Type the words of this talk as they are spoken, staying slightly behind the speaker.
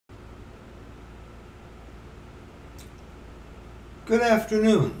Good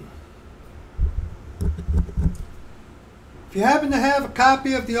afternoon. If you happen to have a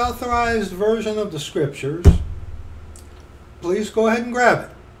copy of the authorized version of the Scriptures, please go ahead and grab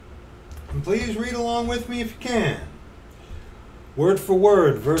it. And please read along with me if you can. Word for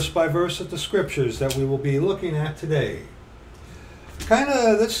word, verse by verse of the Scriptures that we will be looking at today.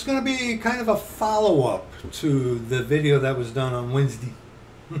 This is going to be kind of a follow-up to the video that was done on Wednesday.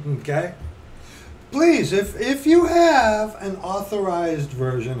 Okay? Please, if you have an authorized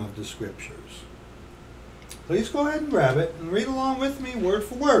version of the Scriptures, please go ahead and grab it and read along with me word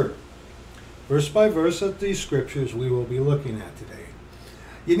for word, verse by verse of the Scriptures we will be looking at today.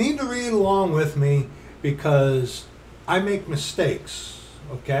 You need to read along with me because I make mistakes,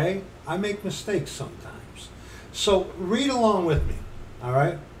 okay? I make mistakes sometimes. So read along with me, all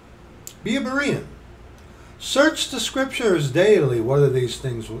right? Be a Berean. Search the Scriptures daily whether these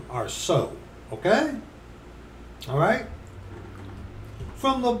things are so, okay? All right?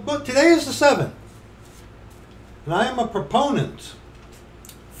 From the book, today is the 7th. And I am a proponent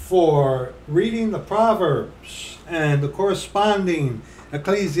for reading the Proverbs and the corresponding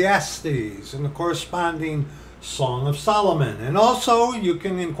Ecclesiastes and the corresponding Song of Solomon. And also you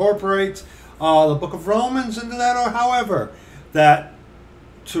can incorporate the book of Romans into that, or however, that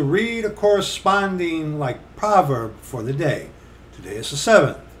to read a corresponding like proverb for the day. Today is the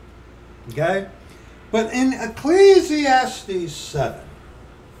 7th. Okay? But in Ecclesiastes 7,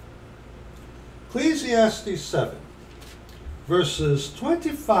 verses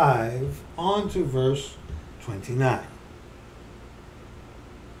 25 on to verse 29.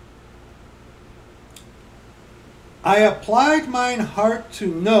 I applied mine heart to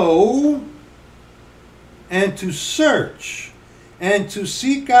know and to search and to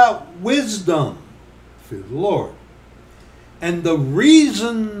seek out wisdom, fear the Lord, and the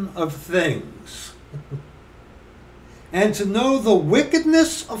reason of things, and to know the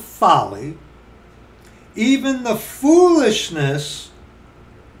wickedness of folly, even the foolishness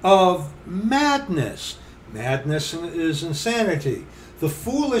of madness. Madness is insanity. The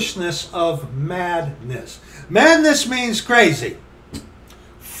foolishness of madness. Madness means crazy.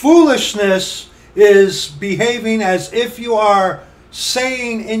 Foolishness is behaving as if you are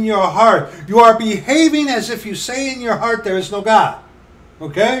saying in your heart. You are behaving as if you say in your heart there is no God.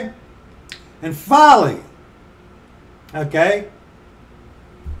 Okay? And folly. Okay?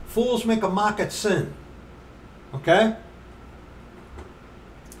 Fools make a mock at sin. Okay?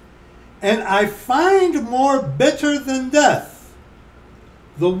 And I find more bitter than death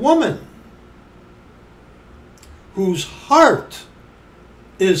the woman whose heart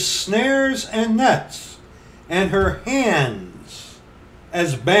is snares and nets, and her hands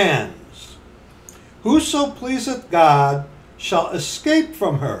as bands. Whoso pleaseth God shall escape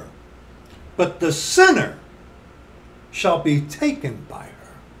from her, but the sinner shall be taken by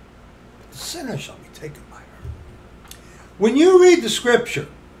her. The sinner shall be taken by her. When you read the Scripture,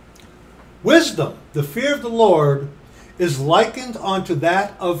 wisdom, the fear of the Lord, is likened unto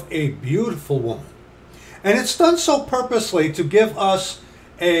that of a beautiful woman. And it's done so purposely to give us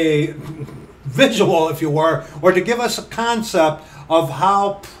a visual, if you were, or to give us a concept of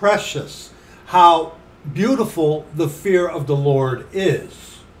how precious, how beautiful the fear of the Lord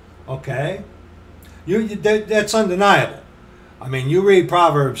is. Okay? That's undeniable. I mean, you read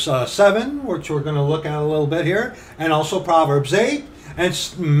Proverbs 7, which we're going to look at a little bit here, and also Proverbs 8, and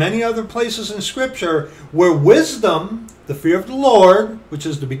many other places in Scripture where wisdom, the fear of the Lord, which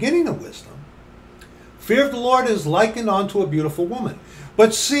is the beginning of wisdom, fear of the Lord is likened unto a beautiful woman.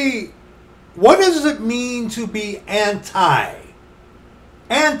 But see, what does it mean to be anti?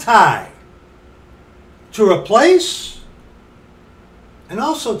 Anti. To replace and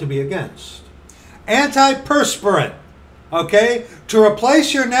also to be against. Antiperspirant. Okay? To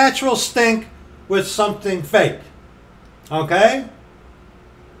replace your natural stink with something fake. Okay?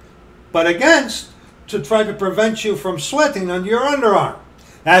 But against, to try to prevent you from sweating under your underarm.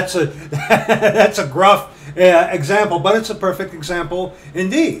 That's a gruff example, but it's a perfect example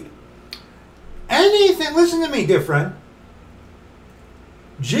indeed. Anything, listen to me, dear friend.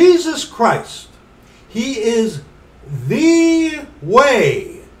 Jesus Christ, He is the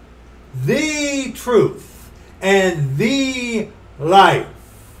way, the truth, and the life.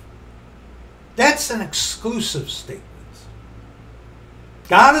 That's an exclusive statement.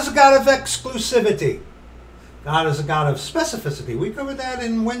 God is a God of exclusivity. God is a God of specificity. We covered that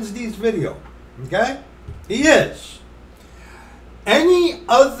in Wednesday's video. Okay? He is. Any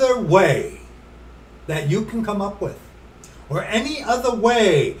other way that you can come up with, or any other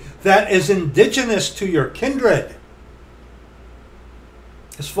way that is indigenous to your kindred,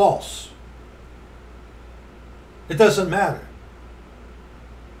 is false. It doesn't matter.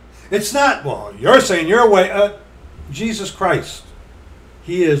 It's not, well, you're saying your way. Jesus Christ,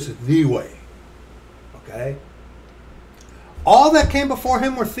 he is the way. Okay? All that came before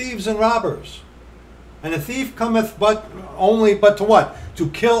him were thieves and robbers. And a thief cometh but to what? To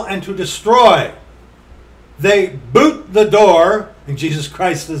kill and to destroy. They boot the door, and Jesus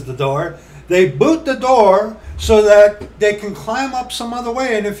Christ is the door. They boot the door so that they can climb up some other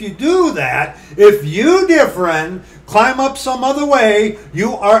way. And if you do that, if you, dear friend, climb up some other way,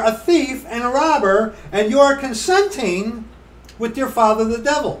 you are a thief and a robber, and you are consenting with your father, the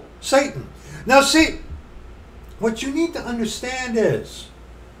devil, Satan. Now see, what you need to understand is,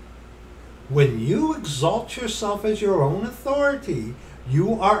 when you exalt yourself as your own authority,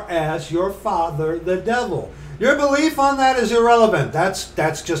 you are as your father, the devil. Your belief on that is irrelevant.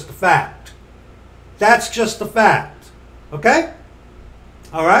 That's just a fact. That's just a fact. Okay?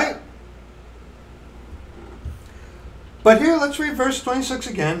 All right? But here, let's read verse 26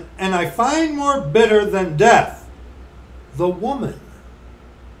 again. And I find more bitter than death the woman,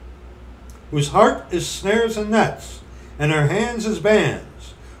 whose heart is snares and nets, and her hands is bands.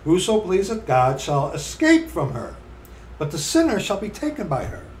 Whoso pleaseth God shall escape from her, but the sinner shall be taken by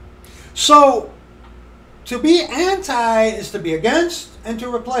her. So, to be anti is to be against and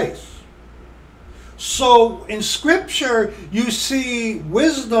to replace. So, in Scripture, you see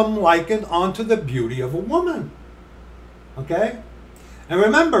wisdom likened unto the beauty of a woman. Okay? And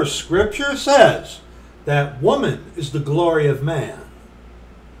remember, Scripture says that woman is the glory of man.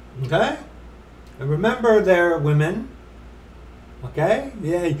 Okay? And remember there, women. Okay?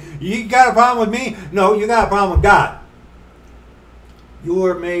 Yeah, you got a problem with me? No, you got a problem with God. You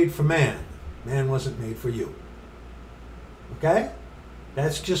were made for man. Man wasn't made for you. Okay?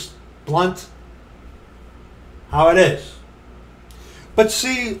 That's just blunt how it is. But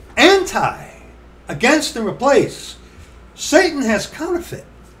see, anti, against and replace, Satan has counterfeit.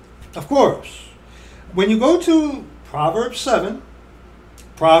 Of course. When you go to Proverbs 7,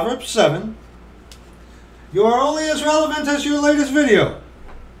 you are only as relevant as your latest video.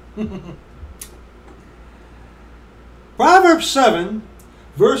 Proverbs 7,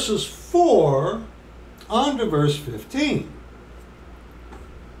 verses 4 on to verse 15.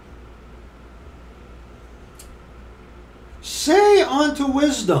 Say unto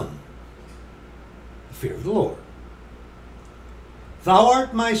wisdom, the fear of the Lord, thou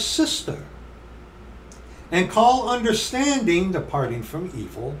art my sister, and call understanding, departing from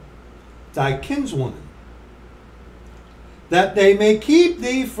evil, thy kinswoman, that they may keep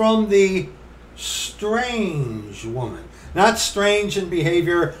thee from the strange woman. Not strange in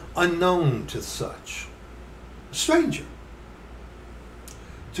behavior, unknown to such. A stranger.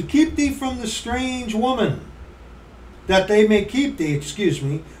 To keep thee from the strange woman. That they may keep thee,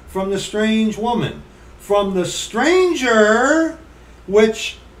 from the strange woman. From the stranger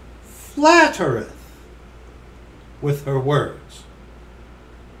which flattereth with her words.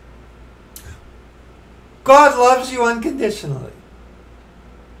 God loves you unconditionally.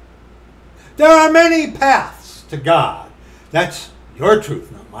 There are many paths to God. That's your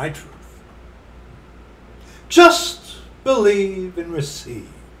truth, not my truth. Just believe and receive.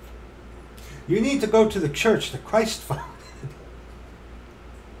 You need to go to the church that Christ founded.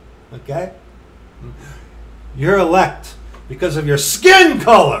 Okay? You're elect because of your skin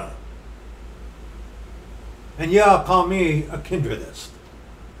color. And yeah, call me a kindredist.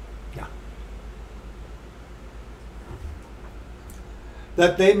 Yeah.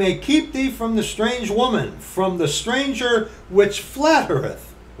 That they may keep thee from the strange woman, from the stranger which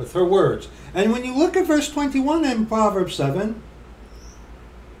flattereth with her words. And when you look at verse 21 in Proverbs 7,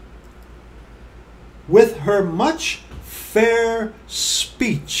 with her much fair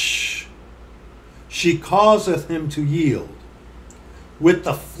speech she causeth him to yield. With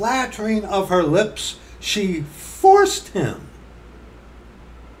the flattering of her lips she forced him.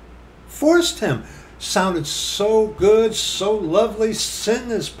 Forced him. Sounded so good, so lovely.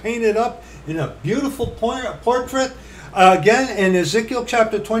 Sin is painted up in a beautiful portrait. Again, in Ezekiel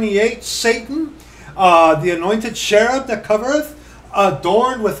chapter 28, Satan, the anointed cherub that covereth,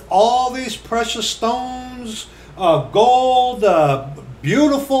 adorned with all these precious stones, gold,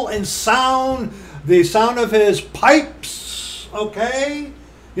 beautiful in sound, the sound of his pipes, okay?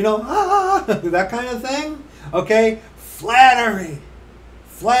 You know, that kind of thing, okay? Flattery,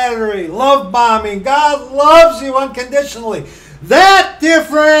 love bombing. God loves you unconditionally. That, dear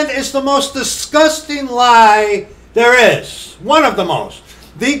friend, is the most disgusting lie there is. One of the most.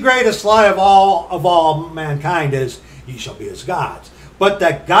 The greatest lie of all mankind is, ye shall be as gods. But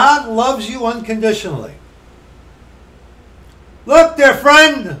that God loves you unconditionally. Look, dear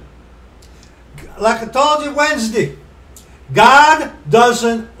friend, like I told you Wednesday, God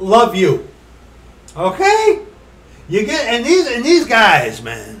doesn't love you. Okay? You get, and these guys,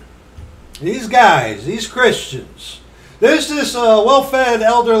 man. These guys, these Christians. There's this well-fed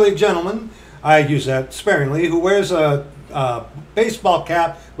elderly gentleman, I use that sparingly, who wears a baseball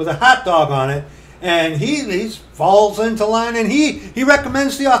cap with a hot dog on it, and he falls into line, and he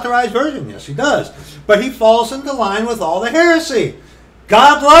recommends the authorized version. Yes, he does. But he falls into line with all the heresy.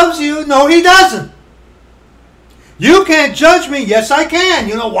 God loves you. No, he doesn't. You can't judge me. Yes, I can.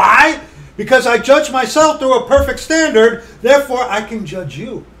 You know why? Because I judge myself through a perfect standard. Therefore, I can judge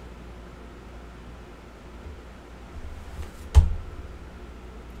you.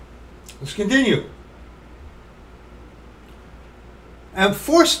 Let's continue. And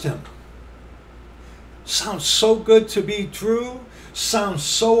forced him. Sounds so good to be true. Sounds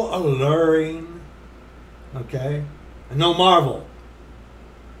so alluring. Okay? And no marvel.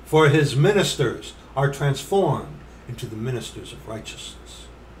 For his ministers are transformed into the ministers of righteousness.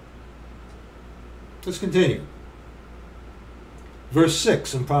 Let's continue. Verse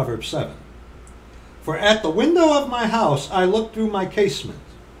 6 in Proverbs 7. For at the window of my house I looked through my casement,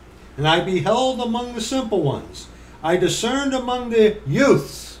 and I beheld among the simple ones. I discerned among the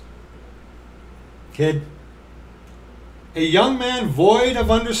youths, kid, a young man void of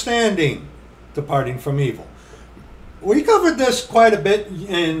understanding, departing from evil. We covered this quite a bit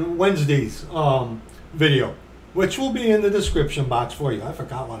in Wednesday's video, which will be in the description box for you. I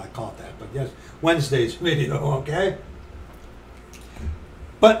forgot what I called that, but yes, Wednesday's video, okay?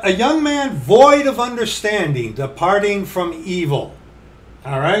 But a young man void of understanding, departing from evil.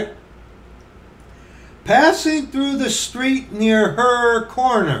 All right? Passing through the street near her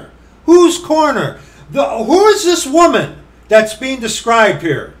corner. Whose corner? Who is this woman that's being described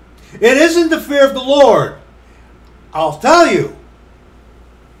here? It isn't the fear of the Lord. I'll tell you,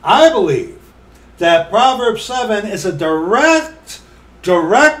 I believe that Proverbs 7 is a direct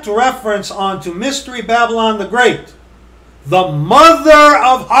reference onto Mystery Babylon the Great, the mother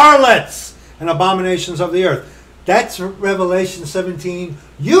of harlots and abominations of the earth. That's Revelation 17.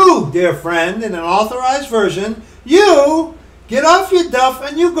 You, dear friend, in an authorized version, you get off your duff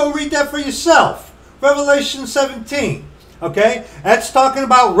and you go read that for yourself. Revelation 17. Okay? That's talking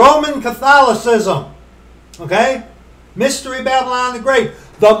about Roman Catholicism. Okay? Mystery Babylon the Great.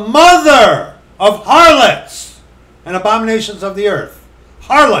 The mother of harlots and abominations of the earth.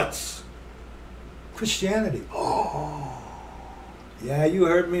 Harlots. Christianity. Oh. Yeah, you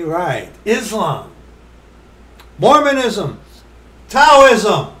heard me right. Islam. Mormonism.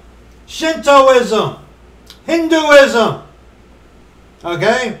 Taoism. Shintoism. Hinduism.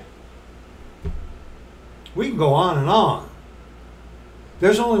 Okay? We can go on and on.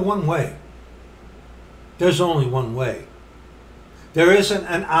 There's only one way. There's only one way. There isn't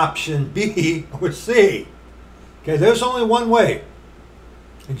an option B or C. Okay, there's only one way.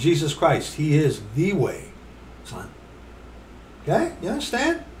 And Jesus Christ, He is the way, son. Okay, you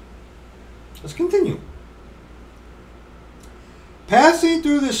understand? Let's continue. Passing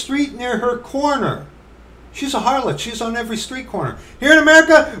through the street near her corner. She's a harlot. She's on every street corner. Here in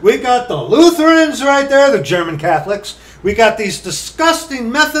America, we got the Lutherans right there, the German Catholics. We got these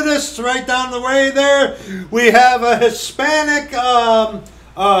disgusting Methodists right down the way there. We have a Hispanic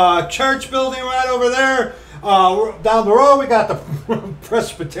church building right over there. Down the road, we got the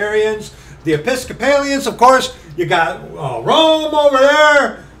Presbyterians, the Episcopalians, of course. You got Rome over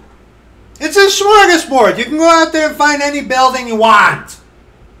there. It's a smorgasbord. You can go out there and find any building you want.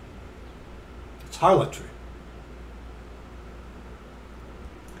 It's harlotry.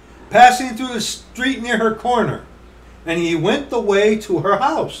 Passing through the street near her corner, and he went the way to her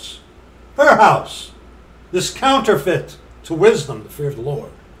house. Her house. This counterfeit to wisdom, the fear of the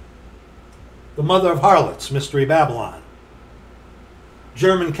Lord. The mother of harlots, Mystery Babylon.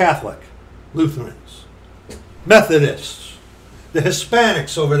 German Catholic, Lutherans. Methodists. The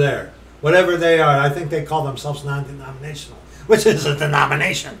Hispanics over there. Whatever they are, I think they call themselves non-denominational, which is a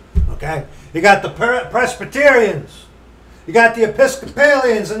denomination, okay? You got the Presbyterians, you got the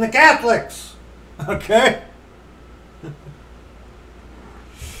Episcopalians and the Catholics, okay?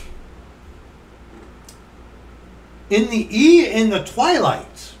 In the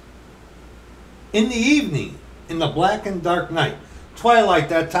twilight, in the evening, in the black and dark night, twilight,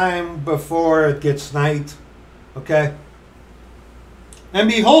 that time before it gets night, okay? And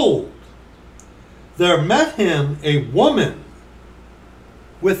behold, there met him a woman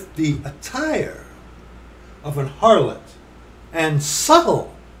with the attire of an harlot and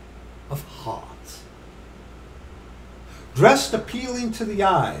subtle of heart, dressed appealing to the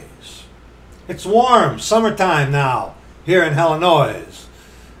eyes. It's warm, summertime now, here in Illinois,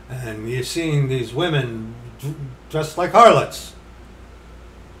 and you're seeing these women dressed like harlots.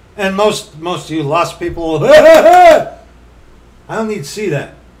 And most of you lost people, I don't need to see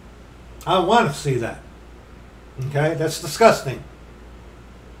that. I don't want to see that. Okay? That's disgusting.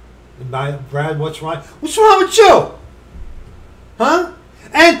 Brad, what's wrong? What's wrong with you? Huh?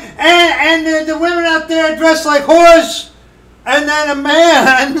 And the women out there dressed like whores, and then a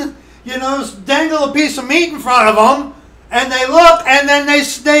man, dangle a piece of meat in front of them, and they look, and then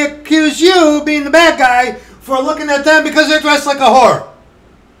they accuse you, being the bad guy, for looking at them because they're dressed like a whore.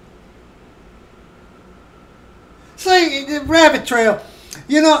 It's like the rabbit trail.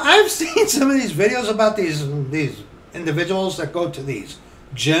 I've seen some of these videos about these individuals that go to these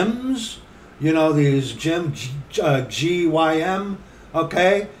gyms, these gym, GYM,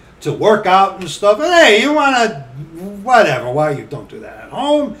 okay, to work out and stuff. And hey, you want to, whatever, why you don't do that at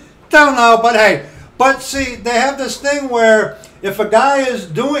home? Don't know, but hey. But see, they have this thing where if a guy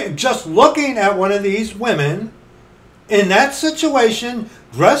is just looking at one of these women in that situation,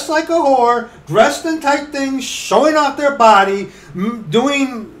 dressed like a whore, dressed in tight things, showing off their body,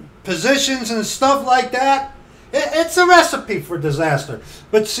 doing positions and stuff like that, it's a recipe for disaster.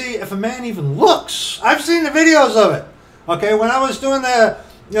 But see, if a man even looks, I've seen the videos of it. Okay, when I was doing the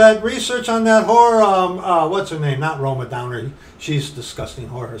research on that whore, what's her name? Not Roma Downer. She's a disgusting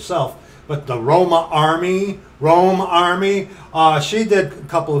whore herself. But the Rome Army, she did a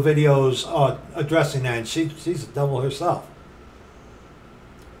couple of videos addressing that, and she's the devil herself.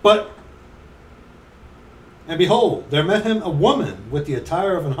 And behold, there met him a woman with the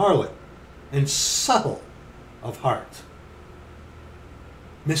attire of an harlot, and subtle of heart.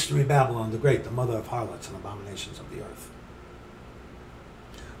 Mystery Babylon the Great, the mother of harlots and abominations of the earth.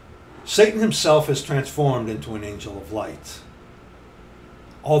 Satan himself is transformed into an angel of light.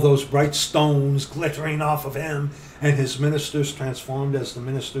 All those bright stones glittering off of him, and his ministers transformed as the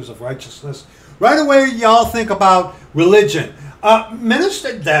ministers of righteousness. Right away, y'all think about religion.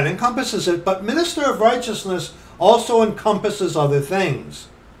 Minister, that encompasses it, but minister of righteousness also encompasses other things.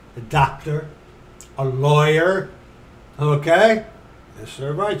 A doctor, a lawyer, okay? Minister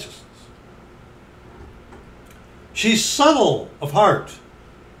of righteousness. She's subtle of heart.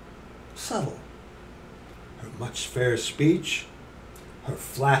 Subtle. Her much fair speech, her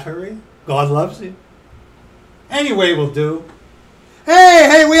flattery. God loves you. Anyway will do.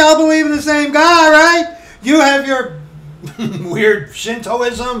 Hey, we all believe in the same God, right? You have your weird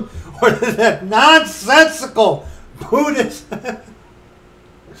Shintoism or that nonsensical Buddhism.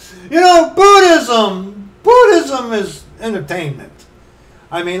 Buddhism is entertainment.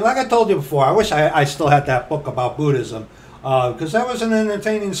 I mean, like I told you before, I wish I still had that book about Buddhism, because that was an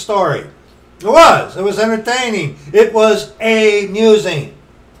entertaining story. It was entertaining. It was amusing.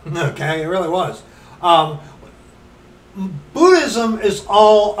 Okay, it really was. Buddhism is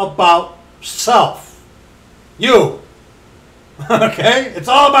all about self. You. Okay? It's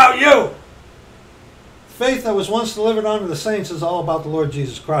all about you. Faith that was once delivered unto the saints is all about the Lord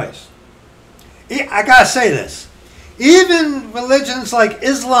Jesus Christ. I gotta say this. Even religions like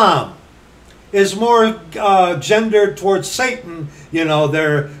Islam is more gendered towards Satan.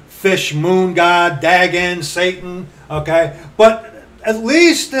 Their fish moon god, Dagon, Satan. Okay? But at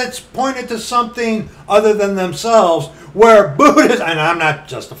least it's pointed to something other than themselves, where Buddhism, and I'm not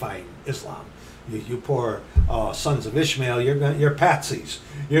justifying Islam. You poor sons of Ishmael, you're patsies.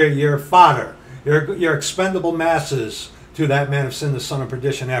 You're fodder. You're expendable masses to that man of sin, the son of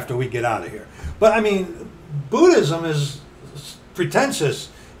perdition, after we get out of here. But I mean, Buddhism is pretentious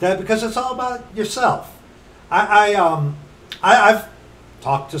because it's all about yourself. I've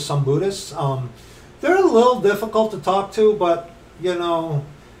talked to some Buddhists. They're a little difficult to talk to, but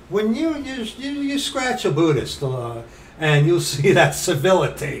when you scratch a Buddhist, and you'll see that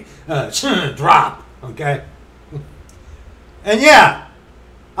civility drop, okay? And yeah,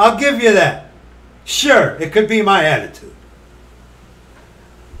 I'll give you that. Sure, it could be my attitude.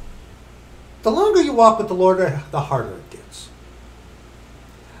 The longer you walk with the Lord, the harder it gets.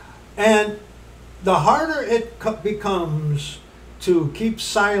 And the harder it becomes to keep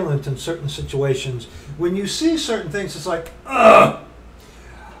silent in certain situations. When you see certain things, it's like, ugh!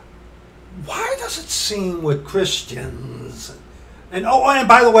 Why does it seem with Christians? And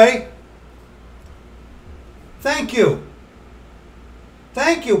by the way, thank you.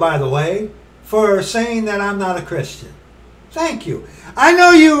 Thank you, by the way, for saying that I'm not a Christian. Thank you. I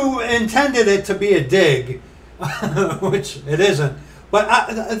know you intended it to be a dig, which it isn't, but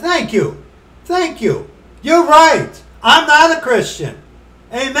thank you. Thank you. You're right. I'm not a Christian.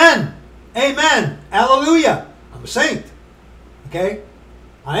 Amen. Amen. Hallelujah. I'm a saint. Okay?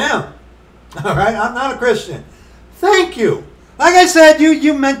 I am. All right? I'm not a Christian. Thank you. Like I said,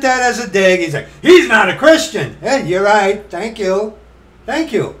 you meant that as a dig. He's like, he's not a Christian. Hey, you're right. Thank you.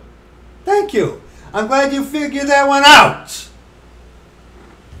 Thank you. Thank you. I'm glad you figured that one out.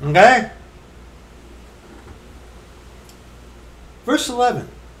 Okay? Verse 11.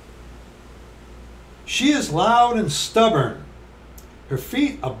 She is loud and stubborn. Her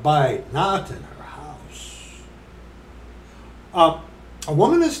feet abide not in her house. A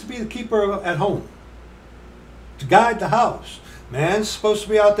woman is to be the keeper at home, to guide the house. Man's supposed to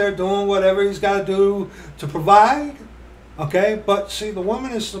be out there doing whatever he's got to do to provide. Okay, but see, the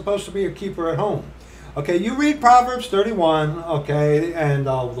woman is supposed to be a keeper at home. Okay, you read Proverbs 31. Okay, and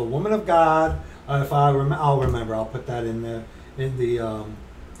the woman of God. If I'll remember. I'll put that in the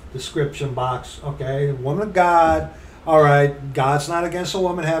description box. Okay, woman of God. All right, God's not against a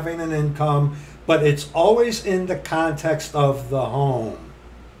woman having an income, but it's always in the context of the home.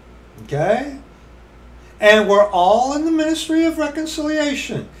 Okay? And we're all in the ministry of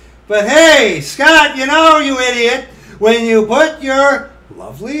reconciliation. But hey, Scott, you know, you idiot, when you put your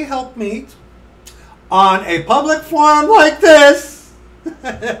lovely helpmeet on a public forum like this,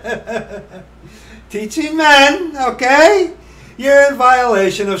 teaching men, okay, you're in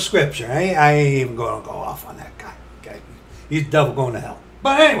violation of Scripture. I ain't even going to go off on that guy. Okay, he's devil going to hell.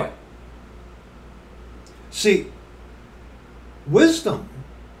 But anyway, see, wisdom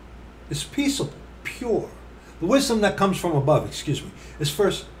is peaceable, pure. The wisdom that comes from above, is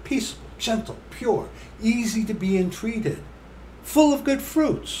first peaceable, gentle, pure, easy to be entreated, full of good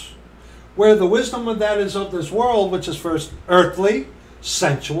fruits. Where the wisdom of that is of this world, which is first earthly,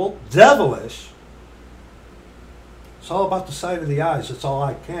 sensual, devilish. It's all about the sight of the eyes. It's all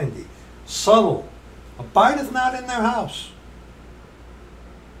eye candy. Subtle, abideth not in their house.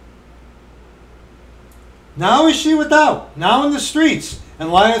 Now is she without, now in the streets,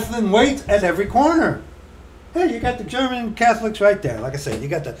 and lieth in wait at every corner. Hey, you got the German Catholics right there. Like I said, you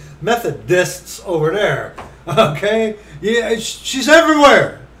got the Methodists over there. Okay? Yeah, she's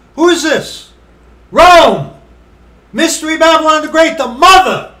everywhere. Who is this? Rome! Mystery Babylon the Great, the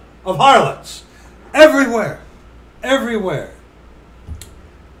mother of harlots. Everywhere. Everywhere.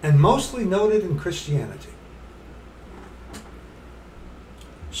 And mostly noted in Christianity.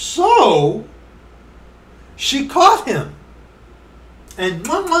 So, she caught him. And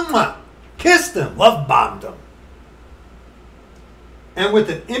kissed him, love-bombed him. And with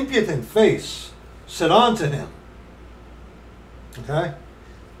an impudent face, said unto him. Okay?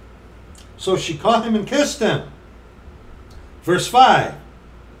 So she caught him and kissed him. Verse 5.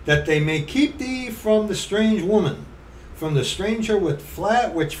 That they may keep thee from the strange woman, from the stranger which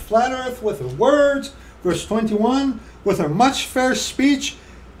flattereth with her words. Verse 21. With her much fair speech,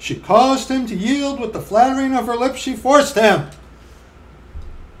 she caused him to yield. With the flattering of her lips, she forced him.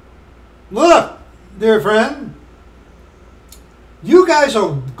 Look, dear friend, you guys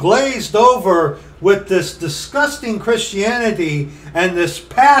are glazed over with this disgusting Christianity and this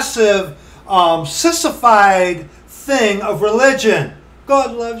passive, sissified thing of religion.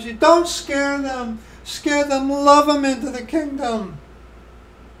 God loves you. Don't scare them. Scare them. Love them into the kingdom.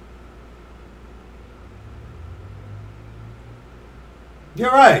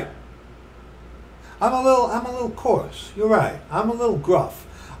 You're right. I'm a little coarse. You're right. I'm a little gruff.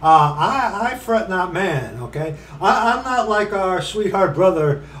 I fret not man, okay? I'm not like our sweetheart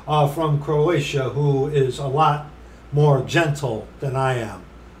brother from Croatia, who is a lot more gentle than I am,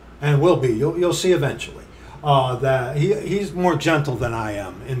 and will be. You'll see eventually that he's more gentle than I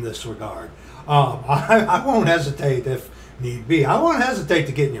am in this regard. I won't hesitate if need be. I won't hesitate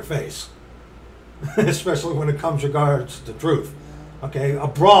to get in your face, especially when it comes regards to truth. Okay, a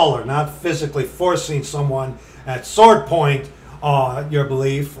brawler, not physically forcing someone at sword point your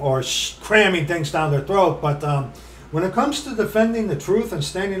belief or cramming things down their throat, but when it comes to defending the truth and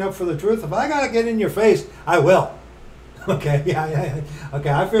standing up for the truth, if I gotta get in your face, I will. Okay, yeah. Okay,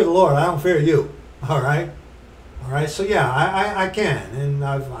 I fear the Lord. I don't fear you. All right. So yeah, I can, and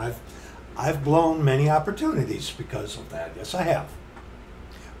I've blown many opportunities because of that. Yes, I have.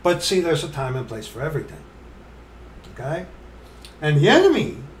 But see, there's a time and place for everything. Okay, and the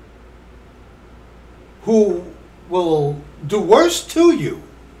enemy, who will do worse to you,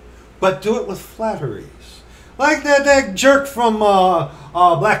 but do it with flatteries. Like that jerk from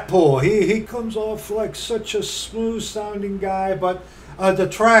Blackpool. He comes off like such a smooth sounding guy, but the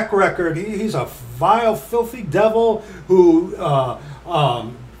track record, he's a vile, filthy devil who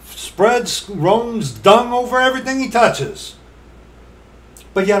roams dung over everything he touches.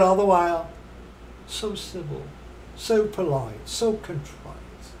 But yet all the while, so civil, so polite, so contrite,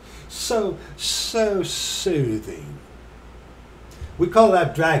 so soothing. We call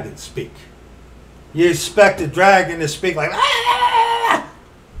that dragon speak. You expect a dragon to speak like, ah!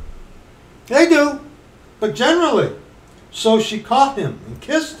 They do, but generally. So she caught him and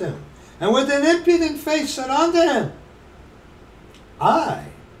kissed him, and with an impudent face said unto him, I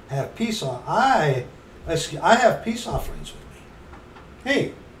have peace offerings with me.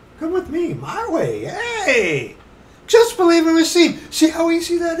 Hey, come with me, my way. Hey, just believe and receive. See how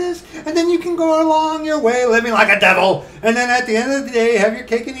easy that is? And then you can go along your way living like a devil, and then at the end of the day, have your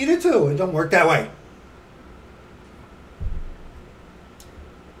cake and eat it too. It don't work that way.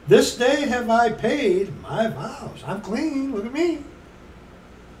 This day have I paid my vows. I'm clean. Look at me.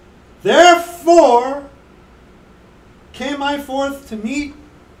 Therefore came I forth to meet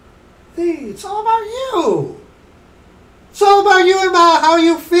thee. It's all about you. It's all about you and about how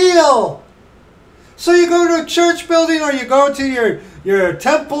you feel. So you go to a church building or you go to your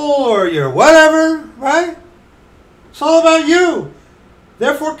temple or your whatever, right? It's all about you.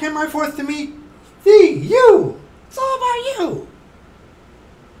 Therefore came I forth to meet thee, you. It's all about you.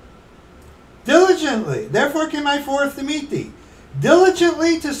 Diligently, therefore came I forth to meet thee,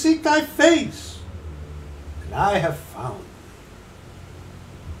 diligently to seek thy face, and I have found.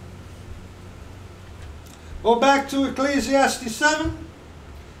 Go back to Ecclesiastes 7,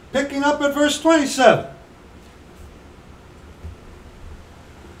 picking up at verse 27.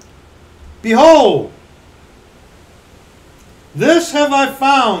 Behold, this have I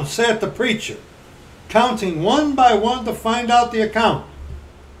found, saith the preacher, counting one by one to find out the account,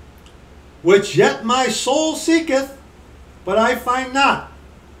 which yet my soul seeketh, but I find not.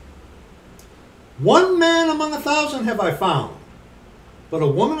 One man among 1,000 have I found, but a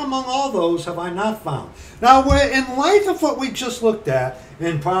woman among all those have I not found. Now, in light of what we just looked at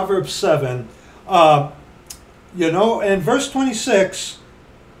in Proverbs 7, in verse 26,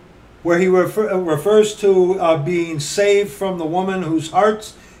 where he refers to being saved from the woman whose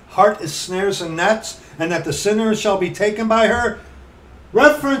heart is snares and nets, and that the sinner shall be taken by her,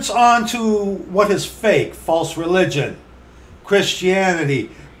 reference on to what is fake, false religion,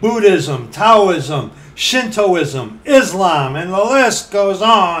 Christianity, Buddhism, Taoism, Shintoism, Islam, and the list goes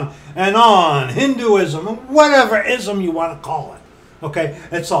on, Hinduism, whatever ism you want to call it. Okay,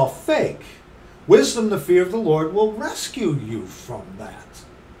 it's all fake. Wisdom, the fear of the Lord, will rescue you from that.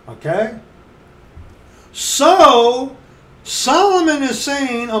 Okay? So, Solomon is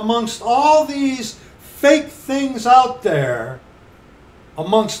saying amongst all these fake things out there,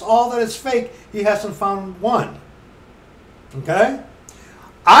 amongst all that is fake, he hasn't found one. Okay?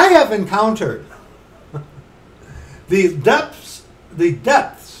 I have encountered the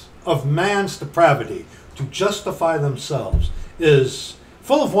depths of man's depravity to justify themselves is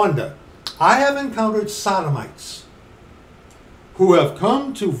full of wonder. I have encountered sodomites who have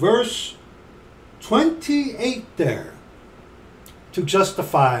come to verse 28 there to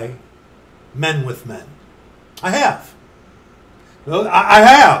justify men with men. I have. I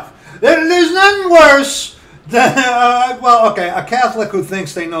have. There's nothing worse than, a Catholic who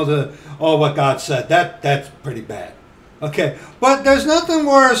thinks they know what God said. That's pretty bad. Okay, but there's nothing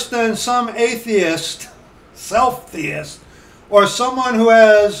worse than some atheist, self-theist, or someone who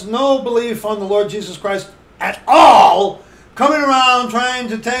has no belief on the Lord Jesus Christ at all, coming around trying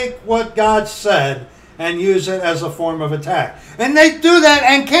to take what God said and use it as a form of attack. And they do that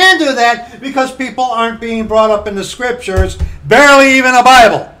and can do that because people aren't being brought up in the scriptures, barely even a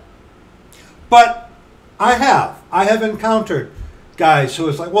Bible. But I have encountered guys who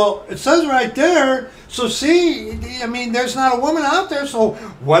is like, well, it says right there, so see, I mean, there's not a woman out there, so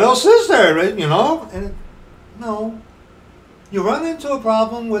what else is there, And no. You run into a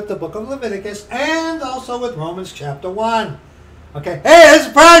problem with the book of Leviticus and also with Romans chapter 1. Okay, hey,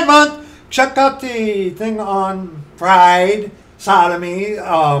 it's Pride Month. Check out the thing on pride, sodomy,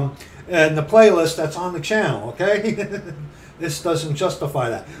 and the playlist that's on the channel, okay? This doesn't justify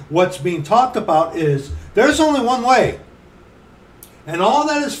that. What's being talked about is there's only one way. And all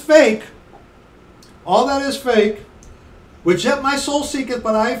that is fake, which yet my soul seeketh,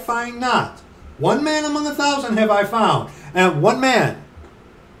 but I find not. One man among 1,000 have I found. And one man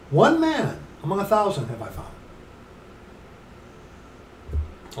among 1,000 have I found.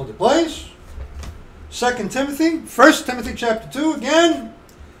 Hold your place. 2 Timothy, 1 Timothy chapter 2 again.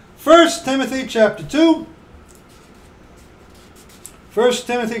 1 Timothy chapter 2. 1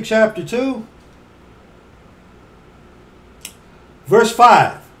 Timothy chapter 2. Verse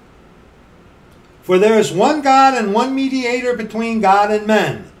 5. For there is one God and one mediator between God and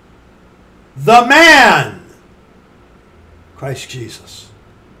men, the man, Christ Jesus.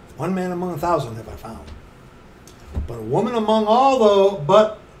 One man among 1,000 have I found. But a woman among all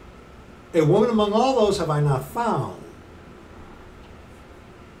those have I not found.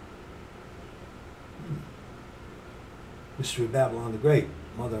 Mystery of Babylon the Great,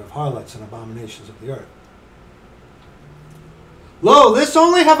 mother of harlots and abominations of the earth. Lo, this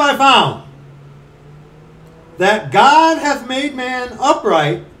only have I found, that God hath made man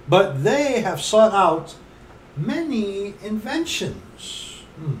upright, but they have sought out many inventions.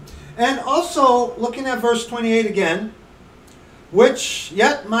 And also, looking at verse 28 again, which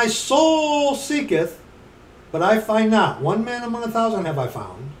yet my soul seeketh, but I find not. One man among 1,000 have I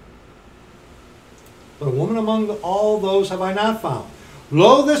found, but a woman among all those have I not found.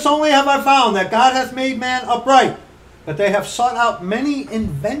 Lo, this only have I found, that God hath made man upright, but they have sought out many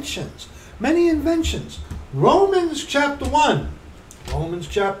inventions. Many inventions. Romans chapter 1. Romans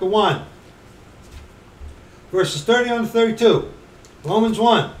chapter 1. Verses 30 on to 32. Romans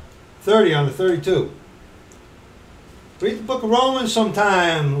 1, 30 on to 32. Read the book of Romans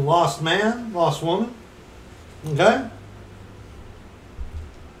sometime, lost man, lost woman. Okay?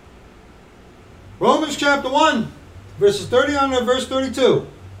 Romans chapter 1, verses 30 on to verse 32.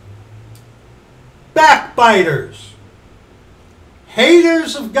 Backbiters,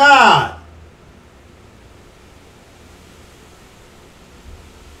 haters of God,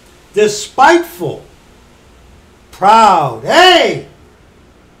 despiteful, proud. Hey,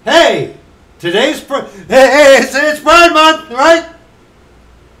 today's it's Pride Month, right?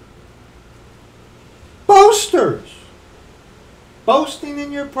 Boasters, boasting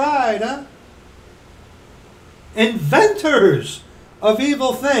in your pride, huh? Inventors of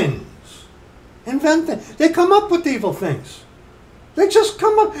evil things. They come up with evil things. They just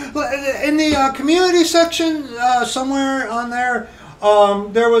come up. In the community section, somewhere on there,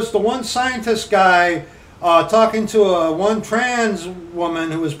 there was the one scientist guy talking to one trans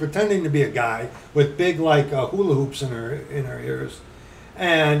woman who was pretending to be a guy with big hula hoops in her ears.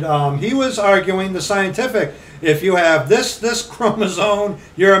 And he was arguing the scientific. If you have this chromosome,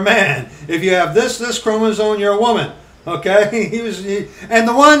 you're a man. If you have this chromosome, you're a woman. Okay? And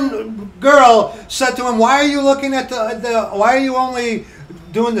the one girl said to him, "Why are you looking at why are you only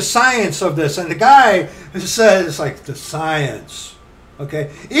doing the science of this?" And the guy says, the science. Okay?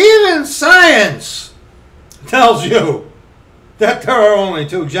 Even science tells you that there are only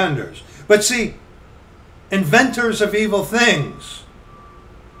two genders. But see, inventors of evil things,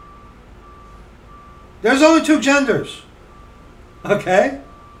 there's only two genders. Okay?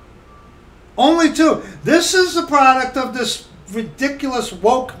 Only two. This is the product of this ridiculous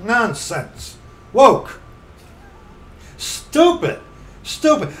woke nonsense. Woke. Stupid.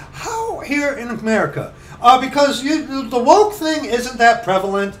 How here in America? Because the woke thing isn't that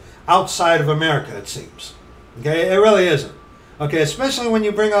prevalent outside of America, it seems. Okay? It really isn't. Okay? Especially when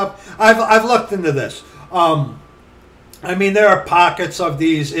you bring up... I've looked into this. There are pockets of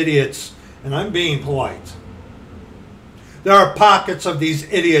these idiots, and I'm being polite. There are pockets of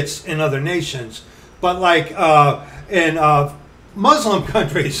these idiots in other nations, but in Muslim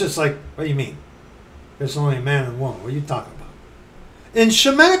countries, it's what do you mean? There's only a man and woman. What are you talking about? In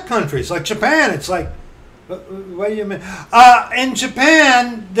Shemitic countries, like Japan, it's what do you mean? In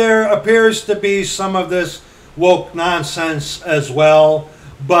Japan, there appears to be some of this woke nonsense as well,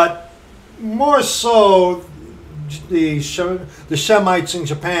 but more so the Shemites in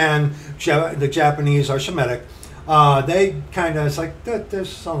Japan, the Japanese are Shemitic. They kind of,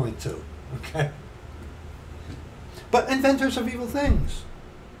 there's only two, okay? But inventors of evil things.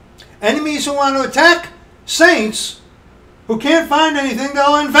 Enemies who want to attack saints who can't find anything,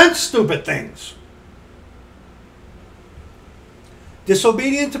 they'll invent stupid things.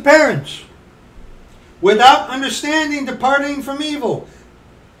 Disobedient to parents. Without understanding, departing from evil.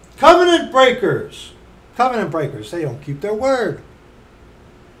 Covenant breakers. Covenant breakers, they don't keep their word.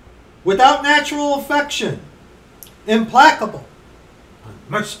 Without natural affection. Implacable,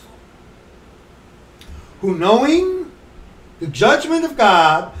 unmerciful, who knowing the judgment of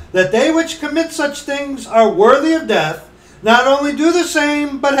God, that they which commit such things are worthy of death, not only do the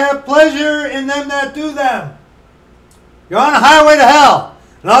same, but have pleasure in them that do them. You're on a highway to hell,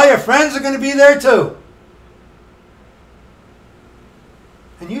 and all your friends are going to be there too.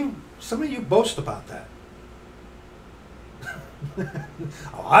 And some of you boast about that.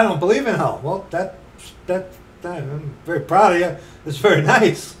 Oh, I don't believe in hell. Well, I'm very proud of you. It's very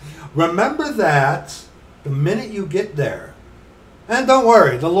nice. Remember that the minute you get there. And don't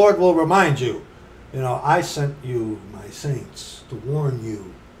worry, the Lord will remind you. I sent you my saints to warn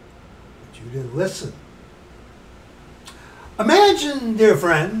you, but you didn't listen. Imagine, dear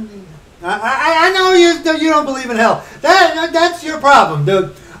friend, I know you don't believe in hell. That's your problem,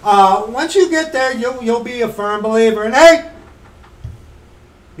 dude. Once you get there, you'll be a firm believer. And hey,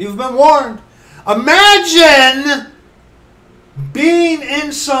 you've been warned. Imagine being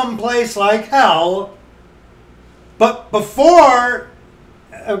in some place like hell, But before,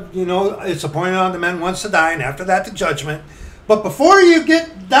 you know, it's appointed unto men once to die, and after that the judgment. But before you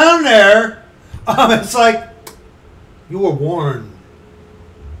get down there, it's like, you were warned.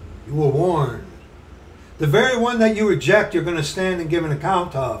 You were warned. The very one that you reject, you're going to stand and give an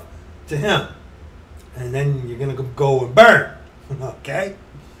account of to him. And then you're going to go and burn. Okay?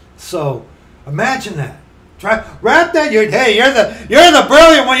 So, imagine that. Try wrap that. Hey, you're the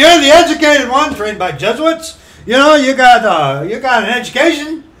brilliant one. You're the educated one, trained by Jesuits. You know, you got an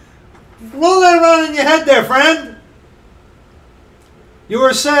education. Roll that around in your head, there, friend. You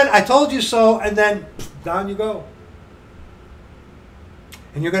were said, "I told you so," and then down you go.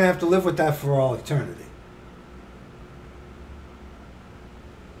 And you're going to have to live with that for all eternity.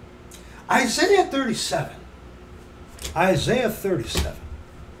 Isaiah 37. Isaiah 37.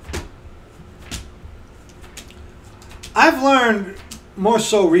 I've learned more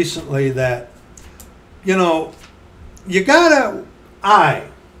so recently that, you know, I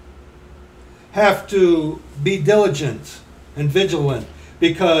have to be diligent and vigilant,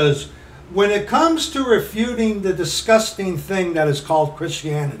 because when it comes to refuting the disgusting thing that is called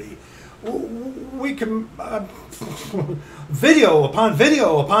Christianity, we can video upon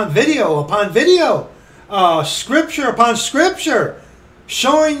video upon video upon video, scripture upon scripture,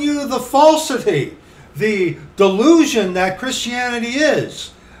 showing you the falsity, the delusion that Christianity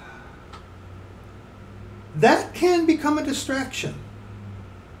is. That can become a distraction.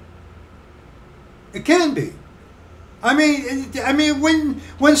 It can be. I mean,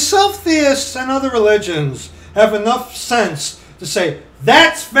 when self-theists and other religions have enough sense to say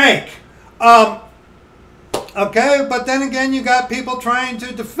that's fake, okay, but then again, you got people trying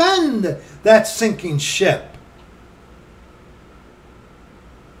to defend that sinking ship.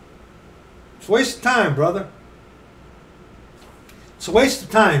 It's a waste of time, brother. It's a waste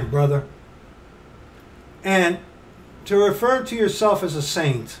of time, brother. And to refer to yourself as a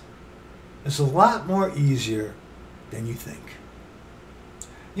saint is a lot more easier than you think.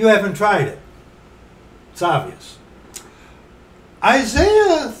 You haven't tried it. It's obvious.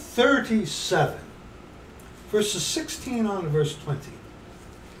 Isaiah 37, verses 16 on to verse 20.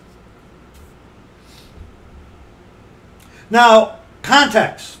 Now,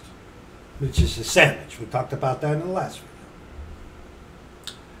 context, which is a sandwich. We talked about that in the last video.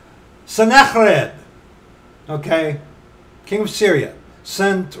 Sennacherib, okay, king of Syria,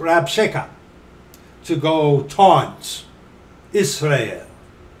 sent Rabshakeh to go taunt Israel,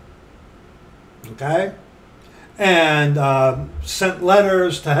 okay, and sent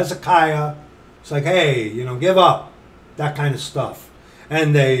letters to Hezekiah. It's like, hey, you know, give up, that kind of stuff.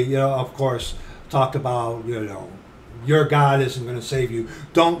 And they, you know, of course, talked about, you know, your God isn't going to save you.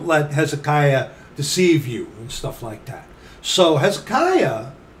 Don't let Hezekiah deceive you and stuff like that. So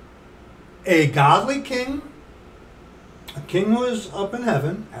Hezekiah, a godly king, a king who is up in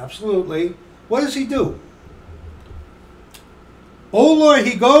heaven, absolutely. What does he do? Oh Lord,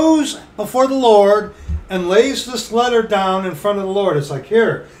 he goes before the Lord and lays this letter down in front of the Lord. It's like,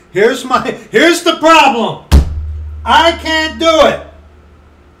 here's the problem. I can't do it.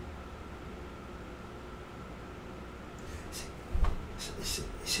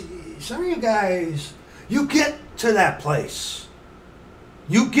 See, some of you guys, you get to that place.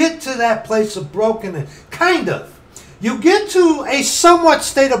 You get to that place of brokenness. Kind of. You get to a somewhat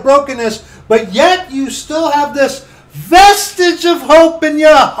state of brokenness, but yet you still have this vestige of hope in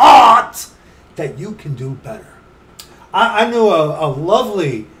your heart that you can do better. I knew a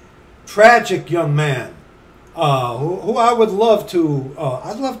lovely, tragic young man who I would love to,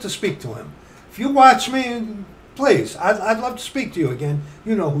 I'd love to speak to him. If you watch me, please, I'd love to speak to you again.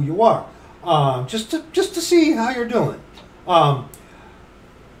 You know who you are. Just to see how you're doing.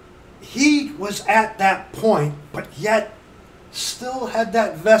 He was at that point, but yet still had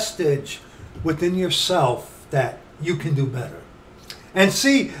that vestige within yourself that you can do better. And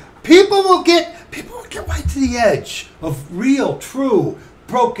see, people will get right to the edge of real, true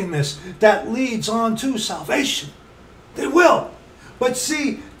brokenness that leads on to salvation. They will. But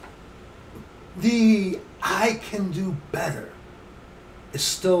see, the I can do better is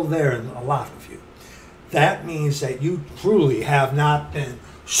still there in a lot of you. That means that you truly have not been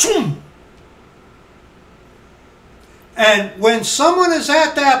shoom. And when someone is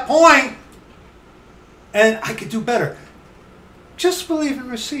at that point, and I could do better, just believe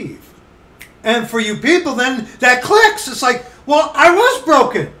and receive. And for you people, then that clicks. It's like, well, I was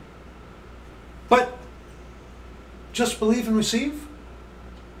broken, but just believe and receive.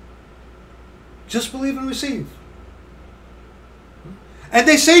 Just believe and receive. And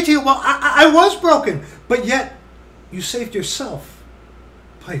they say to you, well, I was broken, but yet you saved yourself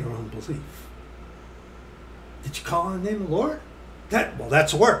by your own belief. Did you call on the name of the Lord?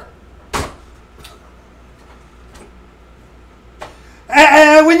 That's work.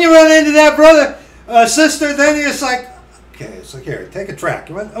 And when you run into that brother, sister, then it's like, okay, it's like, here, take a track.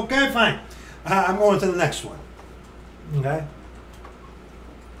 You went, okay, fine. I'm going to the next one. Okay?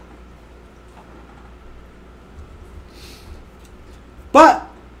 But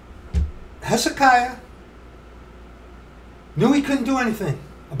Hezekiah knew he couldn't do anything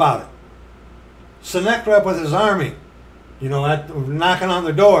about it. Sennacherib with his army, knocking on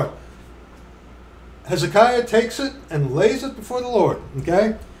the door. Hezekiah takes it and lays it before the Lord.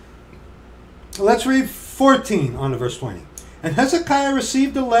 Okay? Let's read 14 on to verse 20. And Hezekiah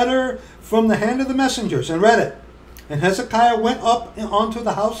received a letter from the hand of the messengers and read it. And Hezekiah went up onto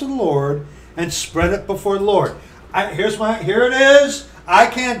the house of the Lord and spread it before the Lord. Here it is. I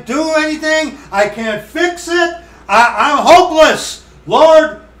can't do anything. I can't fix it. I'm hopeless.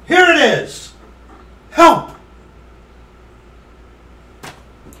 Lord, here it is. Help.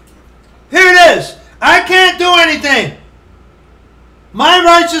 Here it is. I can't do anything. My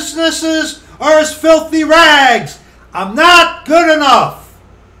righteousnesses are as filthy rags. I'm not good enough.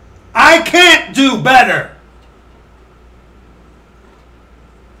 I can't do better.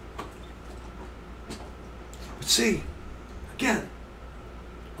 But see, again,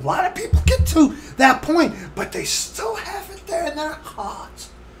 a lot of people get to that point, but they still have it there in their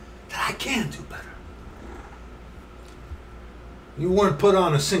hearts that I can do better. You weren't put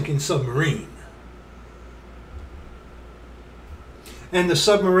on a sinking submarine. And the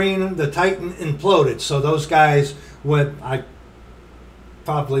submarine, the Titan, imploded. So those guys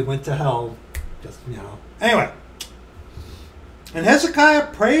probably went to hell. Anyway. And Hezekiah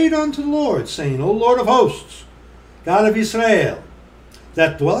prayed unto the Lord, saying, O Lord of hosts, God of Israel,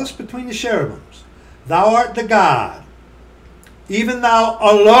 that dwellest between the cherubims, thou art the God, even thou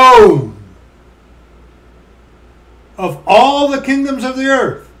alone, of all the kingdoms of the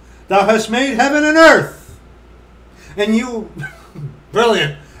earth. Thou hast made heaven and earth. And you,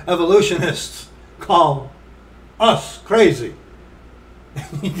 brilliant evolutionists, call us crazy.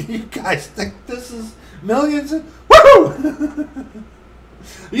 You guys think this is millions of... Woo!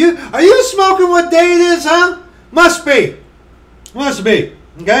 Are you smoking what day it is, huh? Must be. Must be.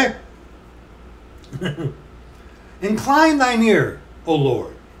 Okay? Incline thine ear, O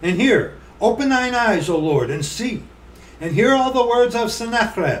Lord, and hear. Open thine eyes, O Lord, and see. And hear all the words of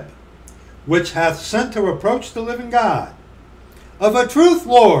Sennacherib, which hath sent to reproach the living God. Of a truth,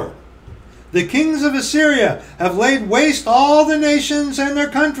 Lord, the kings of Assyria have laid waste all the nations and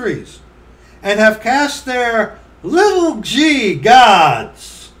their countries, and have cast their little g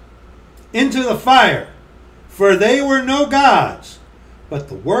gods into the fire, for they were no gods, but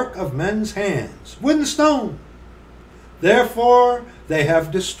the work of men's hands, wood and stone. Therefore they have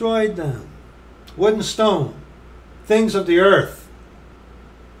destroyed them. Wood and stone, things of the earth.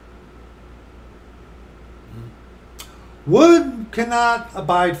 Wood cannot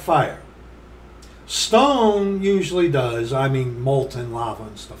abide fire. Stone usually does. I mean, molten lava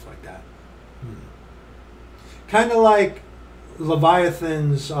and stuff like that. Kind of like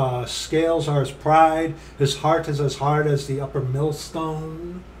Leviathan's scales are his pride. His heart is as hard as the upper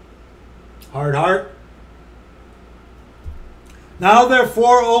millstone. Hard heart. Now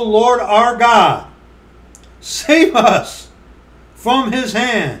therefore, O Lord our God, save us from his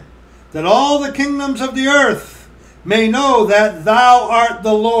hand, that all the kingdoms of the earth may know that thou art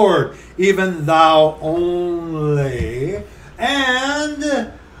the Lord, even thou only.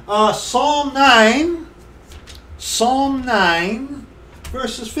 And Psalm 9,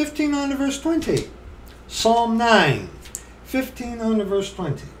 verses 15 on to verse 20. Psalm 9, 15 on to verse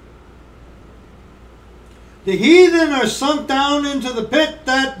 20. The heathen are sunk down into the pit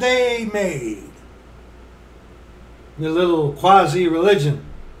that they made. Your little quasi-religion,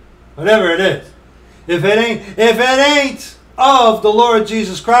 whatever it is. If it ain't of the Lord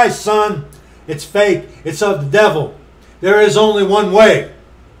Jesus Christ, son, it's fake. It's of the devil. There is only one way.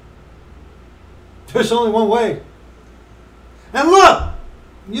 There's only one way. And look,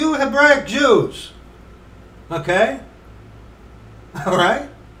 you Hebraic Jews, okay? All right?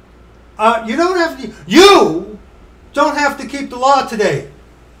 You don't have to keep the law today.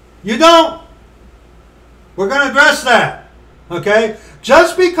 You don't. We're going to address that, okay?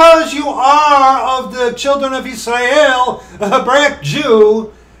 Just because you are of the children of Israel, a Hebraic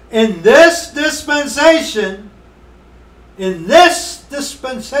Jew, in this dispensation,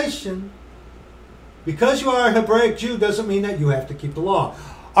 because you are a Hebraic Jew doesn't mean that you have to keep the law.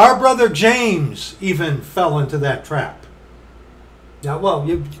 Our brother James even fell into that trap. Now, well,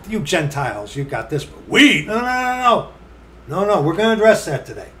 you Gentiles, you got this, but we, no, we're going to address that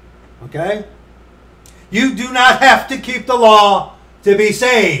today, okay? You do not have to keep the law to be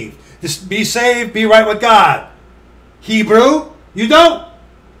saved. Just be saved, be right with God. Hebrew, you don't.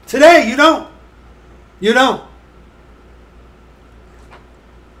 Today, you don't. You don't.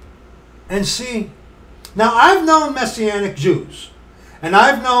 And see, now I've known Messianic Jews, and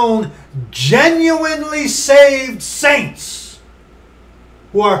I've known genuinely saved saints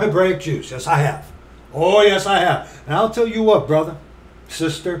who are Hebraic Jews. Yes, I have. Oh, yes, I have. And I'll tell you what, brother,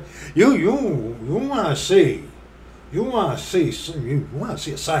 sister, you want to see, you want to see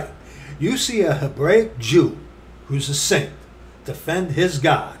a sight. You see a Hebraic Jew who's a saint defend his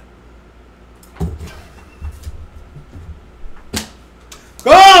God.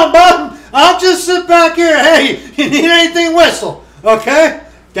 Go on, bud. I'll just sit back here. Hey, you need anything, whistle. Okay?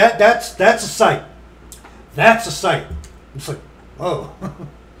 That's a sight. That's a sight. It's like, whoa.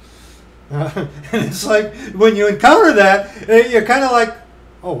 And it's like, when you encounter that, you're kind of like,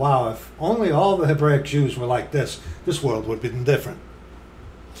 oh, wow, if only all the Hebraic Jews were like this world would have been different.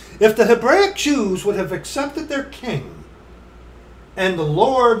 If the Hebraic Jews would have accepted their king and the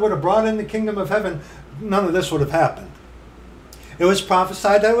Lord would have brought in the kingdom of heaven, none of this would have happened. It was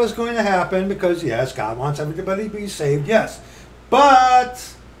prophesied that it was going to happen because, yes, God wants everybody to be saved, yes.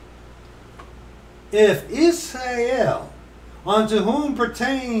 But if Israel, unto whom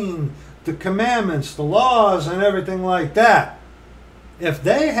pertain the commandments, the laws, and everything like that, if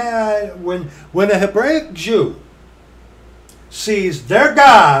they had, when a Hebraic Jew sees their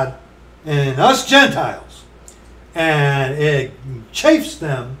God in us Gentiles, and it chafes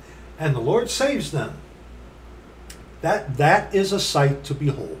them, and the Lord saves them, that is a sight to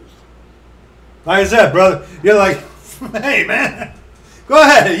behold. Like I said, brother, you're like, hey, man, go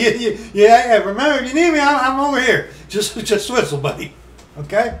ahead. Yeah, remember, if you need me, I'm over here. Just whistle, buddy.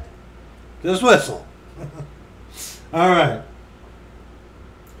 Okay? Just whistle. All right.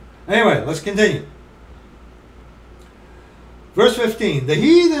 Anyway, let's continue. Verse 15. The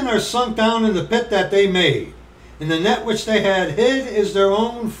heathen are sunk down in the pit that they made. In the net which they had hid is their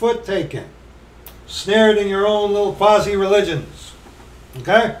own foot taken. Snared in your own little quasi-religions.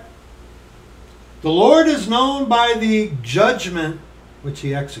 Okay? The Lord is known by the judgment which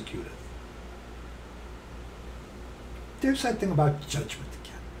he executeth. There's that thing about judgment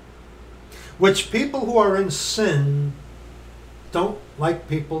again. Which people who are in sin don't like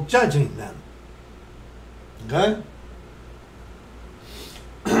people judging them. Okay?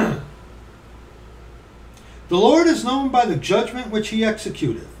 The Lord is known by the judgment which he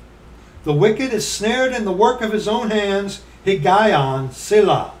executeth. The wicked is snared in the work of his own hands, Higgaion,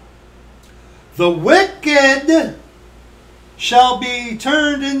 Selah. The wicked shall be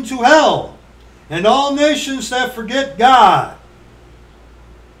turned into hell, and all nations that forget God.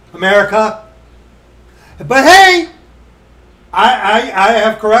 America. But hey, I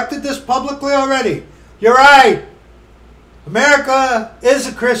have corrected this publicly already. You're right. America is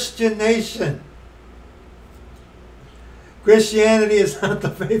a Christian nation. Christianity is not the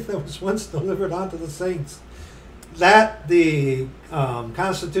faith that was once delivered unto the saints. That, the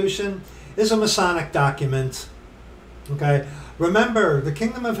Constitution, is a Masonic document. Okay? Remember, the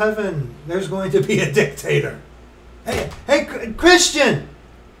kingdom of heaven, there's going to be a dictator. Hey, Christian!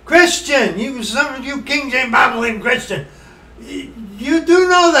 Christian! Some of you King James Bible-believing Christian. You do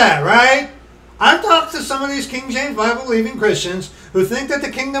know that, right? I've talked to some of these King James Bible-believing Christians who think that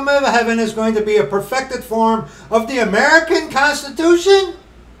the kingdom of heaven is going to be a perfected form of the American Constitution.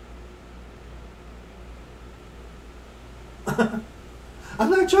 I'm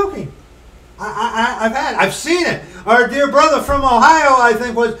not joking. I've seen it. Our dear brother from Ohio, I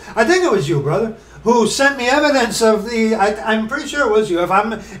think it was you, brother, who sent me evidence of the. I'm pretty sure it was you.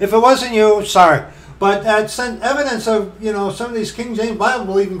 If it wasn't you, sorry, but sent evidence of some of these King James Bible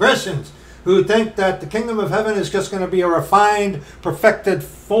believing Christians who think that the kingdom of heaven is just going to be a refined, perfected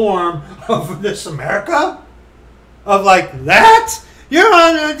form of this America, of like that. You're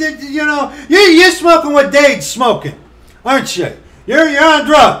on, you're smoking what Dade's smoking, aren't you? You're on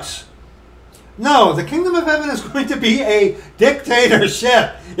drugs. No, the kingdom of heaven is going to be a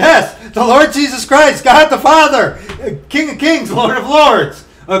dictatorship. Yes, the Lord Jesus Christ, God the Father, King of Kings, Lord of Lords.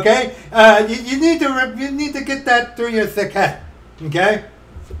 Okay, you need to get that through your thick head. Okay.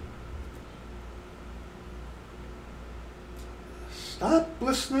 Stop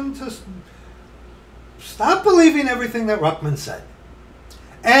believing everything that Ruckman said,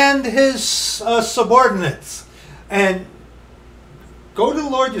 and his subordinates, and go to the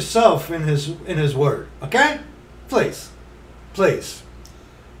Lord yourself in His Word. Okay, please.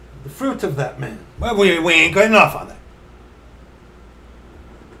 The fruit of that man. Well, we ain't got enough on that.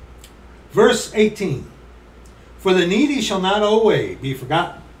 Verse 18. For the needy shall not always be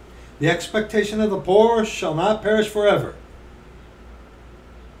forgotten, The expectation of the poor shall not perish forever.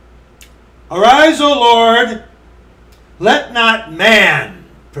 Arise, O Lord, let not man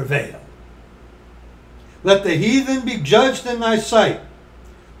prevail. Let the heathen be judged in thy sight.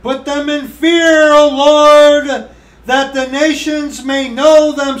 Put them in fear, O Lord, that the nations may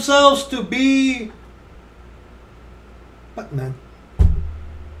know themselves to be but men.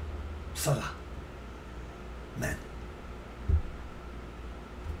 Salah. Men.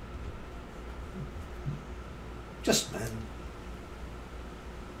 Just men.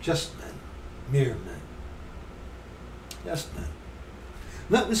 Just men. Mere men. Just men.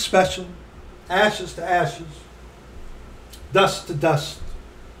 Nothing special. Ashes to ashes. Dust to dust.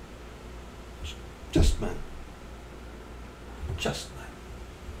 Just men. Just men.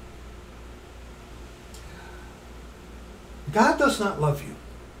 God does not love you.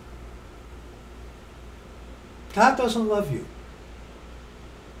 God doesn't love you.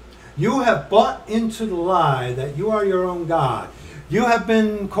 You have bought into the lie that you are your own God. You have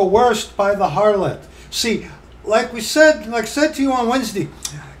been coerced by the harlot. See, like I said to you on Wednesday,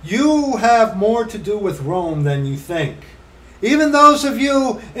 you have more to do with Rome than you think. Even those of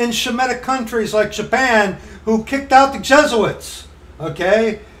you in Shemitic countries like Japan who kicked out the Jesuits,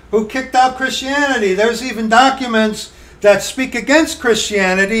 okay, who kicked out Christianity. There's even documents that speak against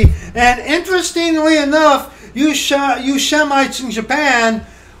Christianity. And interestingly enough, you Shemites in Japan,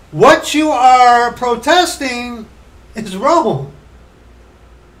 what you are protesting is Rome.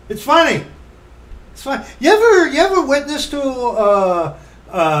 It's funny. It's funny. You ever witnessed to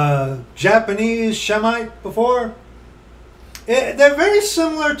Japanese Shemite before? They're very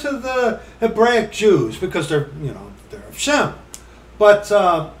similar to the Hebraic Jews because they're of Shem. But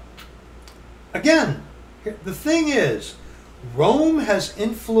again, the thing is, Rome has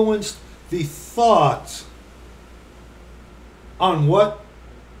influenced the thought on what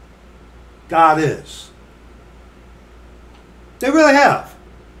God is. They really have.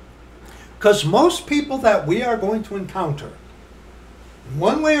 Because most people that we are going to encounter, in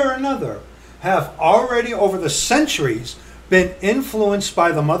one way or another, have already over the centuries been influenced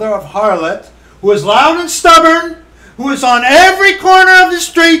by the mother of harlot, who is loud and stubborn, who is on every corner of the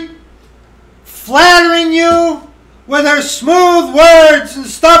street, flattering you with her smooth words and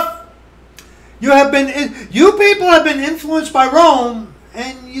stuff. You people have been influenced by Rome,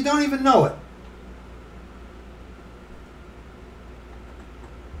 and you don't even know it.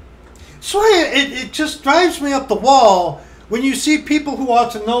 So it just drives me up the wall when you see people who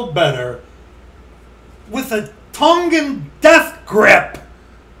ought to know better, with a tongue and death grip,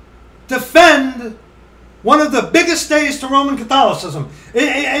 defend one of the biggest days to Roman Catholicism.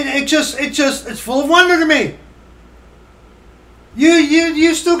 It's full of wonder to me.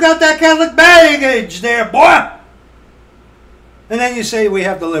 You still got that Catholic baggage there, boy. And then you say we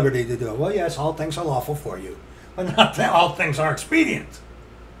have the liberty to do it. Well, yes, all things are lawful for you, but not that all things are expedient.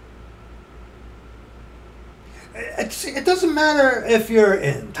 It doesn't matter if you're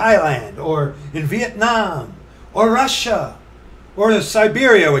in Thailand or in Vietnam or Russia or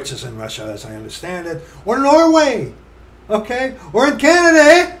Siberia, which is in Russia as I understand it, or Norway, okay, or in Canada,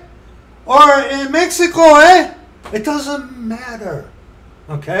 eh? Or in Mexico, eh? It doesn't matter,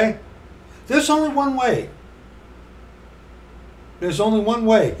 okay? There's only one way. There's only one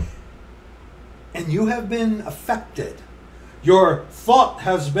way. And you have been affected. Your thought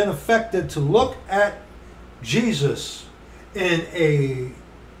has been affected to look at Jesus in a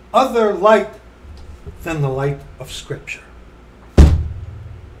other light than the light of Scripture.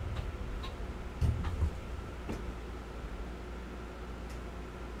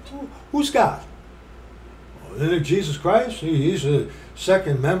 Who's God? Well, isn't it Jesus Christ? He's a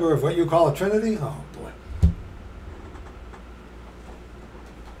second member of what you call a trinity? Oh, boy.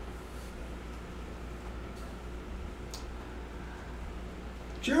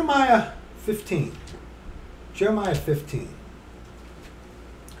 Jeremiah 15. Jeremiah 15.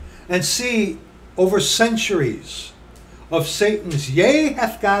 And see, over centuries of Satan's, yea,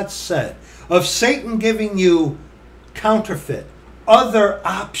 hath God said, of Satan giving you counterfeit, other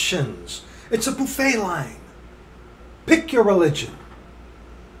options. It's a buffet line. Pick your religion.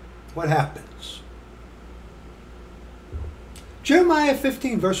 What happens? Jeremiah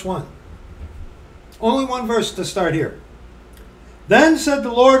 15, verse 1. Only one verse to start here. Then said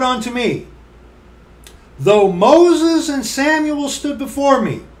the Lord unto me, though Moses and Samuel stood before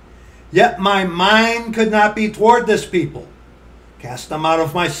me, yet my mind could not be toward this people. Cast them out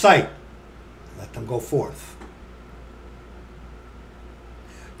of my sight, and let them go forth.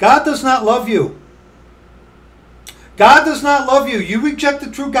 God does not love you. God does not love you. You reject the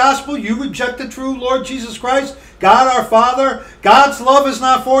true gospel. You reject the true Lord Jesus Christ. God our Father. God's love is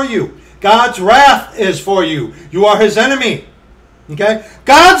not for you. God's wrath is for you. You are his enemy. Okay?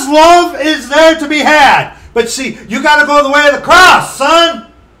 God's love is there to be had. But see, you got to go the way of the cross,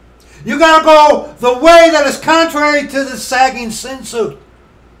 son. You got to go the way that is contrary to the sagging sin suit.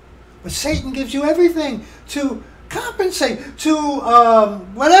 But Satan gives you everything to compensate to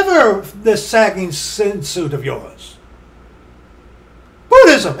whatever this sagging sin suit of yours.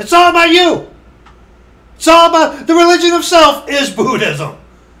 Buddhism. It's all about you. It's all about the religion of self is Buddhism.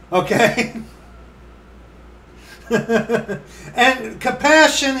 Okay? And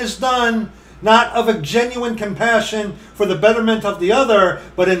compassion is done not of a genuine compassion for the betterment of the other,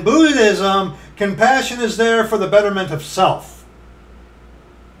 but in Buddhism, compassion is there for the betterment of self.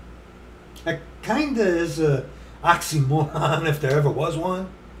 That kind of is a oxymoron if there ever was one.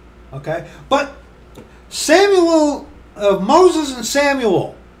 Okay? But Moses and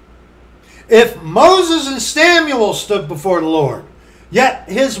Samuel, if Moses and Samuel stood before the Lord, yet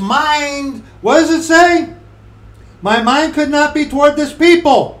his mind, what does it say? My mind could not be toward this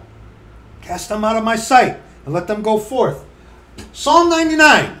people. Cast them out of my sight and let them go forth. Psalm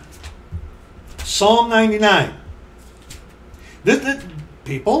 99. Psalm 99.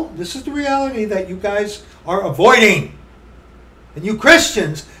 People, this is the reality that you guys are avoiding. And you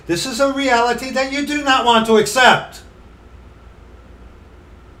Christians, this is a reality that you do not want to accept.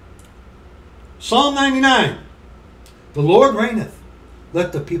 Psalm 99. The Lord reigneth,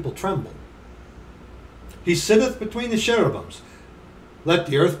 let the people tremble. He sitteth between the cherubims, let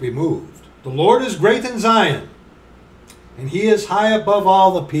the earth be moved. The Lord is great in Zion, and he is high above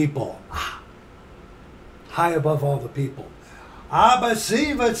all the people. High above all the people. But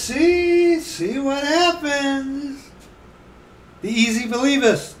see what happens. The easy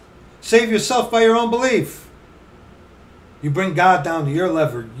believest. Save yourself by your own belief. You bring God down to your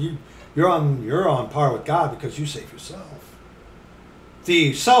level. You're on par with God because you save yourself.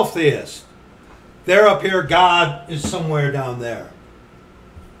 The self-theist. They're up here. God is somewhere down there.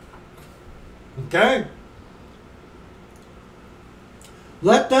 Okay?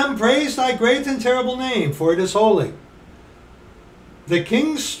 Let them praise thy great and terrible name, for it is holy. The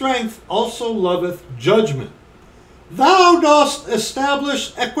king's strength also loveth judgment. Thou dost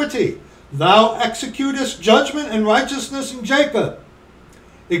establish equity. Thou executest judgment and righteousness in Jacob.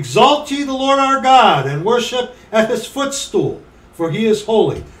 Exalt ye the Lord our God, and worship at his footstool, for he is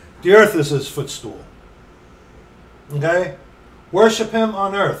holy. The earth is his footstool. Okay? Worship him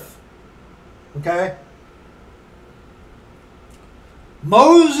on earth. Okay?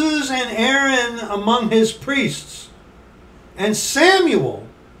 Moses and Aaron among his priests, and Samuel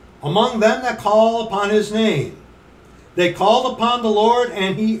among them that call upon his name. They called upon the Lord,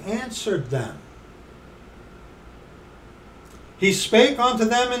 and he answered them. He spake unto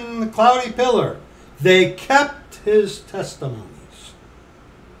them in the cloudy pillar. They kept his testimonies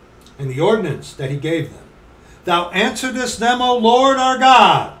and the ordinance that he gave them. Thou answeredest them, O Lord our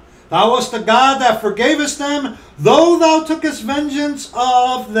God. Thou wast the God that forgavest them, though thou tookest vengeance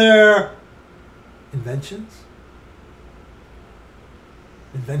of their inventions.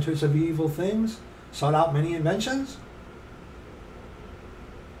 Inventors of evil things sought out many inventions.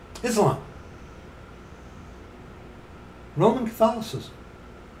 Islam. Roman Catholicism.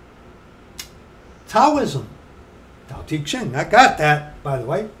 Taoism. Tao Te Ching. I got that, by the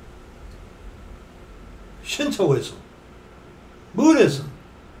way. Shintoism. Buddhism.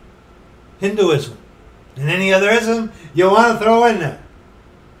 Hinduism. And any other ism you want to throw in there.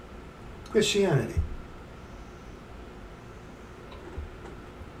 Christianity.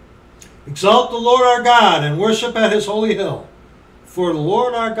 Exalt the Lord our God and worship at his holy hill. For the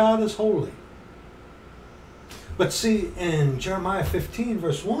Lord our God is holy. But see, in Jeremiah 15,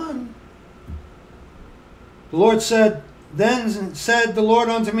 verse 1, the Lord said, Then said the Lord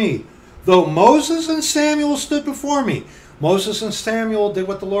unto me, though Moses and Samuel stood before me. Moses and Samuel did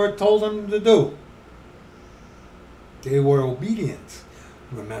what the Lord told them to do. They were obedient.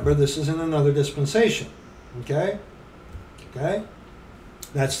 Remember, this is in another dispensation. Okay? Okay?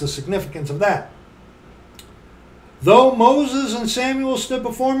 That's the significance of that. Though Moses and Samuel stood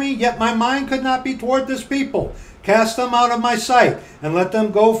before me, yet my mind could not be toward this people. Cast them out of my sight, and let them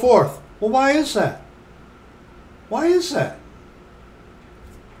go forth. Well, why is that? Why is that?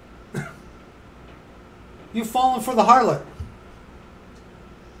 You've fallen for the harlot.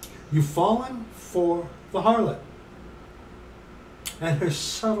 You've fallen for the harlot and her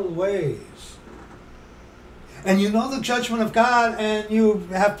subtle ways. And you know the judgment of God, and you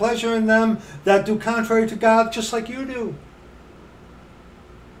have pleasure in them that do contrary to God, just like you do.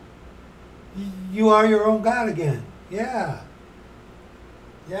 You are your own God again. Yeah.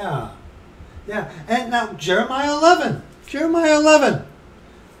 Yeah. Yeah. And now Jeremiah 11. Jeremiah 11.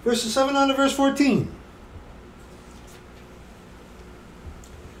 Verses 7 on to verse 14.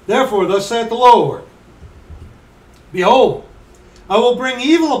 Therefore, thus saith the Lord, Behold, I will bring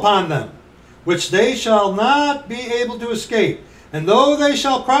evil upon them, which they shall not be able to escape. And though they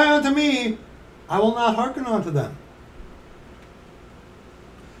shall cry unto me, I will not hearken unto them.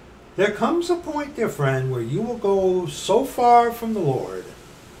 There comes a point, dear friend, where you will go so far from the Lord.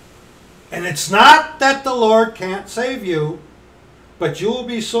 And it's not that the Lord can't save you, but you will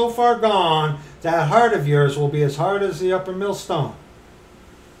be so far gone, that heart of yours will be as hard as the upper millstone.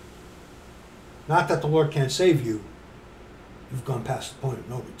 Not that the Lord can't save you. You've gone past the point of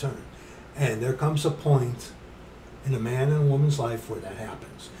no return. And there comes a point in a man and a woman's life where that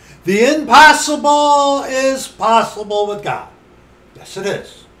happens. The impossible is possible with God. Yes, it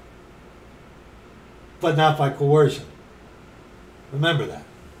is. But not by coercion. Remember that.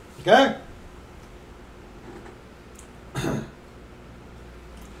 Okay?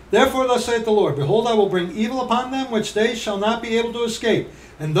 Therefore, thus saith the Lord, Behold, I will bring evil upon them, which they shall not be able to escape.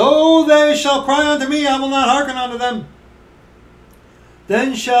 And though they shall cry unto me, I will not hearken unto them.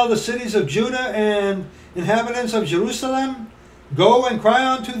 Then shall the cities of Judah and inhabitants of Jerusalem go and cry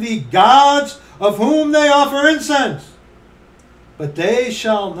unto the gods of whom they offer incense. But they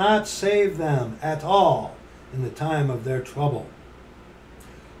shall not save them at all in the time of their trouble.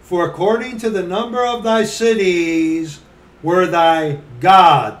 For according to the number of thy cities were thy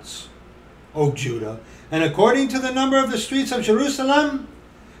gods, O Judah, and according to the number of the streets of Jerusalem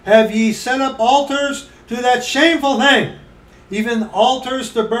have ye set up altars to that shameful thing, even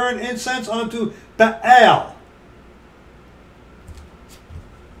altars to burn incense unto Baal.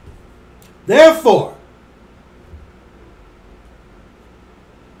 Therefore,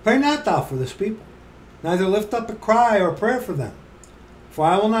 pray not thou for this people, neither lift up a cry or prayer for them. For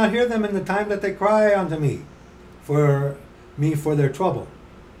I will not hear them in the time that they cry unto me for their trouble.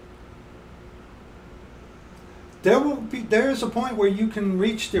 There is a point where you can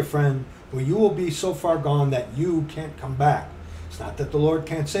reach, dear friend, where you will be so far gone that you can't come back. It's not that the Lord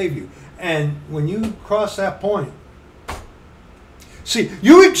can't save you. And when you cross that point, see,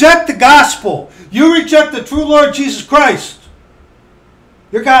 you reject the gospel. You reject the true Lord Jesus Christ.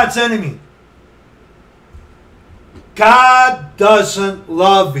 You're God's enemy. God doesn't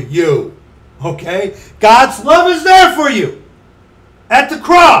love you. Okay? God's love is there for you at the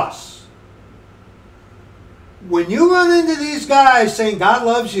cross. When you run into these guys saying God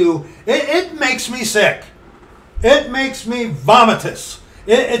loves you, it makes me sick. It makes me vomitous.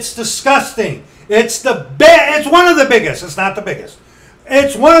 It's disgusting. It's one of the biggest. It's not the biggest.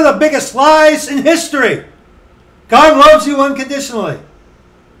 It's one of the biggest lies in history. God loves you unconditionally.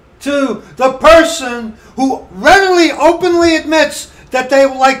 To the person who readily, openly admits that they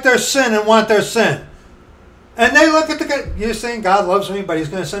like their sin and want their sin. And they look at the guy, you're saying God loves me, but he's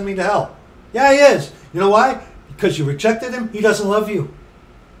going to send me to hell. Yeah, he is. You know why? Because you rejected him. He doesn't love you.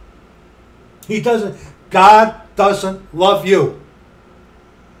 He doesn't. God doesn't love you.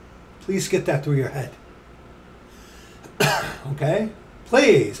 Please get that through your head. Okay?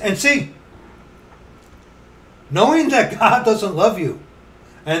 Please. And see, knowing that God doesn't love you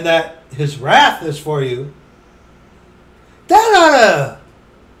and that his wrath is for you, that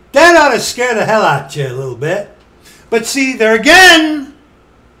ought to scare the hell out of you a little bit. But see, there again,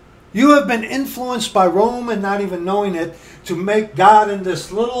 you have been influenced by Rome and not even knowing it to make God in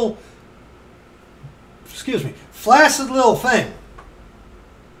this little, flaccid little thing.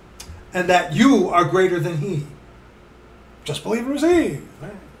 And that you are greater than he. Just believe and receive.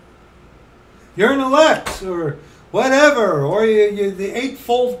 You're an elect or whatever. Or you the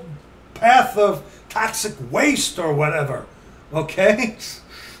eightfold path of toxic waste or whatever. Okay?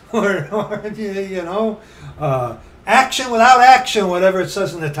 or action without action, whatever it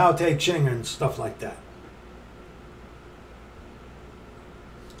says in the Tao Te Ching and stuff like that.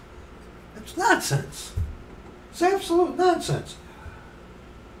 It's nonsense. It's absolute nonsense.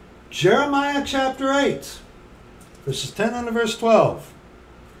 Jeremiah chapter 8, verses 10 on to verse 12.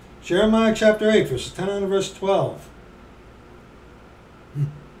 Jeremiah chapter 8, verses 10 on to verse 12.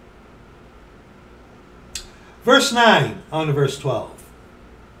 Verse 9 on to verse 12.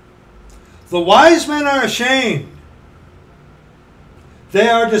 The wise men are ashamed. They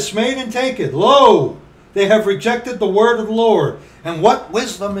are dismayed and taken. Lo, they have rejected the word of the Lord. And what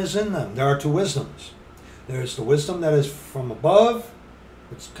wisdom is in them? There are two wisdoms. There is the wisdom that is from above,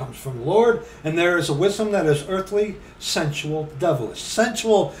 which comes from the Lord, and there is a wisdom that is earthly, sensual, devilish.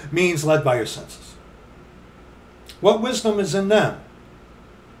 Sensual means led by your senses. What wisdom is in them?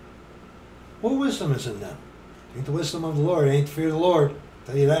 What wisdom is in them? Ain't the wisdom of the Lord. Ain't the fear of the Lord. I'll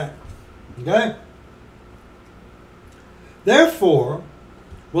tell you that. Okay? Therefore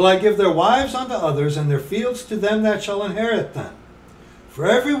will I give their wives unto others, and their fields to them that shall inherit them. For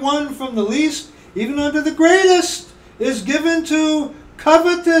every one from the least even unto the greatest is given to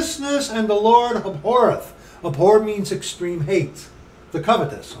covetousness, and the Lord abhorreth. Abhor means extreme hate. The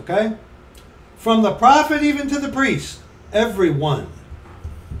covetous, okay? From the prophet even to the priest, every one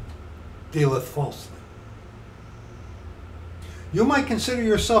dealeth falsely. You might consider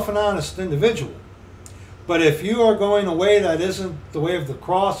yourself an honest individual, but if you are going a way that isn't the way of the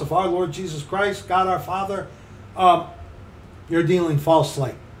cross of our Lord Jesus Christ, God our Father, you're dealing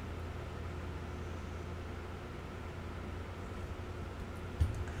falsely.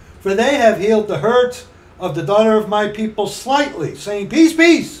 For they have healed the hurt of the daughter of my people slightly, saying, peace,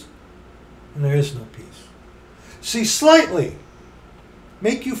 peace. And there is no peace. See, slightly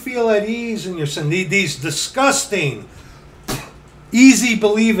make you feel at ease in your sin. These disgusting, easy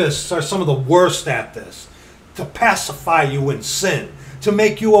believists are some of the worst at this. To pacify you in sin. To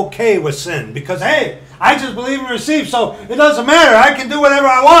make you okay with sin. Because, hey, I just believe and receive, so it doesn't matter. I can do whatever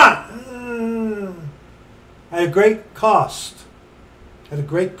I want. At a great cost. At a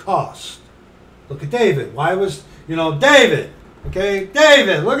great cost. Look at David. Why was, David. Okay,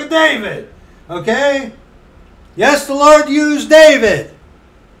 David. Look at David. Okay? Yes, the Lord used David.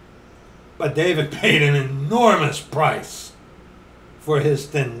 But David paid an enormous price for his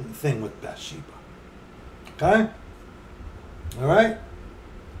thing with Bathsheba. Okay? All right?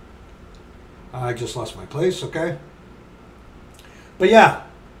 I just lost my place, okay? But yeah,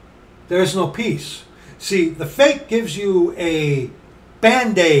 there is no peace. See, the fake gives you a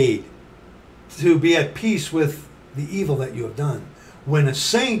Band-Aid to be at peace with the evil that you have done. When a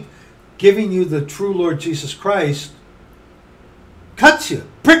saint giving you the true Lord Jesus Christ cuts you,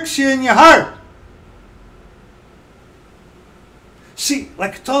 pricks you in your heart. See,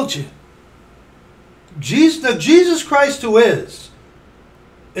 like I told you, the Jesus Christ who is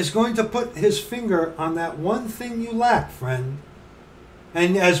going to put his finger on that one thing you lack, friend.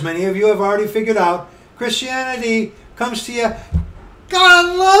 And as many of you have already figured out, Christianity comes to you,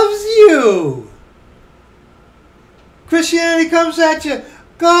 God loves you. Christianity comes at you,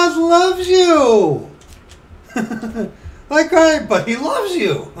 God loves you. But he loves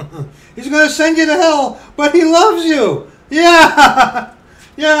you. He's going to send you to hell, but he loves you. Yeah.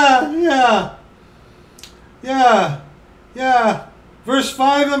 Verse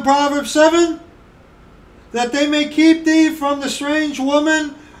 5 in Proverbs 7, that they may keep thee from the strange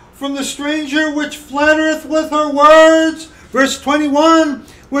woman, from the stranger which flattereth with her words. Verse 21,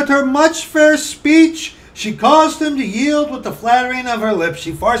 with her much fair speech, she caused him to yield with the flattering of her lips.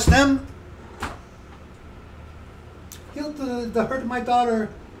 She forced him. Healed the hurt of my daughter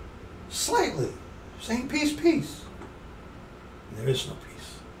slightly, saying, peace, peace. And there is no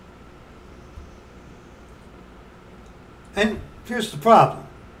peace. And here's the problem.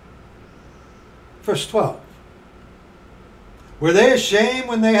 Verse 12. Were they ashamed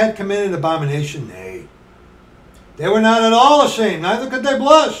when they had committed abomination? Nay. They were not at all ashamed, neither could they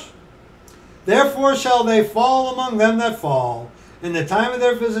blush. Therefore shall they fall among them that fall. In the time of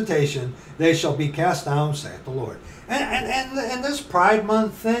their visitation, they shall be cast down, saith the Lord. And this Pride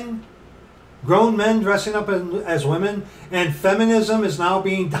Month thing, grown men dressing up as women, and feminism is now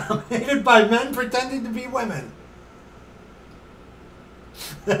being dominated by men pretending to be women.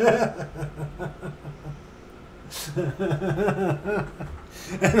 And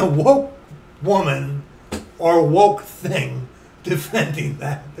a woke woman or woke thing defending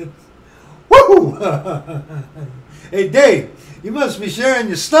that. Woo! Hey, Dave, you must be sharing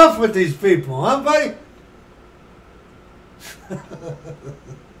your stuff with these people, huh, buddy?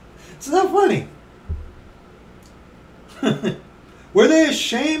 It's not funny. Were they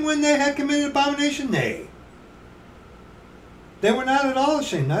ashamed when they had committed abomination? Nay. They were not at all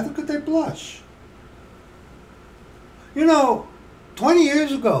ashamed, neither could they blush. 20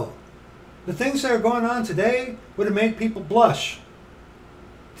 years ago, the things that are going on today would have made people blush.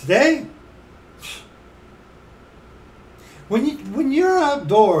 Today, when you're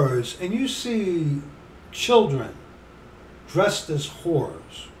outdoors and you see children dressed as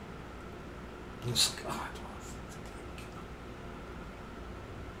whores, it's like, oh,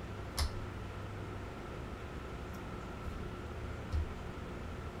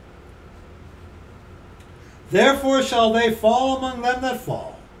 therefore shall they fall among them that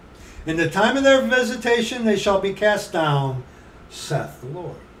fall. In the time of their visitation they shall be cast down, saith the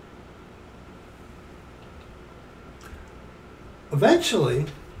Lord. Eventually,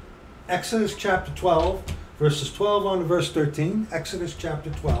 Exodus chapter 12, verses 12 on to verse 13, Exodus chapter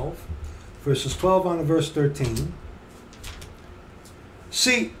 12, verses 12 on to verse 13.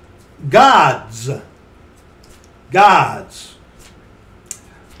 See, gods, you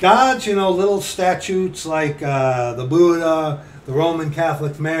know, little statues like the Buddha, the Roman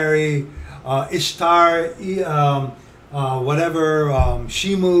Catholic Mary, Ishtar, Shimu,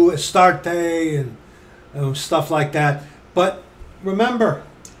 Astarte, and stuff like that. But remember,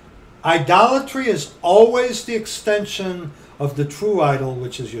 idolatry is always the extension of the true idol,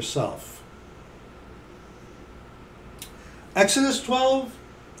 which is yourself. Exodus 12,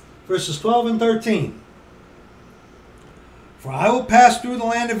 verses 12 and 13. For I will pass through the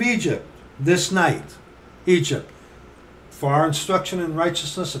land of Egypt this night. Egypt, for our instruction in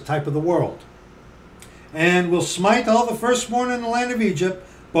righteousness, a type of the world. And will smite all the firstborn in the land of Egypt,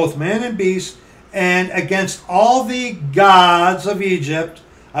 both man and beast, and against all the gods of Egypt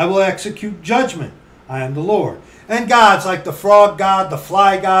I will execute judgment. I am the Lord. And gods like the frog god, the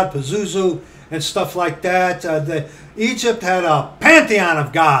fly god, Pazuzu, and stuff like that. Egypt had a pantheon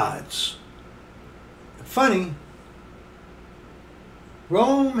of gods. Funny,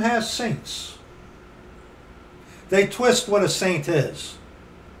 Rome has saints. They twist what a saint is.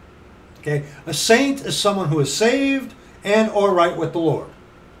 Okay, a saint is someone who is saved and or right with the Lord.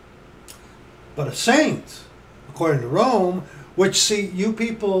 But a saint, according to Rome, which, see, you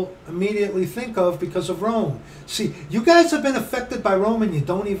people immediately think of because of Rome. See, you guys have been affected by Rome and you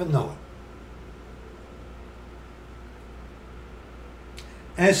don't even know it.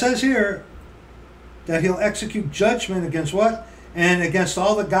 And it says here that he'll execute judgment against what? And against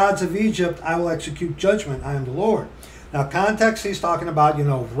all the gods of Egypt, I will execute judgment. I am the Lord. Now, context, he's talking about, you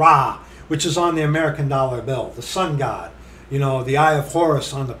know, Ra, which is on the American dollar bill, the sun god. You know, the Eye of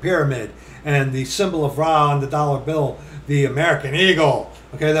Horus on the pyramid, and the symbol of Ra on the dollar bill, the American eagle.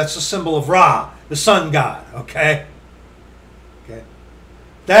 Okay, that's the symbol of Ra, the sun god. Okay? Okay.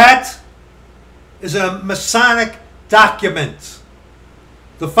 That is a Masonic document.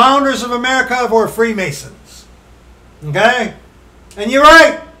 The founders of America were Freemasons. Okay? And you're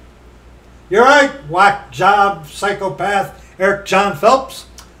right. You're right, whack job, psychopath, Eric John Phelps.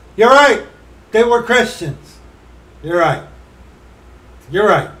 You're right. They were Christians. You're right. You're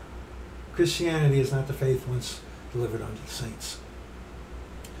right. Christianity is not the faith once delivered unto the saints.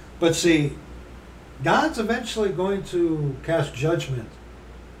 But see, God's eventually going to cast judgment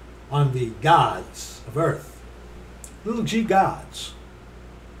on the gods of earth. Little g gods.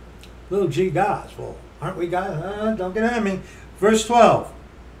 Little g gods. Well, aren't we gods? Don't get at me. Verse 12.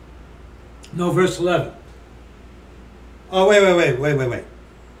 No, verse 11. Oh,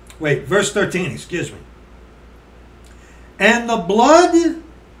 wait. Verse 13, excuse me. And the blood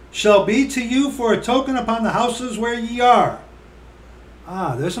shall be to you for a token upon the houses where ye are.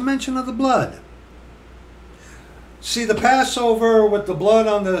 Ah, there's a mention of the blood. See, the Passover with the blood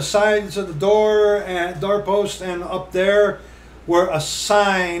on the sides of the door and doorpost and up there were a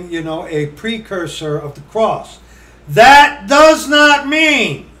sign, you know, a precursor of the cross. That does not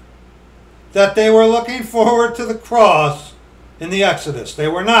mean that they were looking forward to the cross in the Exodus. They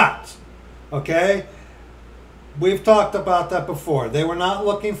were not. Okay? We've talked about that before. They were not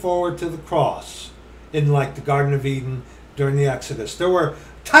looking forward to the cross in like the Garden of Eden during the Exodus. There were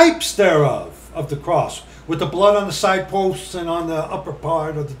types thereof of the cross with the blood on the side posts and on the upper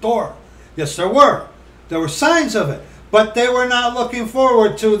part of the door. Yes, there were. There were signs of it. But they were not looking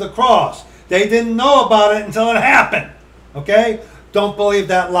forward to the cross. They didn't know about it until it happened. Okay? Don't believe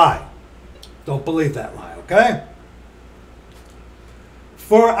that lie. Don't believe that lie, okay?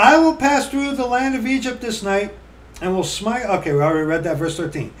 For I will pass through the land of Egypt this night, and will smite... Okay, we already read that, verse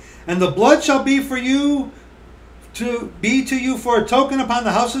 13. And the blood shall be for you, to you for a token upon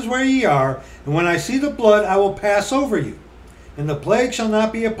the houses where ye are. And when I see the blood, I will pass over you. And the plague shall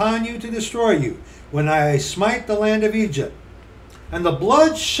not be upon you to destroy you, when I smite the land of Egypt. And the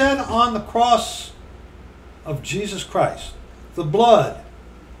blood shed on the cross of Jesus Christ, the blood,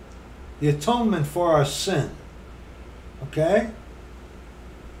 the atonement for our sin. Okay?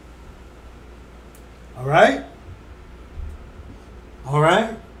 All right? All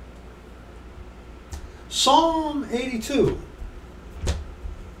right? Psalm 82.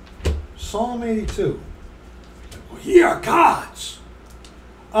 Psalm 82. Well, ye are gods.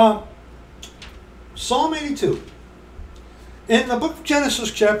 Psalm 82. In the book of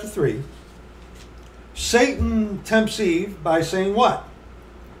Genesis chapter 3, Satan tempts Eve by saying what?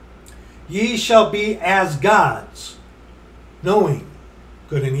 Ye shall be as gods, knowing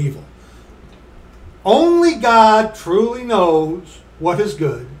good and evil. Only God truly knows what is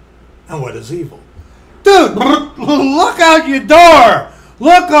good and what is evil. Dude, look out your door.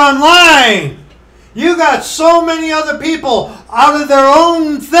 Look online. You got so many other people out of their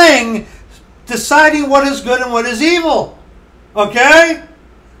own thing deciding what is good and what is evil. Okay?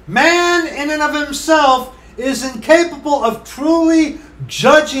 Man in and of himself is incapable of truly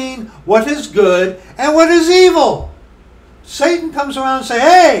judging what is good and what is evil. Satan comes around and says,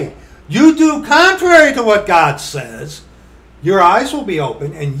 hey, you do contrary to what God says, your eyes will be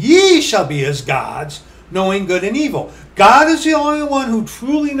open, and ye shall be as gods, knowing good and evil. God is the only one who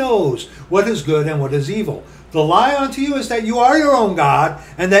truly knows what is good and what is evil. The lie unto you is that you are your own God,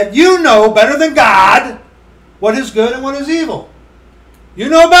 and that you know better than God what is good and what is evil. You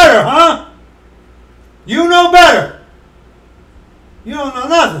know better, huh? You know better. You don't know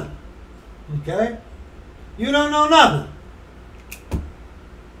nothing. Okay? You don't know nothing.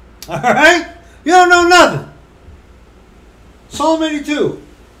 Alright? You don't know nothing. Psalm 82.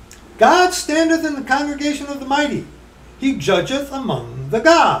 God standeth in the congregation of the mighty. He judgeth among the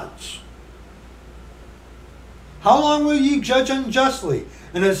gods. How long will ye judge unjustly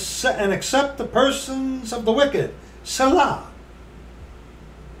and accept the persons of the wicked? Selah.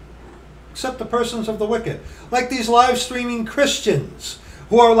 Accept the persons of the wicked. Like these live streaming Christians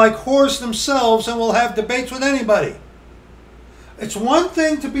who are like whores themselves and will have debates with anybody. It's one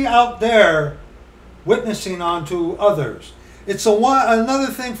thing to be out there witnessing onto others. It's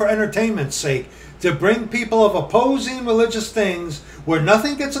another thing for entertainment's sake to bring people of opposing religious things where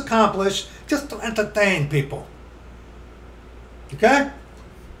nothing gets accomplished just to entertain people. Okay?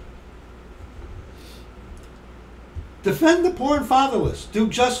 Defend the poor and fatherless. Do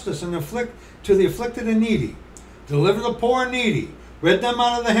justice and to the afflicted and needy. Deliver the poor and needy. Rid them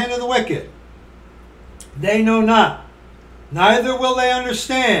out of the hand of the wicked. They know not, neither will they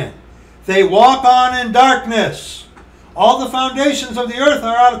understand. They walk on in darkness. All the foundations of the earth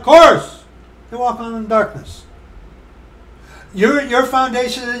are out of course. They walk on in darkness. Your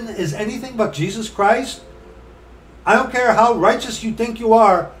foundation is anything but Jesus Christ. I don't care how righteous you think you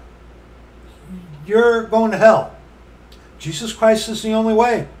are. You're going to hell. Jesus Christ is the only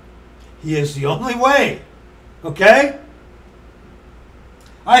way. He is the only way. Okay?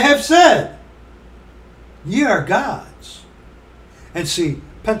 I have said, ye are gods. And see,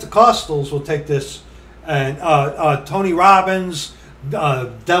 Pentecostals will take this, and Tony Robbins,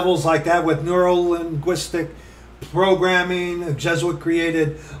 devils like that with neuro-linguistic programming, a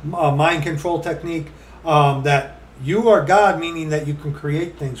Jesuit-created mind control technique, that you are God, meaning that you can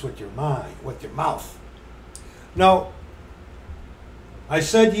create things with your mind, with your mouth. No, I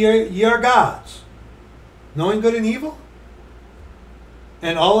said ye are gods, knowing good and evil,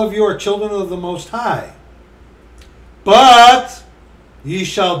 and all of you are children of the Most High. But ye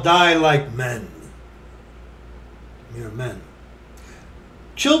shall die like men. Mere men.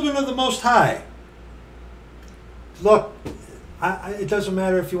 Children of the Most High. Look, it doesn't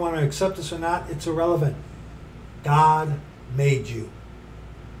matter if you want to accept this or not. It's irrelevant. God made you.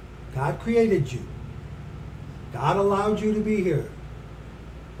 God created you. God allowed you to be here.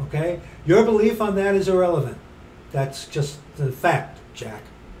 Okay? Your belief on that is irrelevant. That's just the fact, Jack.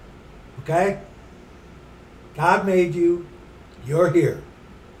 Okay? God made you. You're here.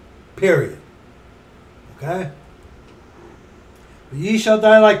 Period. Okay? But ye shall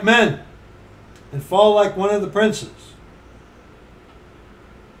die like men, and fall like one of the princes.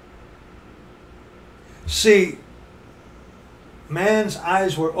 See, man's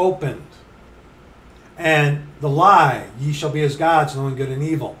eyes were opened, and the lie, ye shall be as gods, knowing good and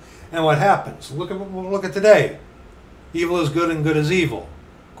evil. And what happens? Look at today. Evil is good and good is evil,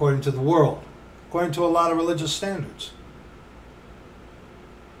 according to the world, according to a lot of religious standards.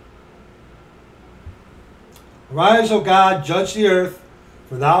 Arise, O God, judge the earth,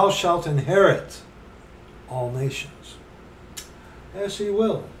 for thou shalt inherit all nations. Yes, he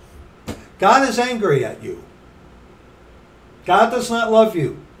will. God is angry at you. God does not love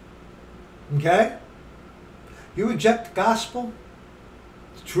you. Okay? You reject the gospel,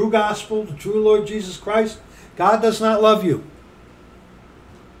 the true Lord Jesus Christ. God does not love you.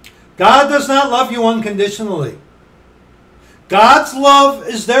 God does not love you unconditionally. God's love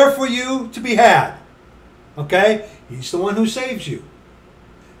is there for you to be had. Okay? He's the one who saves you.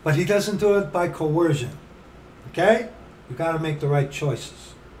 But he doesn't do it by coercion. Okay? You've got to make the right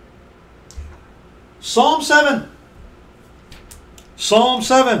choices. Psalm 7. Psalm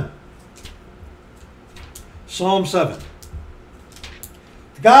 7. Psalm 7.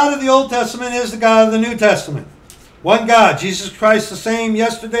 The God of the Old Testament is the God of the New Testament. One God, Jesus Christ, the same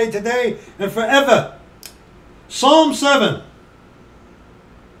yesterday, today, and forever. Psalm 7.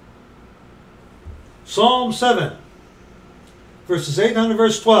 Psalm 7. Verses 8 to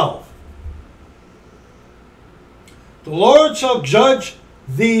verse 12. The Lord shall judge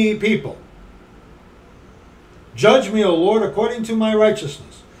the people. Judge me, O Lord, according to my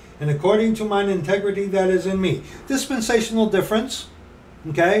righteousness, and according to mine integrity that is in me. Dispensational difference,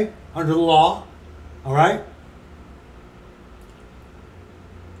 okay, under the law, all right?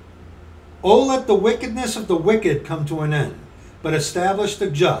 Oh, let the wickedness of the wicked come to an end, but establish the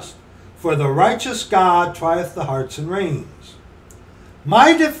just. For the righteous God trieth the hearts and reins.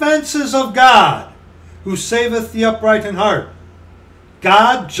 My defense is of God, who saveth the upright in heart.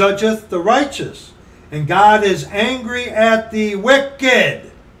 God judgeth the righteous, and God is angry at the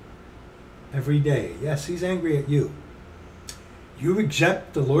wicked every day. Yes, he's angry at you. You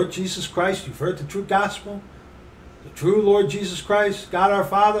reject the Lord Jesus Christ. You've heard the true gospel. The true Lord Jesus Christ, God our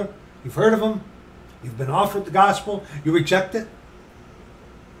Father. You've heard of him. You've been offered the gospel. You reject it.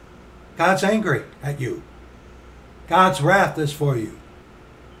 God's angry at you. God's wrath is for you.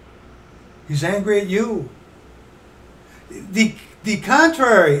 He's angry at you. The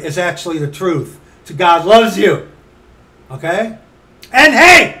contrary is actually the truth. To God loves you. Okay? And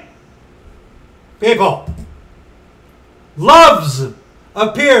hey! People. Loves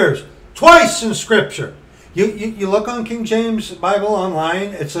appears twice in Scripture. You look on King James Bible online,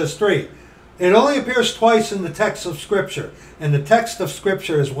 it says strait. It only appears twice in the text of Scripture. And the text of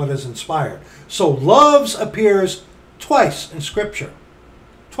Scripture is what is inspired. So loves appears twice in Scripture.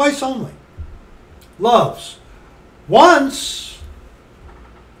 Twice only. Loves. Once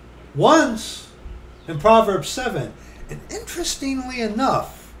in Proverbs 7. And interestingly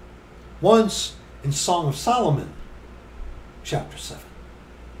enough, once in Song of Solomon, chapter 7.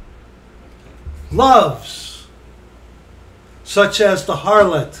 Loves, such as the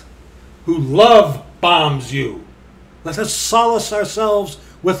harlot who love bombs you. Let us solace ourselves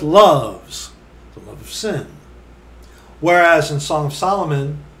with loves, the love of sin. Whereas in Song of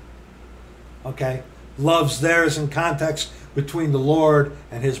Solomon, okay, loves there is in context between the Lord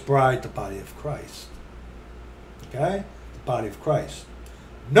and his bride, the body of Christ. Okay? The body of Christ.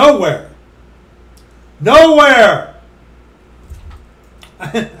 Nowhere.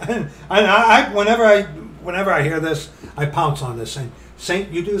 And whenever I hear this, I pounce on this. And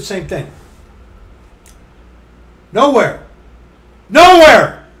Saint, you do the same thing. Nowhere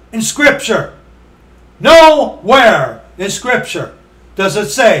in Scripture, nowhere in Scripture does it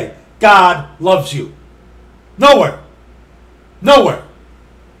say God loves you. Nowhere.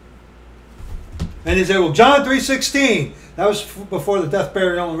 And he said, well, John 3:16, that was before the death,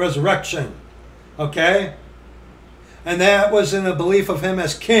 burial, and resurrection. Okay? And that was in a belief of him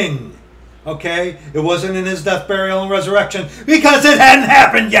as king. Okay? It wasn't in his death, burial, and resurrection because it hadn't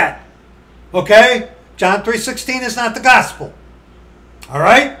happened yet. Okay? John 3:16 is not the gospel.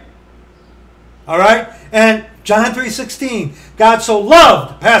 Alright? Alright? And John 3:16, God so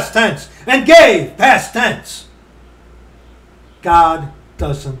loved, past tense, and gave, past tense. God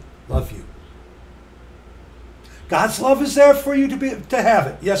doesn't love you. God's love is there for you to have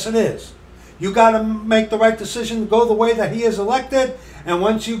it. Yes, it is. You got to make the right decision to go the way that he has elected. And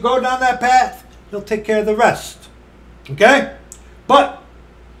once you go down that path, he'll take care of the rest. Okay? But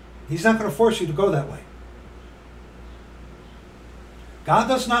he's not going to force you to go that way. God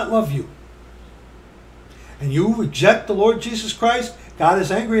does not love you. And you reject the Lord Jesus Christ, God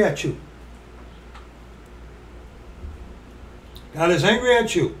is angry at you. God is angry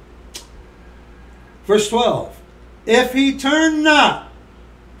at you. Verse 12. If he turn not,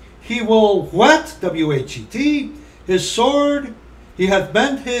 he will whet, W-H-E-T, his sword. He hath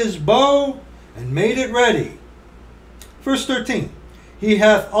bent his bow and made it ready. Verse 13. He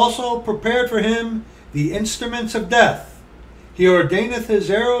hath also prepared for him the instruments of death. He ordaineth his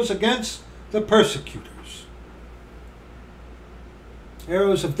arrows against the persecutors.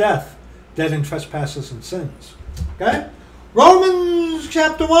 Arrows of death, dead in trespasses and sins. Okay? Romans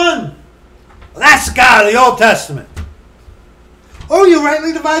chapter 1. Well, that's the God of the Old Testament. Oh, you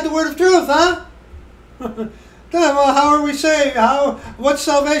rightly divide the word of truth, huh? Well, how are we saved? What's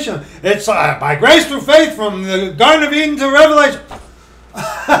salvation? It's by grace through faith from the Garden of Eden to Revelation.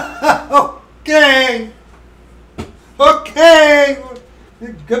 Okay.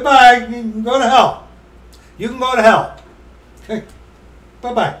 Goodbye. You can go to hell. Okay.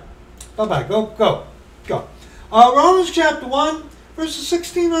 Bye-bye. Go. Romans chapter 1, verses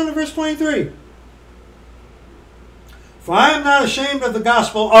 16 on to verse 23. For I am not ashamed of the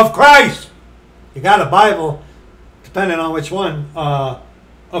gospel of Christ. You got a Bible, depending on which one.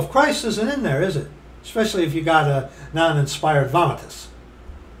 Of Christ isn't in there, is it? Especially if you got a non-inspired vomitus.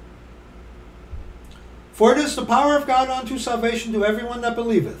 For it is the power of God unto salvation to everyone that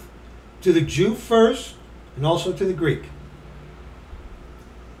believeth, to the Jew first, and also to the Greek.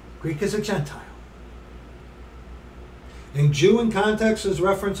 Greek is a Gentile. And Jew in context is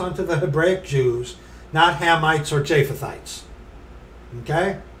reference unto the Hebraic Jews, not Hamites or Japhethites.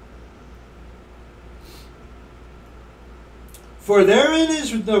 Okay? For therein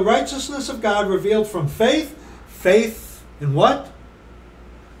is the righteousness of God revealed from faith. Faith in what?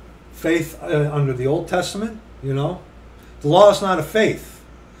 Faith under the Old Testament, you know. The law is not a faith.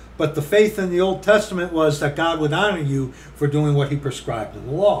 But the faith in the Old Testament was that God would honor you for doing what he prescribed in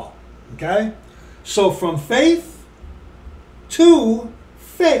the law. Okay? So from faith to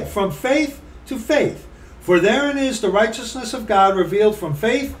faith. From faith to faith. For therein is the righteousness of God revealed from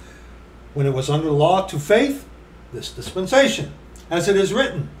faith, when it was under the law, to faith, this dispensation. As it is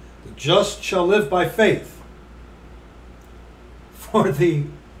written, the just shall live by faith. For the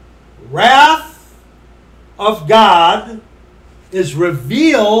wrath of God is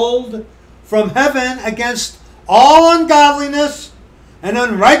revealed from heaven against all ungodliness and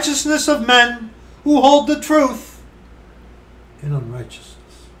unrighteousness of men who hold the truth in unrighteousness.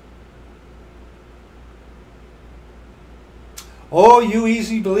 Oh, you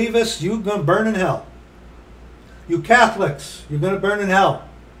easy believers, you're going to burn in hell. You Catholics, you're going to burn in hell.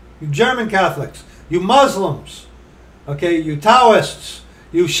 You German Catholics, you Muslims, okay, you Taoists,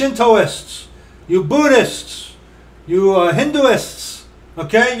 you Shintoists, you Buddhists, you Hinduists,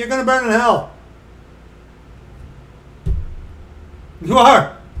 okay, you're going to burn in hell. You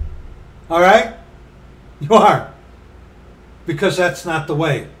are. All right? You are. Because that's not the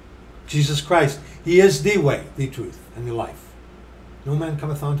way. Jesus Christ, he is the way, the truth, and the life. No man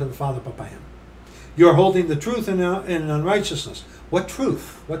cometh unto the Father but by him. You're holding the truth in unrighteousness. What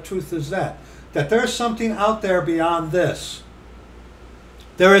truth? What truth is that? That there's something out there beyond this.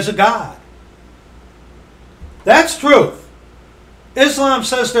 There is a God. That's truth. Islam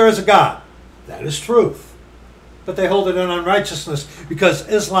says there is a God. That is truth. But they hold it in unrighteousness because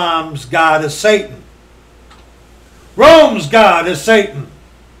Islam's God is Satan. Rome's God is Satan.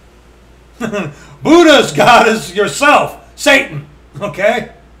 Buddha's God is yourself, Satan.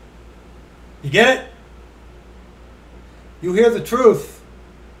 Okay? You get it? You hear the truth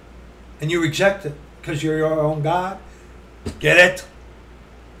and you reject it because you're your own God. Get it?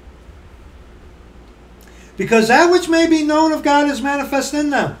 Because that which may be known of God is manifest in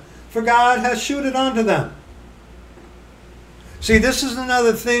them, for God has shewed it unto them. See, this is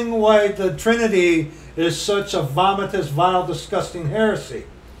another thing why the Trinity is such a vomitous, vile, disgusting heresy.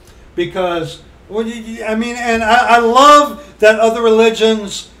 Because, I mean, and I love that other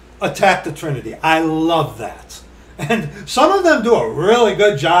religions attack the Trinity. I love that. And some of them do a really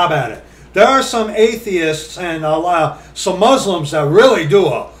good job at it. There are some atheists and some Muslims that really do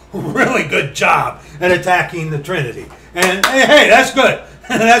a really good job at attacking the Trinity. And hey, that's good.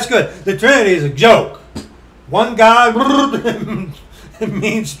 That's good. The Trinity is a joke. One God, it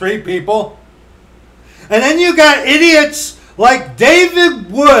means three people. And then you got idiots like David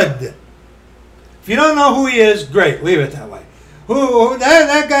Wood. If you don't know who he is, great, leave it that way.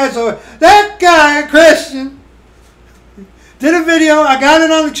 That guy, a Christian, did a video. I got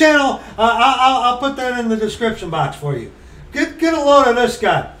it on the channel. I'll put that in the description box for you. Get a load of this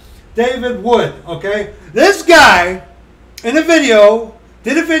guy, David Wood. Okay, this guy in a video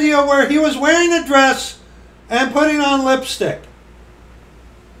did a video where he was wearing a dress and putting on lipstick.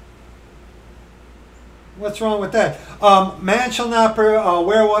 What's wrong with that? Man shall not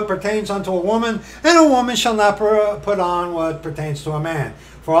wear what pertains unto a woman, and a woman shall not put on what pertains to a man.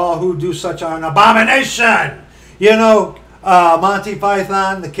 For all who do such are an abomination. You know, Monty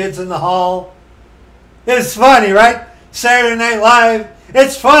Python, the kids in the hall. It's funny, right? Saturday Night Live.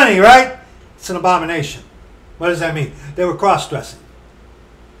 It's funny, right? It's an abomination. What does that mean? They were cross-dressing.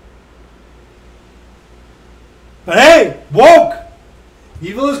 But hey, woke.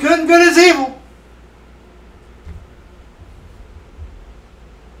 Evil is good and good is evil.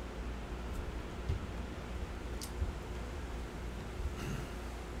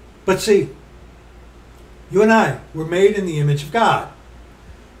 But see, you and I were made in the image of God.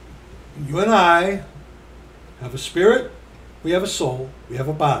 You and I have a spirit, we have a soul, we have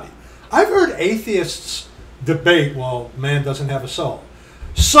a body. I've heard atheists debate, well, man doesn't have a soul.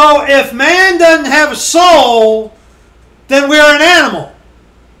 So if man doesn't have a soul, then we're an animal.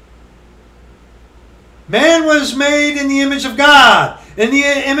 Man was made in the image of God. In the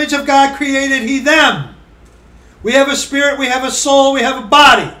image of God created he them. We have a spirit, we have a soul, we have a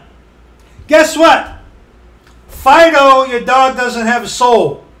body. Guess what? Fido, your dog, doesn't have a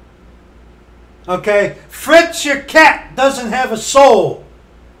soul. Okay? Fritz, your cat, doesn't have a soul.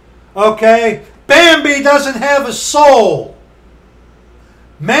 Okay? Bambi doesn't have a soul.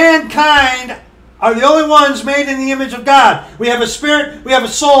 Mankind are the only ones made in the image of God. We have a spirit, we have a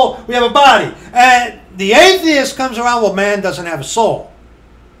soul, we have a body. And the atheist comes around, well, man doesn't have a soul.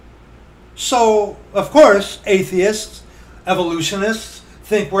 So, of course, atheists, evolutionists,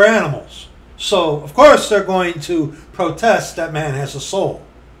 think we're animals. So, of course, they're going to protest that man has a soul.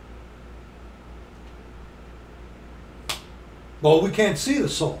 Well, we can't see the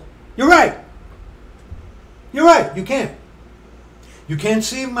soul. You're right. You're right. You can't. You can't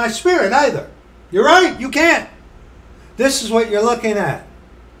see my spirit either. You're right. You can't. This is what you're looking at.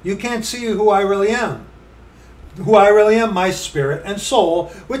 You can't see who I really am. Who I really am, my spirit and soul,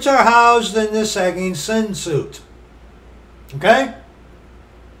 which are housed in this sagging sin suit. Okay?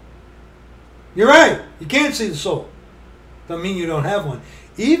 You're right. You can't see the soul. Doesn't mean you don't have one.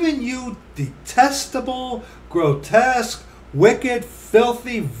 Even you detestable, grotesque, wicked,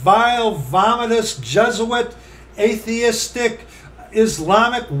 filthy, vile, vomitous, Jesuit, atheistic,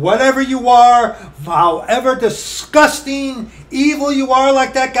 Islamic, whatever you are, however disgusting, evil you are,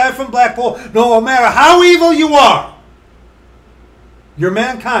 like that guy from Blackpool, no matter how evil you are, you're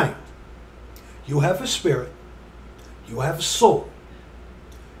mankind. You have a spirit. You have a soul.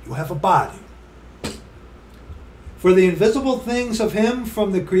 You have a body. For the invisible things of him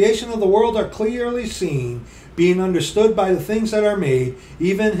from the creation of the world are clearly seen, being understood by the things that are made,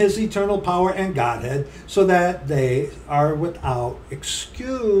 even his eternal power and Godhead, so that they are without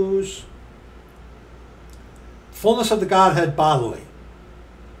excuse. Fullness of the Godhead bodily.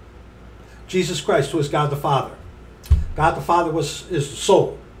 Jesus Christ was God the Father. God the Father is the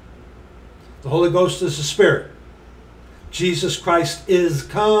soul. The Holy Ghost is the Spirit. Jesus Christ is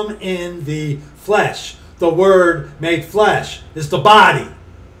come in the flesh. The Word made flesh is the body.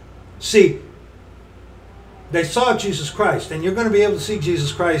 See, they saw Jesus Christ, and you're going to be able to see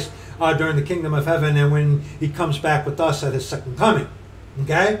Jesus Christ during the kingdom of heaven and when he comes back with us at his second coming.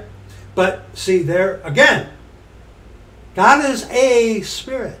 Okay? But see, there again, God is a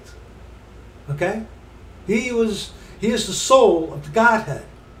spirit. Okay? He is the soul of the Godhead.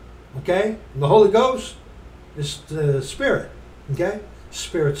 Okay? And the Holy Ghost is the Spirit. Okay?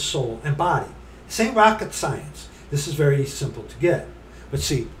 Spirit, soul, and body. Same rocket science. This is very simple to get. But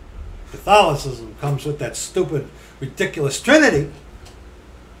see, Catholicism comes with that stupid, ridiculous Trinity.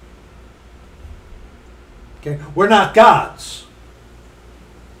 Okay? We're not gods.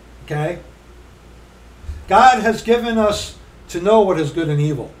 Okay? God has given us to know what is good and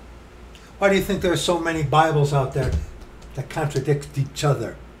evil. Why do you think there are so many Bibles out there that contradict each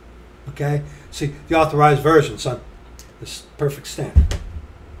other? Okay? See, the Authorized Version, son, is perfect standard.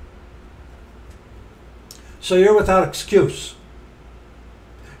 So you're without excuse.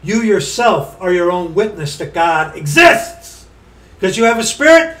 You yourself are your own witness that God exists. Because you have a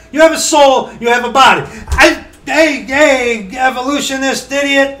spirit, you have a soul, you have a body. Hey, evolutionist,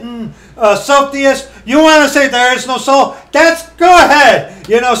 idiot, and self-theist, you want to say there is no soul? Go ahead.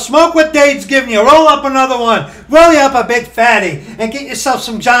 You know, smoke what Dave's giving you. Roll up another one. Roll you up a big fatty and get yourself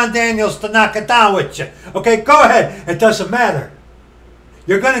some John Daniels to knock it down with you. Okay, go ahead. It doesn't matter.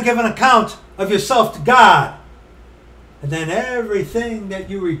 You're going to give an account of yourself to God. And then everything that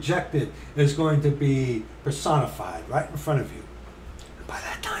you rejected is going to be personified right in front of you. And by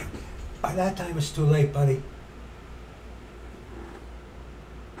that time it's too late, buddy.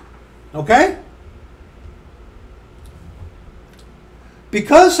 Okay?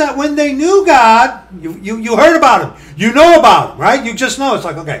 Because that when they knew God, you heard about him. You know about him, right? You just know. It's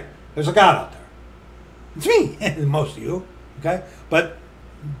like, okay, there's a God out there. It's me, and most of you. Okay? But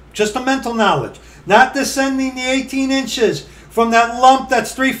just a mental knowledge. Not descending the 18 inches from that lump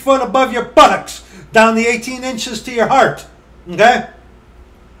that's 3 foot above your buttocks down the 18 inches to your heart. Okay?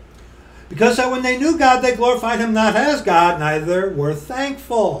 Because that when they knew God, they glorified him not as God, neither were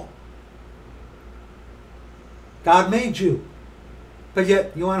thankful. God made you. But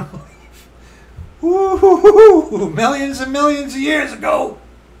yet, you want to believe? Millions and millions of years ago.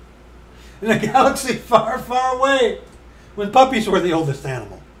 In a galaxy far, far away. When puppies were the oldest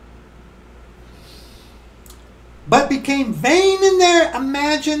animal. But became vain in their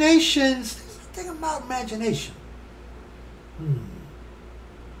imaginations. There's a thing about imagination.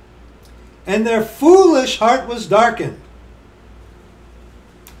 And their foolish heart was darkened.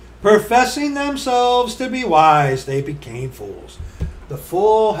 Professing themselves to be wise, they became fools. The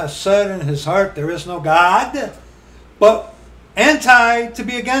fool has said in his heart, there is no God. But to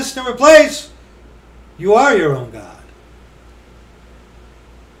be against and replace, you are your own God.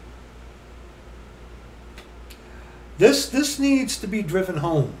 This needs to be driven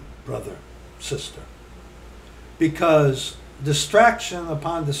home, brother, sister. Because distraction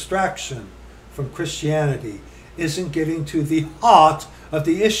upon distraction from Christianity isn't getting to the heart of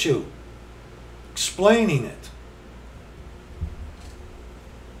the issue, explaining it.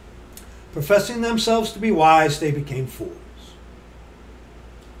 Professing themselves to be wise, they became fools,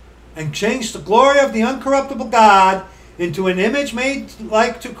 and changed the glory of the uncorruptible God into an image made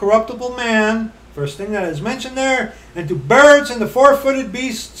like to corruptible man, first thing that is mentioned there, and to birds and the four-footed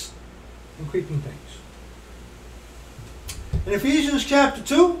beasts and creeping things. In Ephesians chapter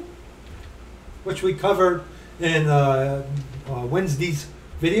 2, which we covered in Wednesday's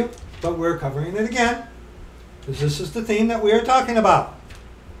video, but we're covering it again, because this is the theme that we are talking about.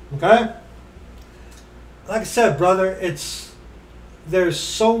 Okay? Like I said, brother, there's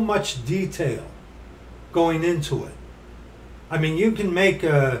so much detail going into it. I mean, you can make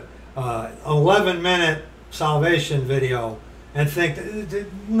a 11-minute salvation video and think,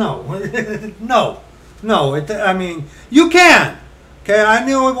 no, no. I mean, you can. Okay, I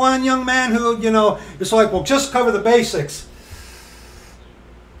knew one young man who, it's like, well, just cover the basics.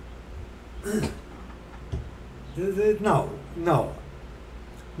 No.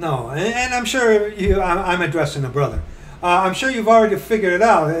 And I'm sure I'm addressing a brother. I'm sure you've already figured it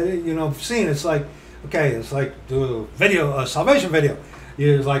out. Seen it's like, okay, it's like do a salvation video.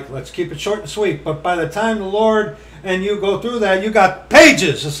 You're like, let's keep it short and sweet. But by the time the Lord and you go through that, you got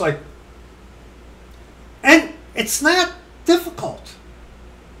pages. It's like, and it's not difficult.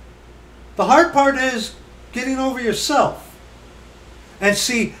 The hard part is getting over yourself. And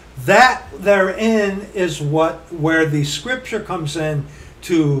see, that therein is where the scripture comes in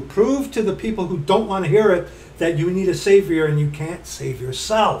to prove to the people who don't want to hear it that you need a Savior and you can't save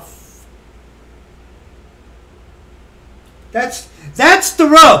yourself. That's the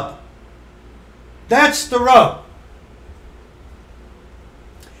rub. That's the rub.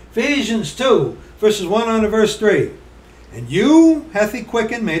 Ephesians 2, verses 1 on to verse 3. And you hath he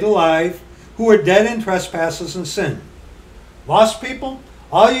quickened, made alive, who were dead in trespasses and sin. Lost people,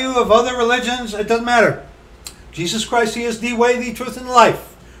 all you of other religions, it doesn't matter. Jesus Christ, he is the way, the truth, and the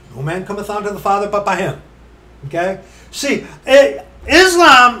life. No man cometh unto the Father but by him. Okay? See,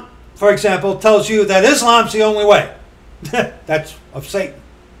 Islam, for example, tells you that Islam's the only way. That's of Satan.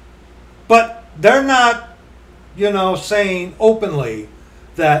 But they're not, saying openly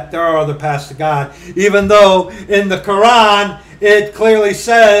that there are other paths to God, even though in the Quran it clearly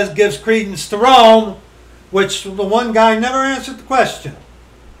says, gives credence to Rome, which the one guy never answered the question.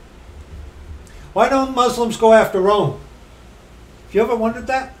 Why don't Muslims go after Rome? Have you ever wondered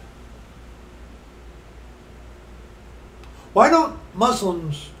that? Why don't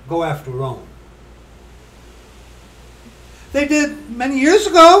Muslims go after Rome? They did many years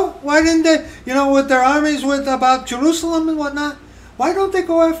ago. Why didn't they, with their armies about Jerusalem and whatnot? Why don't they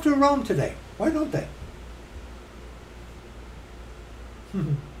go after Rome today? Why don't they?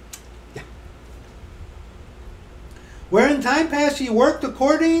 Yeah. Where in time past ye worked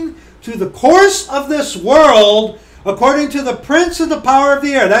according to the course of this world, according to the prince of the power of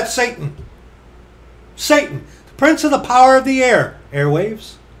the air. That's Satan. Satan, the prince of the power of the air.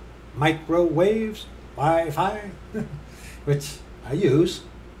 Airwaves, microwaves, Wi-Fi, which I use.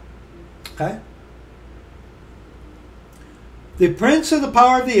 Okay? The prince of the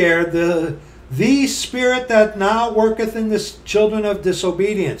power of the air, the spirit that now worketh in the children of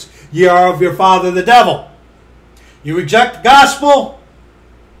disobedience. Ye are of your father the devil. You reject the gospel.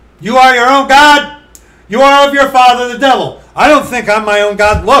 You are your own God. You are of your father the devil. I don't think I'm my own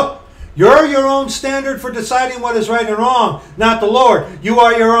God. Look, you're your own standard for deciding what is right and wrong, not the Lord. You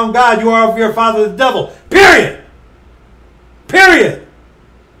are your own God. You are of your father the devil. Period. Period.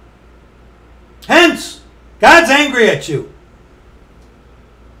 Hence, God's angry at you.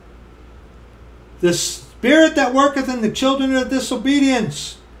 The spirit that worketh in the children of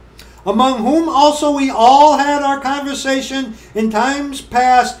disobedience, among whom also we all had our conversation in times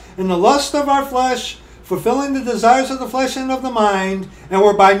past in the lust of our flesh, fulfilling the desires of the flesh and of the mind, and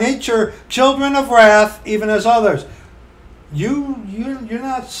were by nature children of wrath, even as others. You're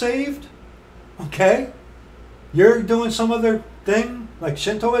not saved, okay? You're doing some other thing, like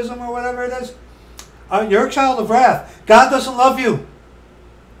Shintoism or whatever it is. You're a child of wrath. God doesn't love you.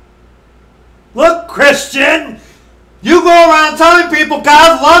 Look, Christian, you go around telling people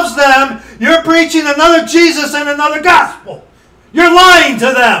God loves them. You're preaching another Jesus and another gospel. You're lying to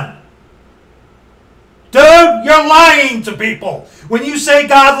them. Dude, you're lying to people. When you say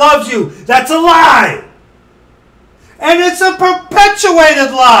God loves you, that's a lie. And it's a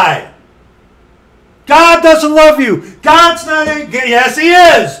perpetuated lie. God doesn't love you. God's not angry. Yes, he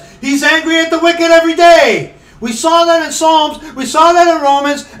is. He's angry at the wicked every day. We saw that in Psalms, we saw that in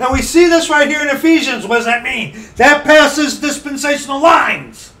Romans, and we see this right here in Ephesians. What does that mean? That passes dispensational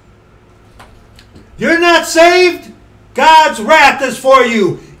lines. You're not saved? God's wrath is for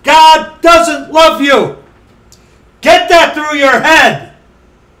you. God doesn't love you. Get that through your head.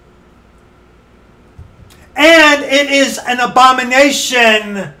 And it is an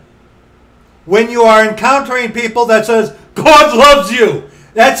abomination when you are encountering people that says, God loves you.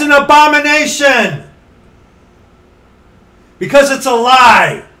 That's an abomination. Because it's a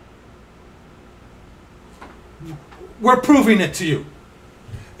lie. We're proving it to you.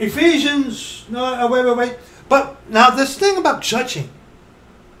 Ephesians, no, wait. But now this thing about judging.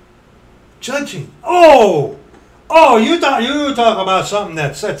 Judging. Oh, you talk about something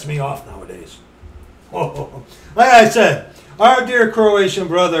that sets me off nowadays. Oh, like I said, our dear Croatian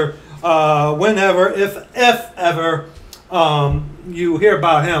brother, whenever, if ever, you hear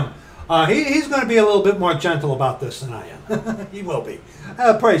about him, he's going to be a little bit more gentle about this than I am. He will be.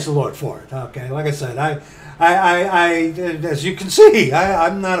 Praise the Lord for it. Okay, like I said, I as you can see,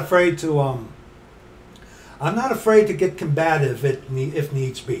 I'm not afraid to get combative if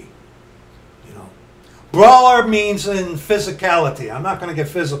needs be. You know, brawler means in physicality. I'm not going to get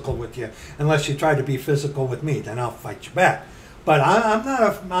physical with you unless you try to be physical with me. Then I'll fight you back. But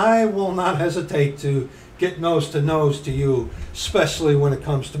I will not hesitate to get nose to you, especially when it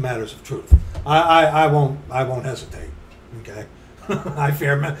comes to matters of truth. I won't hesitate. Okay, I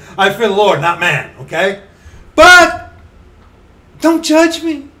fear the Lord, not man. Okay, but don't judge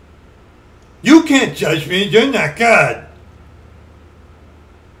me. You can't judge me. You're not God.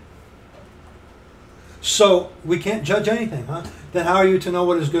 So we can't judge anything, huh? Then how are you to know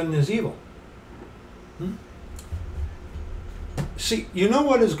what is good and is evil? See, you know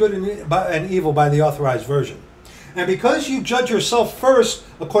what is good and evil by the Authorized Version. And because you judge yourself first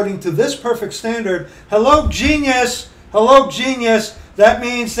according to this perfect standard, hello genius, that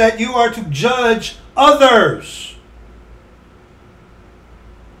means that you are to judge others.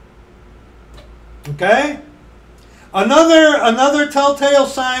 Okay? Another telltale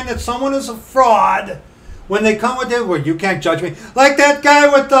sign that someone is a fraud when they come with it, well, you can't judge me. Like that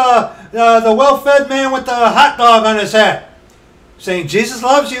guy with the well-fed man with the hot dog on his hat, saying Jesus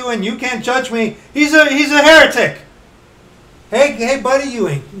loves you and you can't judge me. He's a heretic. Hey, buddy, you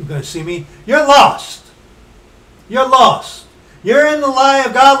ain't gonna see me. You're lost. You're lost. You're in the lie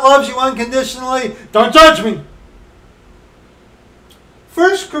of God loves you unconditionally. Don't judge me.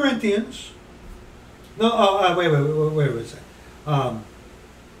 1 Corinthians. No, wait, where was that?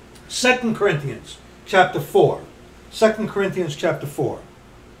 2 Corinthians chapter 4. 2 Corinthians chapter 4.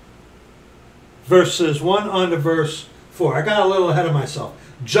 Verses 1 on to verse 4. I got a little ahead of myself.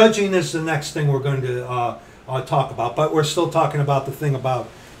 Judging is the next thing we're going to talk about, but we're still talking about the thing about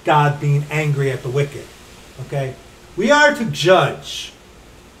God being angry at the wicked. Okay? We are to judge.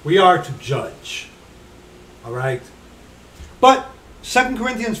 We are to judge. All right? But 2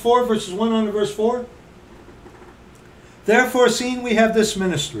 Corinthians 4, verses 1 on to verse 4. Therefore, seeing we have this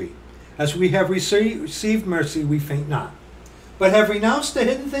ministry, as we have received mercy, we faint not, but have renounced the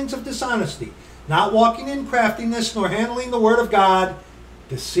hidden things of dishonesty, not walking in craftiness, nor handling the word of God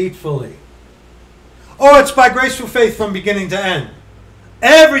deceitfully. Oh, it's by grace through faith from beginning to end.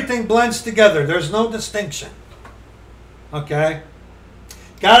 Everything blends together. There's no distinction. Okay?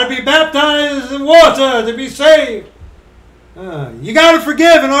 Got to be baptized in water to be saved. You got to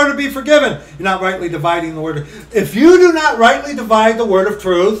forgive in order to be forgiven. You're not rightly dividing the word. If you do not rightly divide the word of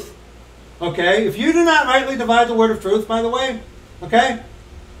truth, okay? If you do not rightly divide the word of truth, by the way, okay?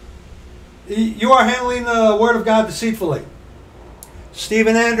 You are handling the word of God deceitfully.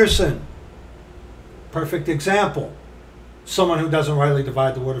 Stephen Anderson, perfect example. Someone who doesn't rightly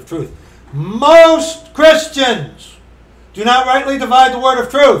divide the word of truth. Most Christians do not rightly divide the word of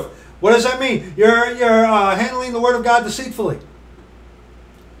truth. What does that mean? You're handling the word of God deceitfully.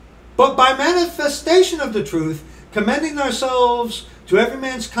 But by manifestation of the truth, commending ourselves to every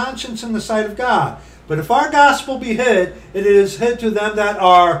man's conscience in the sight of God. But if our gospel be hid, it is hid to them that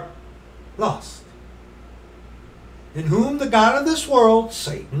are lost. In whom the God of this world,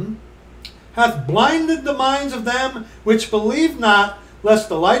 Satan, hath blinded the minds of them which believe not, lest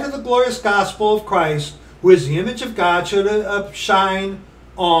the light of the glorious gospel of Christ, who is the image of God, should shine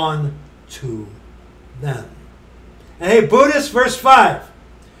on to them. And hey, Buddhists, verse 5.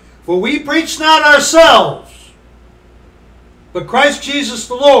 For we preach not ourselves, but Christ Jesus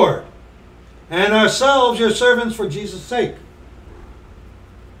the Lord, and ourselves your servants for Jesus' sake.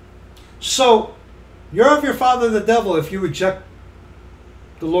 So, you're of your father the devil if you reject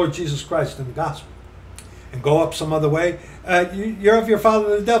the Lord Jesus Christ and the gospel and go up some other way. You're of your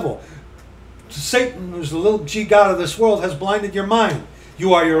father the devil. Satan, who's the little g god of this world, has blinded your mind.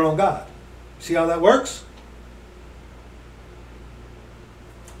 You are your own God. See how that works?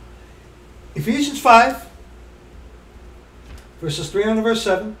 Ephesians 5, verses 3 on to verse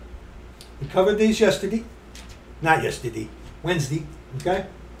 7. We covered these yesterday. Not yesterday. Wednesday. Okay?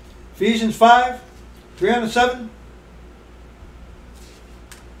 Ephesians 5, 3 on to 7.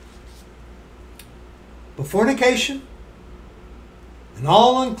 But fornication and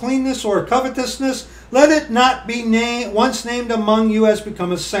all uncleanness or covetousness, let it not be once named among you as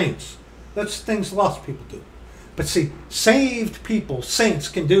becometh saints. That's things lost people do. But see, saved people, saints,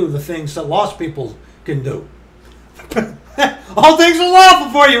 can do the things that lost people can do. All things are lawful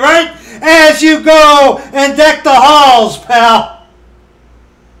for you, right? As you go and deck the halls, pal.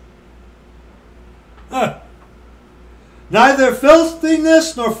 Neither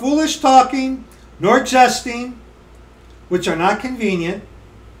filthiness, nor foolish talking, nor jesting, which are not convenient,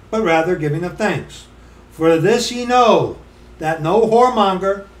 but rather giving of thanks. For this ye know, that no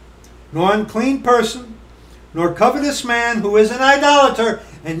whoremonger, nor unclean person, nor covetous man who is an idolater,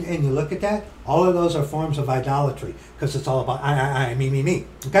 and you look at that, all of those are forms of idolatry, because it's all about I, me,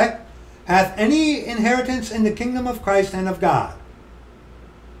 okay? Hath any inheritance in the kingdom of Christ and of God.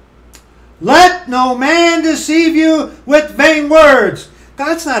 Let no man deceive you with vain words.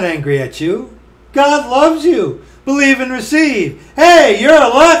 God's not angry at you. God loves you. Believe and receive. Hey, you're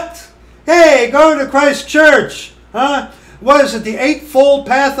elect. Hey, go to Christ Church. Huh? What is it, the eightfold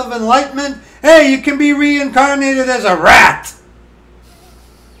path of enlightenment? Hey, you can be reincarnated as a rat.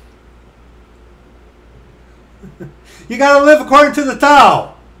 You got to live according to the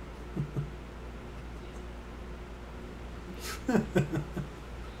Tao.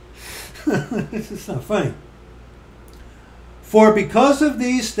 This is not funny. For because of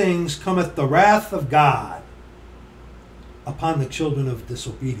these things cometh the wrath of God upon the children of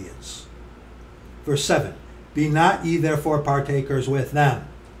disobedience. Verse 7. Be not ye therefore partakers with them.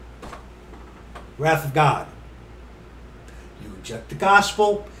 Wrath of God. You reject the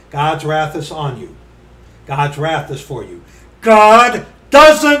gospel, God's wrath is on you. God's wrath is for you. God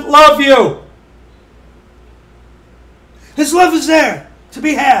doesn't love you. His love is there to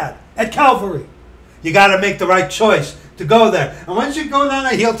be had at Calvary. You got to make the right choice to go there. And once you go down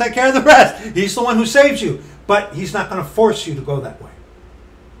there, he'll take care of the rest. He's the one who saves you. But he's not going to force you to go that way.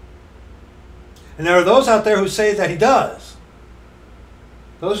 And there are those out there who say that he does.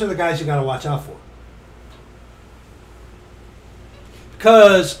 Those are the guys you got to watch out for.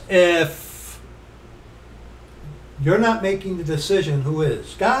 Because if you're not making the decision who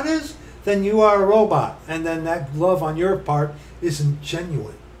is, God is, then you are a robot. And then that love on your part isn't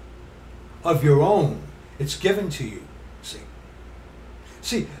genuine. Of your own. It's given to you.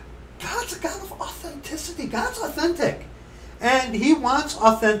 See, God's a God of authenticity. God's authentic. And he wants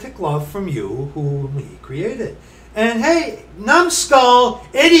authentic love from you, whom he created. And hey, numbskull,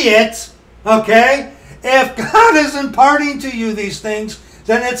 idiot, okay? If God is imparting to you these things,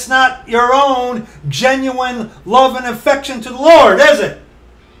 then it's not your own genuine love and affection to the Lord, is it?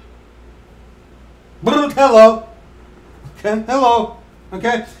 Hello. Okay, hello.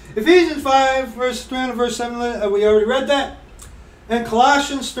 Okay. Ephesians 5, verse 3 and verse 7, we already read that. And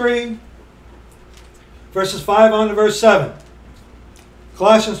Colossians 3, verses 5 on to verse 7.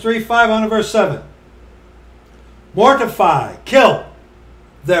 Colossians 3, 5 on to verse 7. Mortify, kill,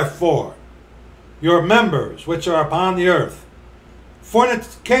 therefore, your members which are upon the earth.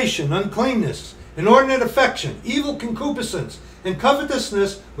 Fornication, uncleanness, inordinate affection, evil concupiscence, and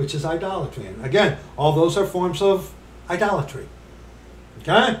covetousness, which is idolatry. And again, all those are forms of idolatry.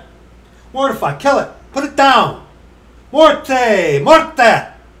 Okay? Mortify, kill it, put it down. Morte,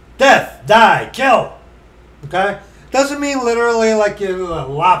 death, die, kill. Okay? Doesn't mean literally like you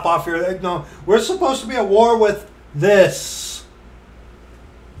lop off your... No, we're supposed to be at war with this.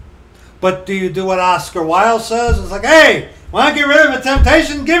 But do you do what Oscar Wilde says? It's like, hey, want to get rid of a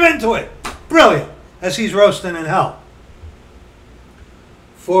temptation? Give into it. Brilliant. As he's roasting in hell.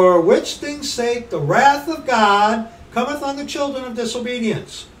 For which things' sake the wrath of God cometh on the children of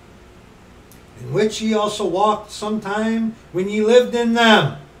disobedience, in which ye also walked sometime when ye lived in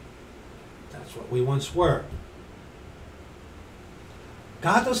them. That's what we once were.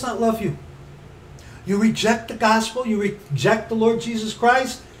 God does not love you. You reject the gospel, you reject the Lord Jesus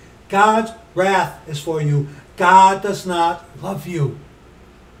Christ, God's wrath is for you. God does not love you.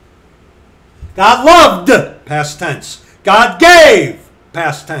 God loved, past tense. God gave,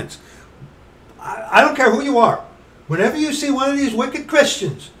 past tense. I don't care who you are. Whenever you see one of these wicked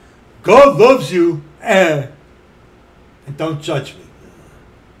Christians, God loves you, and don't judge me.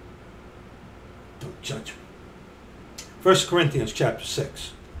 Don't judge me. 1 Corinthians chapter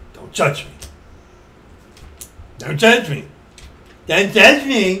 6. Don't judge me. Don't judge me. Don't judge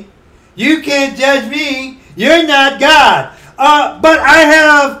me. You can't judge me. You're not God. But I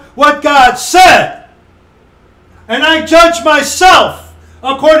have what God said. And I judge myself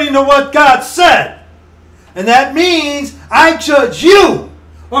according to what God said. And that means I judge you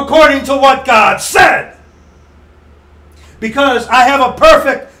according to what God said. Because I have a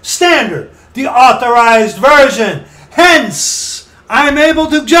perfect standard. the Authorized Version. Hence, I'm able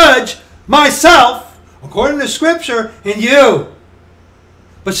to judge myself, according to Scripture, and you.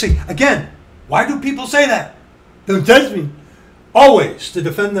 But see, again, why do people say that? Don't judge me. Always to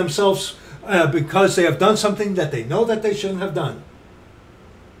defend themselves because they have done something that they know that they shouldn't have done.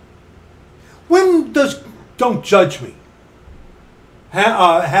 When does don't judge me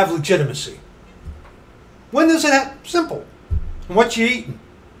have legitimacy? When does it have? Simple. And what you eating?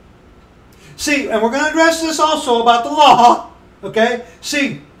 See, and we're going to address this also about the law. Okay?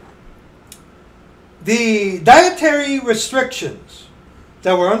 See, the dietary restrictions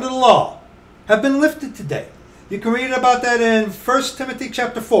that were under the law have been lifted today. You can read about that in 1 Timothy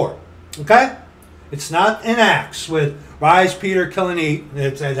chapter 4. Okay? It's not in Acts with rise, Peter, kill and eat.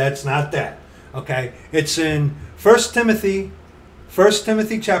 That's not that. Okay? It's in 1 Timothy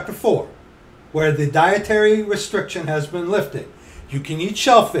chapter 4, where the dietary restriction has been lifted. You can eat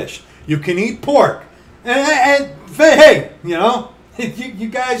shellfish. You can eat pork. And hey, you know, you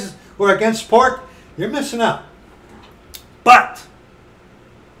guys who are against pork, you're missing out. But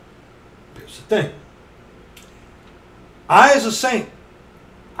here's the thing. I, as a saint,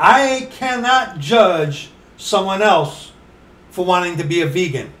 I cannot judge someone else for wanting to be a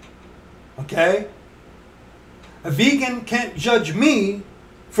vegan. Okay? A vegan can't judge me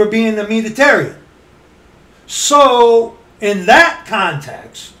for being a meatitarian. So, in that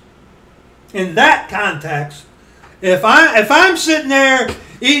context, if I'm sitting there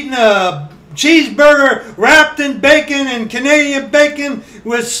eating a cheeseburger wrapped in bacon and Canadian bacon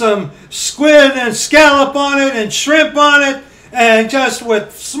with some squid and scallop on it and shrimp on it and just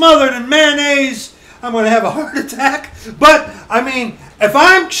with smothered in mayonnaise, I'm going to have a heart attack. But, I mean, if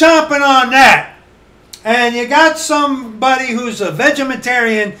I'm chomping on that and you got somebody who's a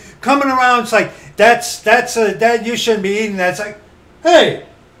vegetarian coming around, it's like, that you shouldn't be eating that. It's like, hey,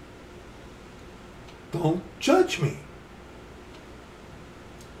 don't judge me.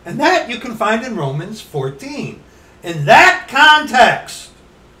 And that you can find in Romans 14. In that context,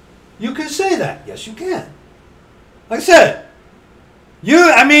 you can say that. Yes, you can. Like I said, you're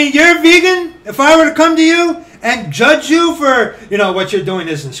vegan. If I were to come to you and judge you for, what you're doing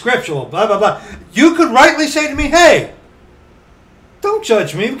isn't scriptural, blah, blah, blah, you could rightly say to me, hey, don't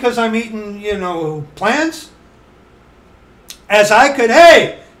judge me because I'm eating, plants. As I could,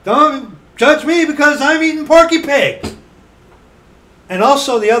 hey, don't judge me because I'm eating porky pig. And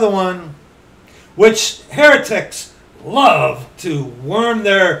also the other one, which heretics love to worm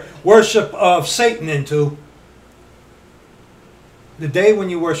their worship of Satan into, the day when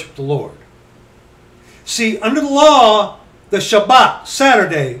you worship the Lord. See, under the law, the Shabbat,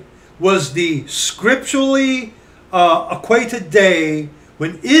 Saturday, was the scripturally equated day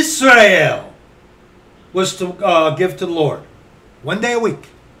when Israel was to give to the Lord. One day a week.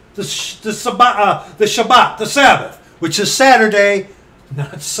 The Shabbat, the Sabbath, which is Saturday,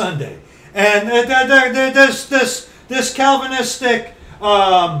 not Sunday. And there's this Calvinistic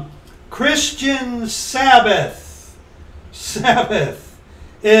Christian Sabbath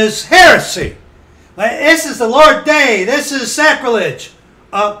is heresy. Like, this is the Lord's Day. This is sacrilege.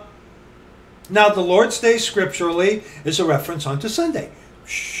 Now, the Lord's Day scripturally is a reference onto Sunday.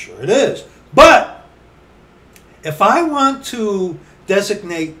 Sure it is. But if I want to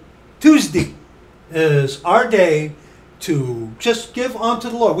designate Tuesday as our day to just give unto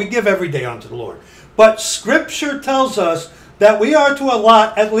the Lord, we give every day unto the Lord. But Scripture tells us that we are to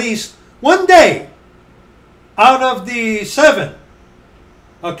allot at least one day out of the 7.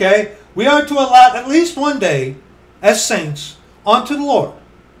 Okay? We are to allot at least one day as saints unto the Lord.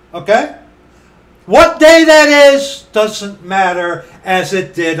 Okay? What day that is doesn't matter, as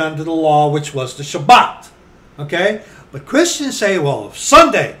it did under the law, which was the Shabbat. Okay? But Christians say, well,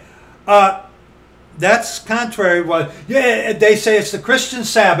 Sunday, that's contrary. Well, yeah, they say it's the Christian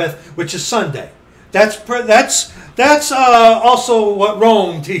Sabbath, which is Sunday. That's also what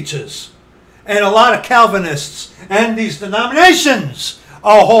Rome teaches. And a lot of Calvinists and these denominations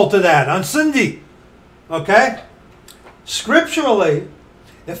all hold to that on Sunday. Okay? Scripturally,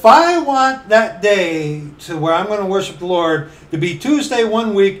 if I want that day to where I'm going to worship the Lord to be Tuesday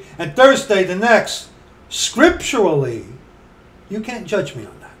one week and Thursday the next, scripturally, you can't judge me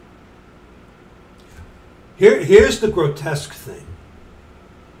on that. Here's the grotesque thing.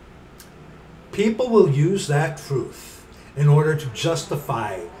 People will use that truth in order to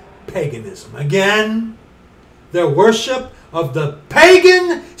justify paganism. Again, their worship of the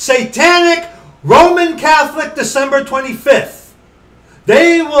pagan, satanic, Roman Catholic December 25th.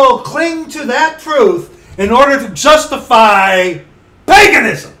 They will cling to that truth in order to justify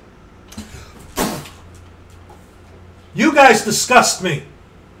paganism. You guys disgust me.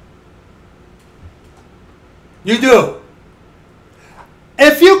 You do.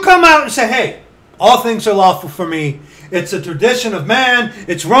 If you come out and say, hey, all things are lawful for me, it's a tradition of man,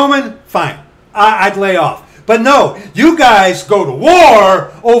 it's Roman, fine. I'd lay off. But no, you guys go to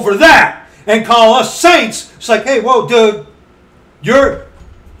war over that and call us saints. It's like, hey, whoa, dude, you're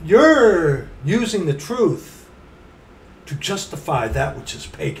using the truth to justify that which is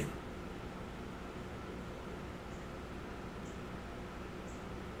pagan.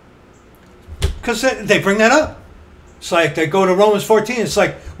 Because they bring that up. It's like they go to Romans 14. It's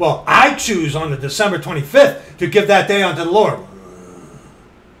like, well, I choose on the December 25th to give that day unto the Lord.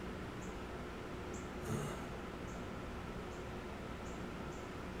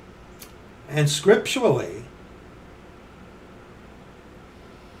 And scripturally,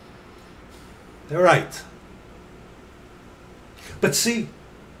 they're right. But see,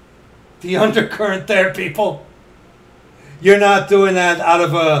 the undercurrent there, people, you're not doing that out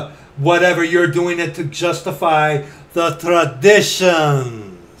of a whatever. You're doing it to justify the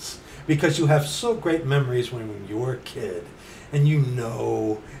traditions. Because you have so great memories when you were a kid. And you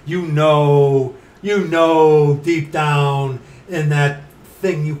know deep down in that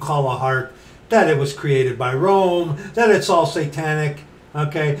thing you call a heart that it was created by Rome, that it's all satanic,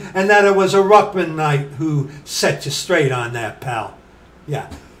 okay? And that it was a Ruckman Knight who set you straight on that, pal. Yeah.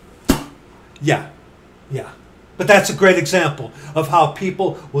 But that's a great example of how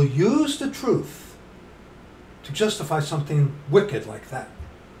people will use the truth to justify something wicked like that.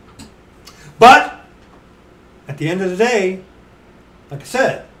 But at the end of the day, like I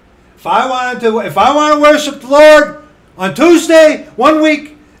said, if I want to worship the Lord on Tuesday one week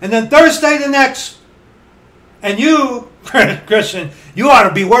and then Thursday the next, and you, Christian, you ought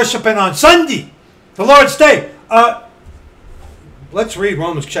to be worshiping on Sunday, the Lord's Day. Let's read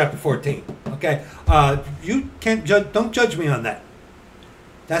Romans chapter 14. Okay, you can't judge. Don't judge me on that.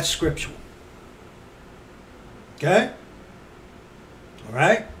 That's scriptural. Okay. All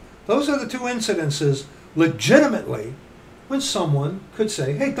right. Those are the two incidences, legitimately, when someone could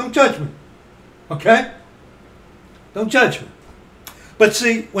say, "Hey, don't judge me." Okay. Don't judge me. But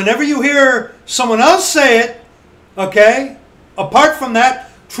see, whenever you hear someone else say it, okay, apart from that,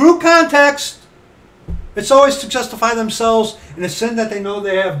 true context, it's always to justify themselves in a sin that they know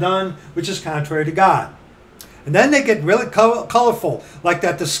they have done, which is contrary to God. And then they get really colorful, like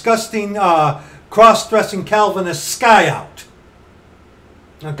that disgusting cross-dressing Calvinist sky out.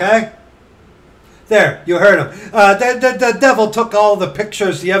 Okay? There, you heard him. The devil took all the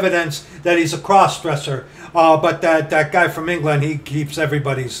pictures, the evidence that he's a cross-dresser. But that guy from England, he keeps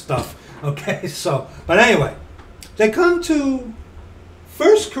everybody's stuff. Okay, so, but anyway, they come to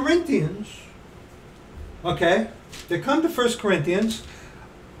 1 Corinthians. Okay, they come to 1 Corinthians.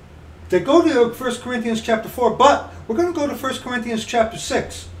 They go to 1 Corinthians chapter 4, but we're going to go to 1 Corinthians chapter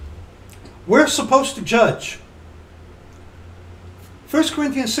 6. We're supposed to judge. 1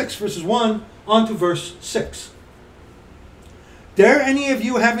 Corinthians 6, verses 1 on to verse 6. Dare any of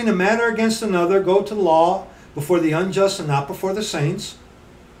you, having a matter against another, go to law before the unjust and not before the saints?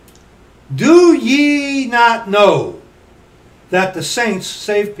 Do ye not know that the saints,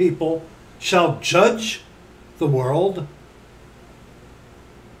 saved people, shall judge the world?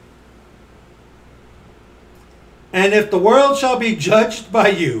 And if the world shall be judged by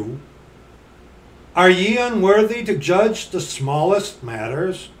you, are ye unworthy to judge the smallest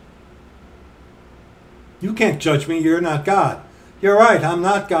matters? You can't judge me, you're not God. You're right, I'm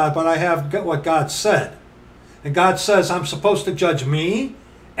not God, but I have what God said. And God says I'm supposed to judge me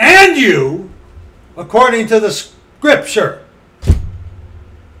and you according to the scripture.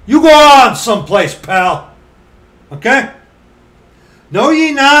 You go on someplace, pal. Okay? Know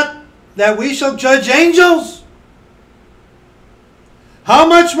ye not that we shall judge angels? How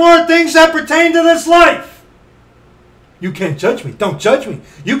much more things that pertain to this life? You can't judge me. Don't judge me.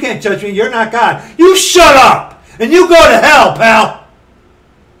 You can't judge me. You're not God. You shut up and you go to hell, pal.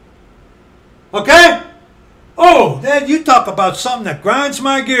 Okay? Oh, Dad, you talk about something that grinds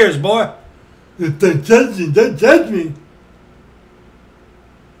my gears, boy. Don't judge me. Don't judge me.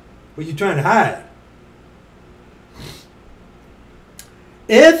 What are you trying to hide?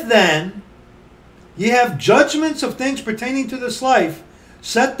 If then ye have judgments of things pertaining to this life,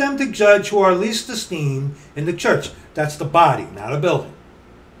 set them to judge who are least esteemed in the church. That's the body, not a building.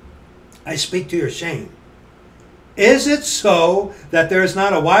 I speak to your shame. Is it so that there is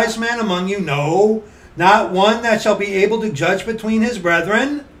not a wise man among you? No, not one that shall be able to judge between his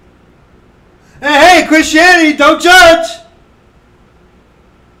brethren. Hey, Christianity, don't judge.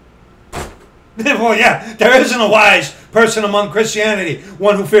 Well, yeah, there isn't a wise person among Christianity,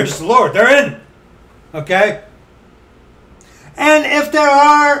 one who fears the Lord. They're in. Okay? And if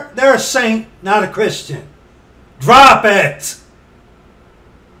they're a saint, not a Christian. Drop it!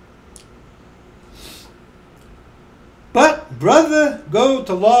 But brother go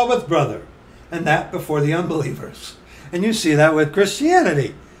to law with brother, and that before the unbelievers. And you see that with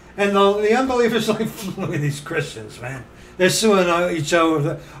Christianity. And the unbelievers like, look at these Christians, man. They're suing each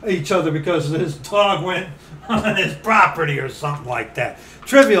other because his dog went on his property or something like that.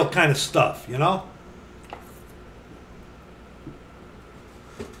 Trivial kind of stuff, you know?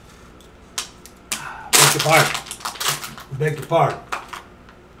 Beg your pardon. Beg your pardon.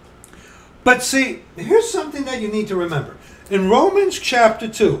 But see, here's something that you need to remember. In Romans chapter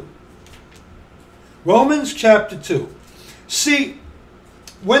 2, see,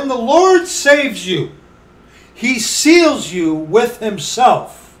 when the Lord saves you, He seals you with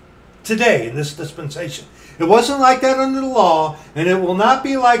Himself today in this dispensation. It wasn't like that under the law, and it will not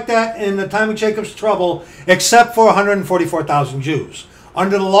be like that in the time of Jacob's trouble, except for 144,000 Jews.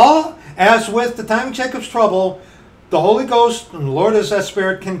 Under the law, as with the time of Jacob's trouble, the Holy Ghost and the Lord as that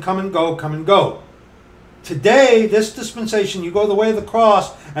Spirit can come and go, come and go. Today, this dispensation, you go the way of the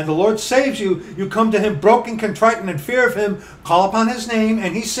cross, and the Lord saves you. You come to Him broken, contrite, and in fear of Him. Call upon His name,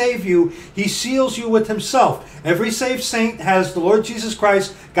 and He saves you. He seals you with Himself. Every saved saint has the Lord Jesus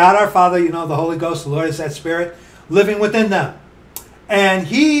Christ, God our Father, you know, the Holy Ghost, the Lord is that Spirit, living within them. And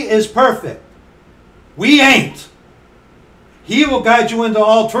He is perfect. We ain't. He will guide you into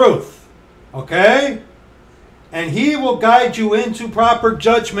all truth. Okay? And He will guide you into proper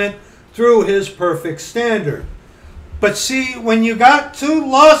judgment through His perfect standard. But see, when you got two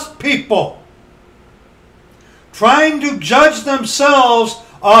lost people trying to judge themselves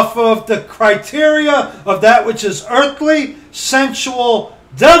off of the criteria of that which is earthly, sensual,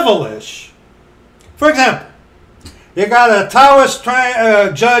 devilish. For example, you got a Taoist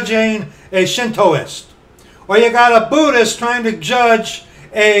judging a Shintoist. Or you got a Buddhist trying to judge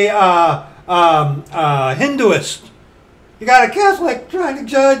a Hinduist. You got a Catholic trying to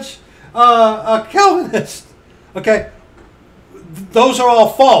judge a Calvinist. Okay? Those are all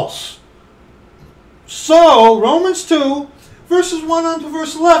false. So, Romans 2, verses 1 on to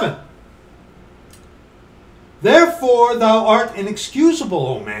verse 11. Therefore thou art inexcusable,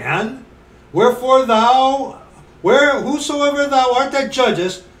 O man. Wherefore whosoever thou art that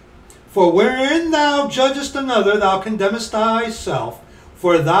judgest, for wherein thou judgest another, thou condemnest thyself,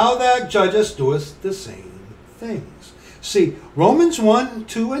 for thou that judgest doest the same things. See, Romans 1,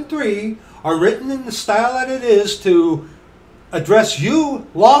 2, and 3 are written in the style that it is to address you,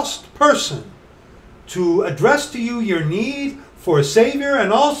 lost person, to address to you your need for a Savior,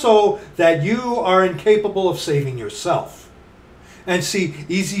 and also that you are incapable of saving yourself. And see,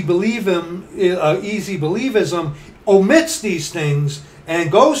 easy believism omits these things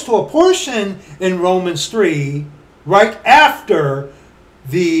and goes to a portion in Romans 3 right after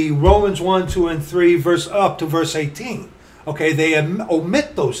the Romans 1, 2, and 3 verse up to verse 18. Okay, they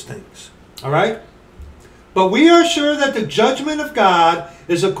omit those things. All right? But we are sure that the judgment of God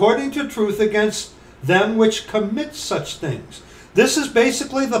is according to truth against them which commit such things. This is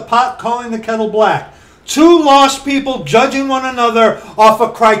basically the pot calling the kettle black. Two lost people judging one another off a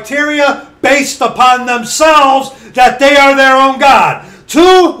criteria based upon themselves that they are their own God. Two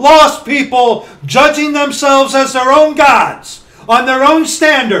lost people judging themselves as their own gods on their own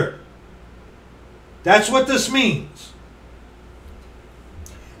standard. That's what this means.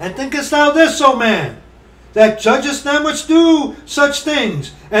 And thinkest thou this, O man, that judgest them which do such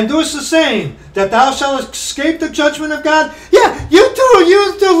things, and doest the same, that thou shalt escape the judgment of God? Yeah, you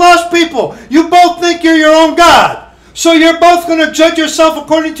two lost people, you both think you're your own God. So you're both going to judge yourself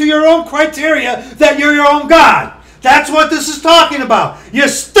according to your own criteria that you're your own God. That's what this is talking about. You're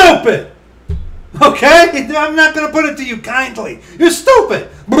stupid. Okay? I'm not going to put it to you kindly. You're stupid.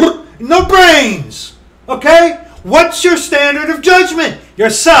 No brains. Okay? What's your standard of judgment?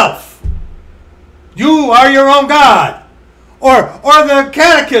 Yourself. You are your own God. Or the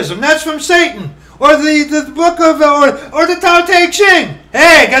catechism, that's from Satan. Or the book of, or the Tao Te Ching.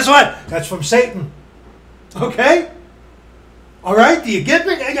 Hey, guess what? That's from Satan. Okay? All right, are you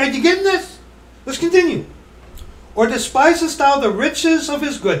getting this? Let's continue. Or despisest thou the riches of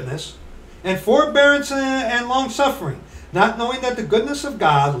his goodness, and forbearance and long-suffering, not knowing that the goodness of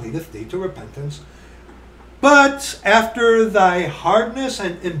God leadeth thee to repentance, but after thy hardness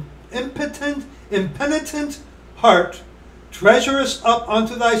and impenitent heart treasurest up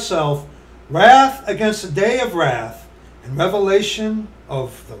unto thyself wrath against the day of wrath and revelation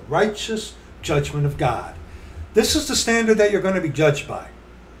of the righteous judgment of God. This is the standard that you're going to be judged by.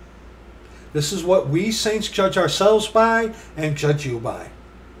 This is what we saints judge ourselves by and judge you by.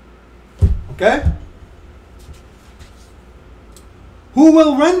 Okay? Who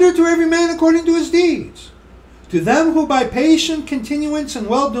will render to every man according to his deeds. To them who by patient continuance and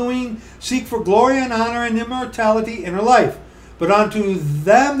well-doing seek for glory and honor and immortality in life. But unto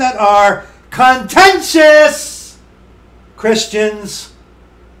them that are contentious Christians,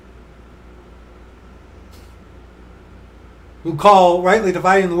 who call rightly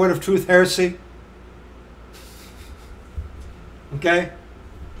dividing the word of truth heresy. Okay?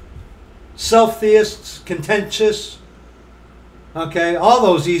 Self-theists, contentious. Okay? All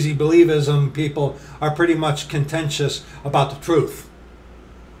those easy believism people are pretty much contentious about the truth.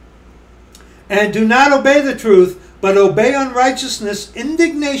 And do not obey the truth, but obey unrighteousness,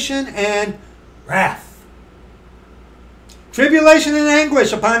 indignation, and wrath. Tribulation and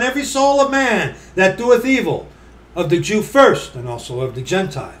anguish upon every soul of man that doeth evil, of the Jew first, and also of the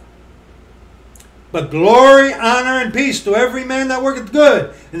Gentile. But glory, honor, and peace to every man that worketh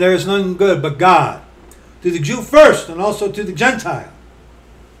good, and there is none good but God. To the Jew first, and also to the Gentile.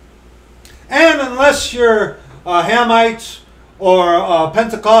 And unless you're a Hamite, or a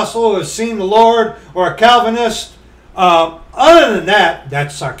Pentecostal, or has seen the Lord, or a Calvinist, other than that,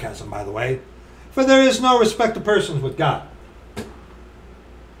 that's sarcasm, by the way, for there is no respect of persons with God.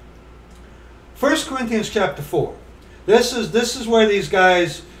 1 Corinthians chapter 4. This is where these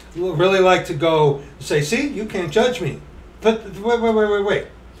guys really like to go and say, see, you can't judge me. But wait.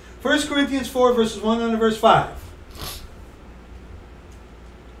 1 Corinthians 4, verses 1 and verse 5.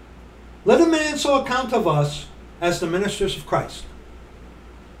 Let a man so account of us as the ministers of Christ,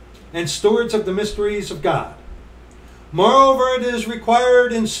 and stewards of the mysteries of God. Moreover, it is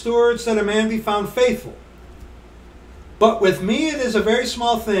required in stewards that a man be found faithful. But with me it is a very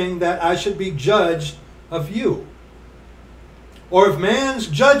small thing that I should be judged of you, or of man's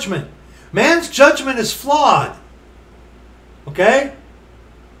judgment. Man's judgment is flawed. Okay?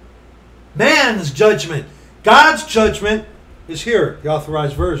 Man's judgment. God's judgment is here, the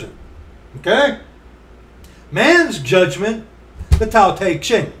Authorized Version. Okay? Man's judgment, the Tao Te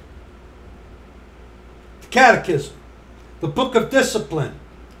Ching, the Catechism, the Book of Discipline,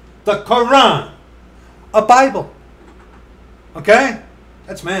 the Quran, a Bible. Okay?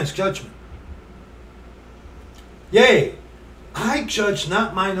 That's man's judgment. Yea, I judge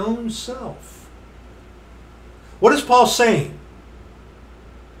not mine own self. What is Paul saying?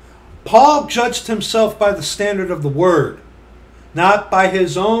 Paul judged himself by the standard of the Word, not by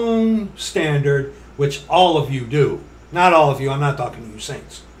his own standard, which all of you do. Not all of you, I'm not talking to you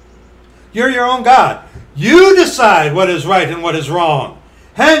saints. You're your own God. You decide what is right and what is wrong.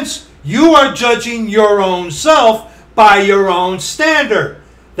 Hence, you are judging your own self by your own standard.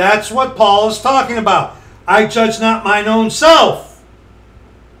 That's what Paul is talking about. I judge not mine own self.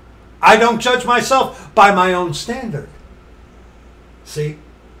 I don't judge myself by my own standard. See?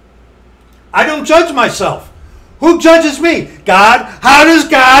 I don't judge myself. Who judges me? God. How does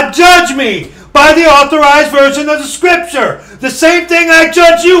God judge me? By the Authorized Version of the Scripture. The same thing I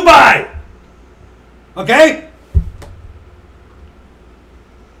judge you by. Okay?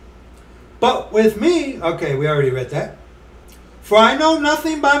 But with me, okay, we already read that. For I know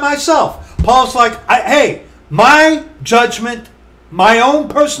nothing by myself. Paul's like, hey, my judgment, my own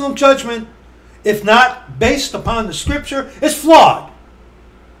personal judgment, if not based upon the Scripture, is flawed.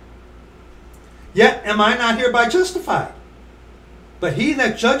 Yet am I not hereby justified? But he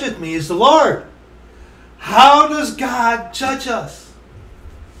that judgeth me is the Lord. How does God judge us?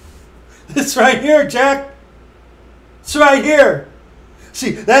 It's right here, Jack. It's right here.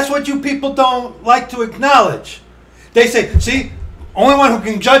 See, that's what you people don't like to acknowledge. They say, see, only one who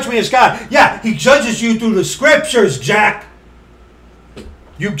can judge me is God. Yeah, he judges you through the Scriptures, Jack.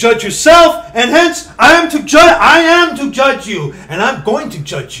 You judge yourself, and hence I am to judge you, and I'm going to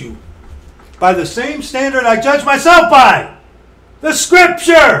judge you by the same standard I judge myself by. The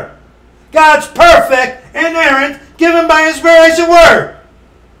Scripture. God's perfect, inerrant, given by inspiration word.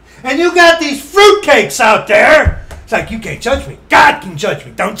 And you got these fruitcakes out there. It's like, you can't judge me. God can judge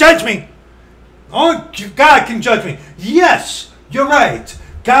me. Don't judge me. Oh, God can judge me. Yes, you're right.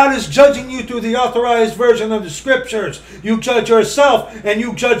 God is judging you through the Authorized Version of the Scriptures. You judge yourself and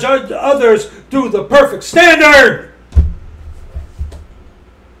you judge others through the perfect standard.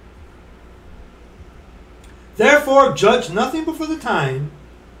 Therefore, judge nothing before the time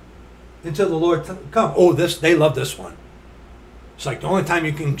until the Lord come. Oh, they love this one. It's like the only time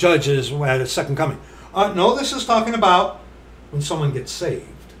you can judge is at His second coming. No, this is talking about when someone gets saved.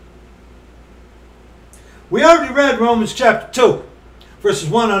 We already read Romans chapter 2, verses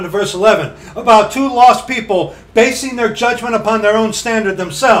 1 on to verse 11, about two lost people basing their judgment upon their own standard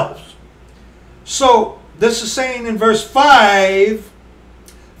themselves. So, this is saying in verse 5,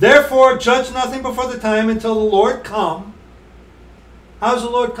 therefore judge nothing before the time until the Lord come. How does the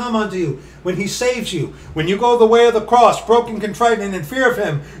Lord come unto you? When he saves you. When you go the way of the cross, broken, contrite, and in fear of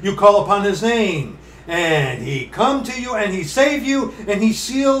him, you call upon his name. And he come to you, and he save you, and he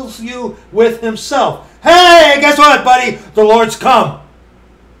seals you with himself. Hey, guess what, buddy? The Lord's come.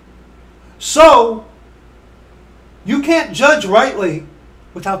 So, you can't judge rightly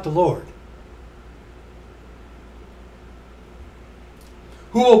without the Lord,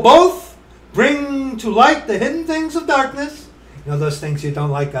 who will both bring to light the hidden things of darkness, you know, those things you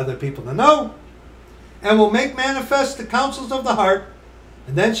don't like other people to know, and will make manifest the counsels of the heart,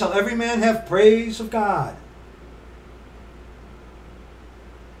 and then shall every man have praise of God.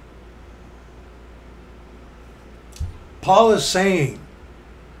 Paul is saying,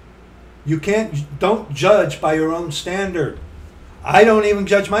 don't judge by your own standard. I don't even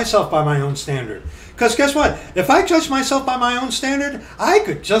judge myself by my own standard. Because guess what? If I judge myself by my own standard, I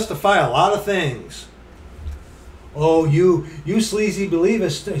could justify a lot of things. Oh, you sleazy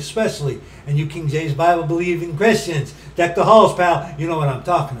believers especially, and you King James Bible believing Christians, deck the halls, pal. You know what I'm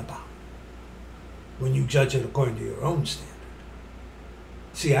talking about. When you judge it according to your own standard.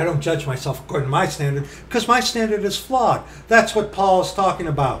 See, I don't judge myself according to my standard, because my standard is flawed. That's what Paul is talking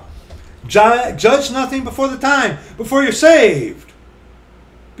about. Judge nothing before the time, before you're saved.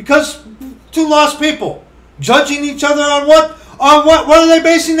 Because two lost people judging each other on what are they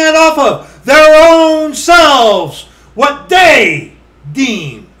basing that off of? Their own selves, what they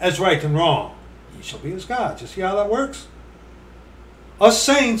deem as right and wrong. Ye shall be as gods. You see how that works? Us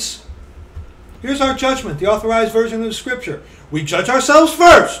saints, here's our judgment, the authorized version of the scripture. We judge ourselves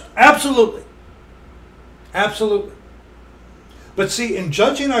first. Absolutely. Absolutely. But see, in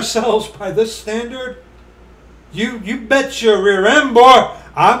judging ourselves by this standard, you bet your rear end, boy,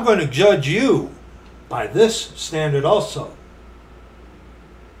 I'm going to judge you by this standard also.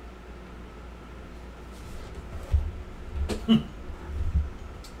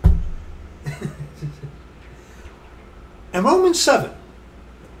 And Romans 7.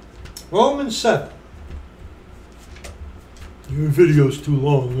 Romans 7. Your video's too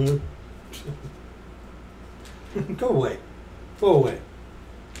long, man. Go away. Go away.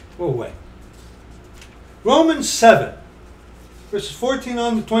 Go away. Romans 7, verses 14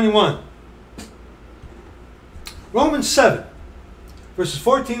 on to 21. Romans 7, verses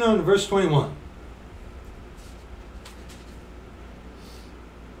 14 on to verse 21.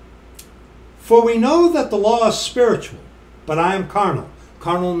 For we know that the law is spiritual, but I am carnal.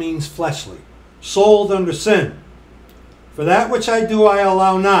 Carnal means fleshly, sold under sin. For that which I do I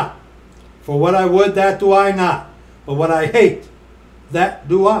allow not. For what I would, that do I not. But what I hate, that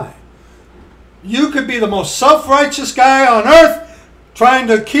do I. You could be the most self-righteous guy on earth, trying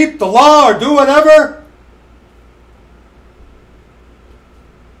to keep the law or do whatever.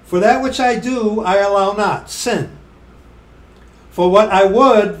 For that which I do, I allow not. Sin. For what I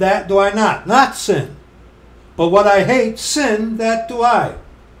would, that do I not. Not sin. But what I hate, sin, that do I.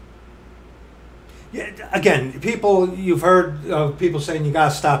 Again, people, you've heard of people saying you got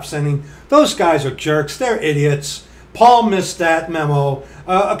to stop sinning. Those guys are jerks. They're idiots. Paul missed that memo.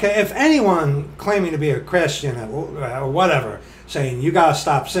 Okay, if anyone claiming to be a Christian or whatever, saying you got to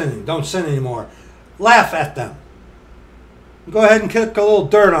stop sinning, don't sin anymore, laugh at them. Go ahead and kick a little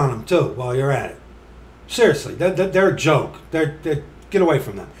dirt on them too while you're at it. Seriously, they're a joke. Get away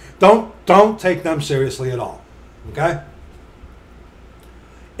from them. Don't take them seriously at all. Okay?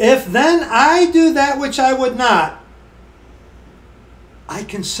 If then I do that which I would not, I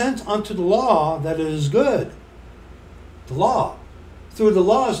consent unto the law that it is good. The law. Through the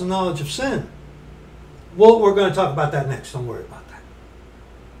law is the knowledge of sin. Well, we're going to talk about that next. Don't worry about that.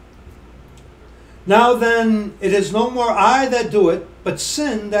 Now then, it is no more I that do it, but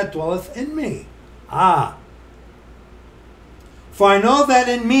sin that dwelleth in me. Ah. For I know that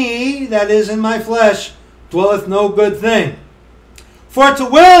in me, that is in my flesh, dwelleth no good thing. For to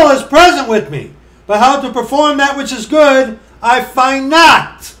will is present with me, but how to perform that which is good, I find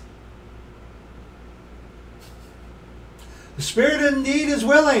not. The spirit indeed is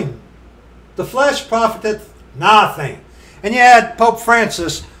willing, the flesh profiteth nothing. And you had Pope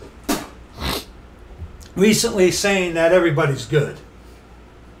Francis recently saying that everybody's good.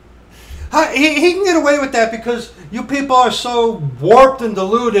 He can get away with that because you people are so warped and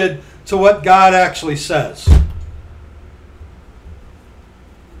deluded to what God actually says.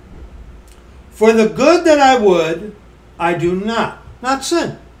 For the good that I would, I do not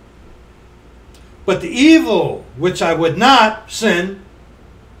sin. But the evil which I would not sin,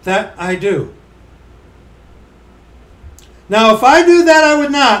 that I do. Now if I do that I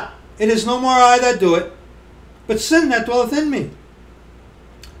would not, it is no more I that do it, but sin that dwelleth in me.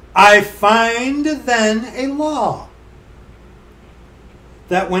 I find then a law,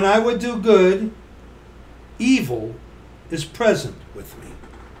 that when I would do good, evil is present with me.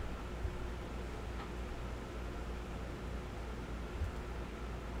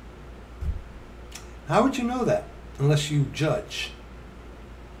 How would you know that unless you judge?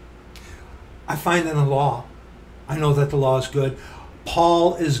 I find in the law, I know that the law is good.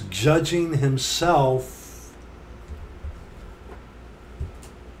 Paul is judging himself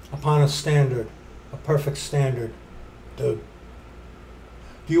upon a standard, a perfect standard. Dude,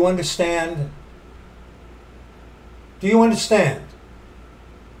 do you understand? Do you understand?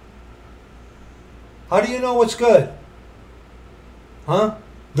 How do you know what's good? Huh?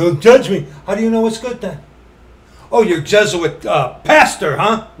 Don't judge me. How do you know what's good then? Oh, you're Jesuit pastor,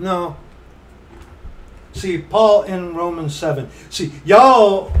 huh? No. See, Paul in Romans 7. See,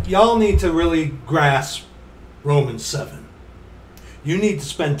 y'all need to really grasp Romans 7. You need to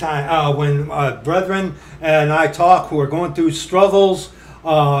spend time when brethren and I talk who are going through struggles,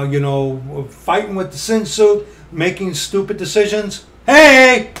 fighting with the sin suit, making stupid decisions.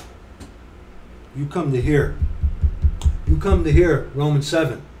 Hey, you come to hear. You come to hear Romans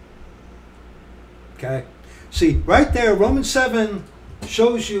 7. Okay? See, right there, Romans 7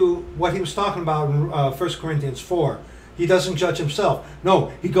 shows you what he was talking about in 1 Corinthians 4. He doesn't judge himself.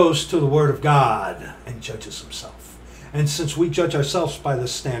 No, he goes to the Word of God and judges himself. And since we judge ourselves by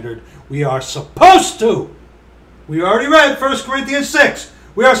this standard, we are supposed to. We already read 1 Corinthians 6.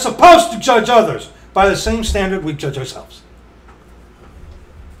 We are supposed to judge others by the same standard we judge ourselves.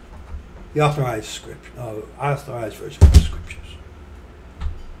 The authorized version of the Scriptures.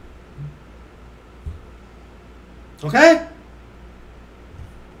 Okay?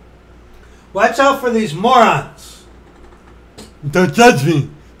 Watch out for these morons. Don't judge me.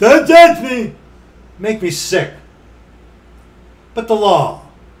 Don't judge me. Make me sick. But the law.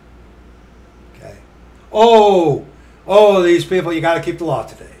 Okay. Oh, these people, you got to keep the law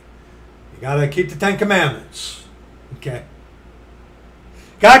today. You got to keep the 10 Commandments. Okay.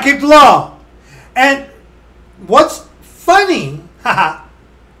 Got to keep the law. And what's funny,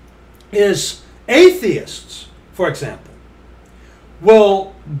 is atheists, for example,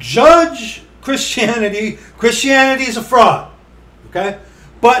 will judge Christianity. Christianity is a fraud. Okay?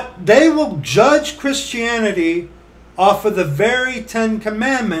 But they will judge Christianity off of the very 10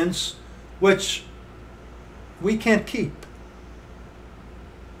 Commandments, which we can't keep.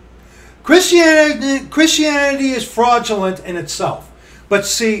 Christianity is fraudulent in itself. But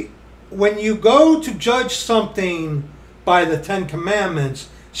see, when you go to judge something by the 10 Commandments,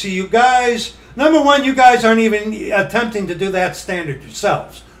 see, you guys, number one, you guys aren't even attempting to do that standard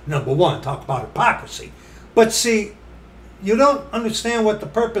yourselves. Number one, talk about hypocrisy. But see, you don't understand what the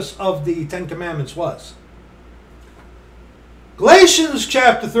purpose of the 10 Commandments was. Galatians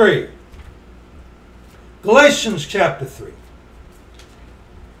chapter 3. Galatians chapter 3.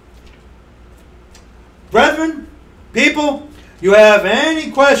 Brethren, people, you have any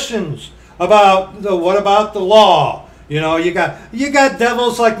questions about what about the law? You know, you got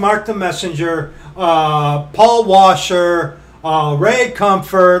devils like Mark the Messenger, Paul Washer, Ray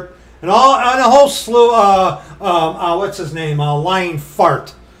Comfort, and a whole slew. What's his name? Lion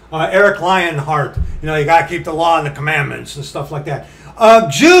Fart, Eric Lionheart. You know, you got to keep the law and the commandments and stuff like that.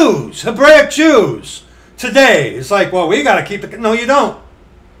 Jews, Hebraic Jews today, it's like, well, we got to keep it. No, you don't.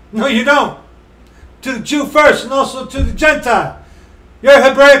 No, you don't. To the Jew first, and also to the Gentile. You're a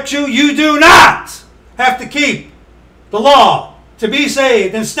Hebraic Jew. You do not have to keep the law to be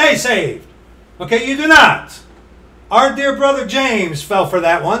saved and stay saved. Okay, you do not. Our dear brother James fell for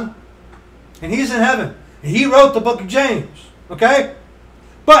that one. And he's in heaven. And he wrote the book of James. Okay?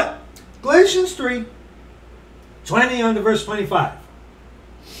 But Galatians 3, 20 on to verse 25.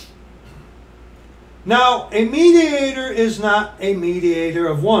 Now, a mediator is not a mediator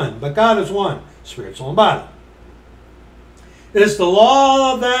of one, but God is one, spirit, soul, and body. Is the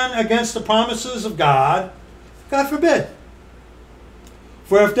law then against the promises of God? God forbid.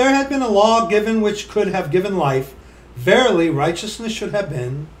 For if there had been a law given which could have given life, verily righteousness should have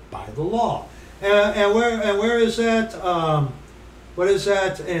been by the law. And where is that? What is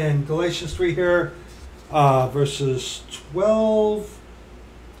that in Galatians 3 here? Verses 12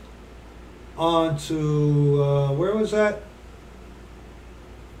 on to, where was that?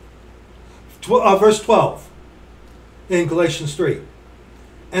 Verse 12 in Galatians 3.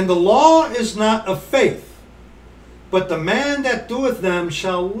 And the law is not of faith, but the man that doeth them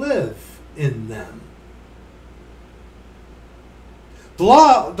shall live in them. The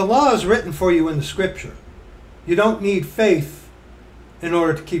law is written for you in the Scripture. You don't need faith in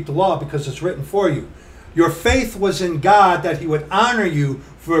order to keep the law because it's written for you. Your faith was in God that He would honor you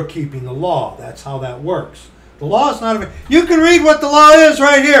for keeping the law. That's how that works. The law is not of faith. You can read what the law is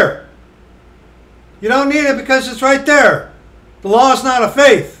right here. You don't need it because it's right there. The law is not of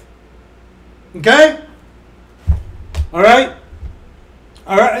faith. Okay? All right?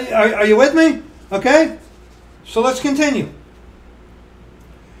 All right. Are you with me? Okay? So let's continue.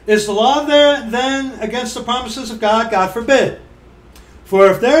 Is the law there then against the promises of God? God forbid. For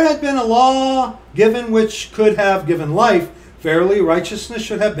if there had been a law given which could have given life, verily righteousness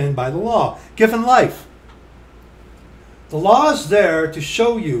should have been by the law. Given life. The law is there to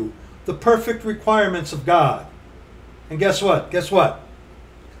show you the perfect requirements of God. And guess what? Guess what?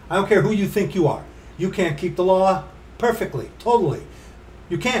 I don't care who you think you are. You can't keep the law perfectly, totally.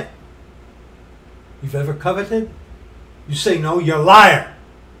 You can't. You've ever coveted? You say no, you're a liar.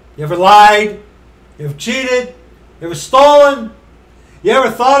 You ever lied? You ever cheated? You ever stolen? You ever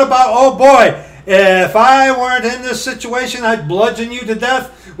thought about, oh boy, if I weren't in this situation, I'd bludgeon you to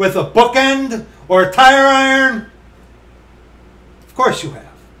death with a bookend or a tire iron? Of course you have.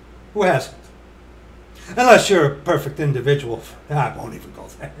 Who hasn't? Unless you're a perfect individual. I won't even go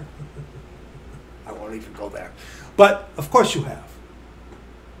there. I won't even go there. But of course you have.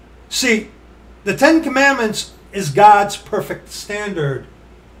 See, the Ten Commandments is God's perfect standard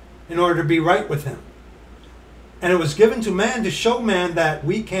in order to be right with him. And it was given to man to show man that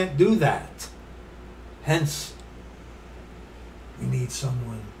we can't do that. Hence, we need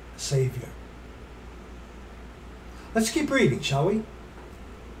someone, a Savior. Let's keep reading, shall we?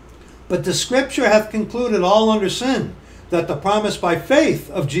 But the Scripture hath concluded all under sin, that the promise by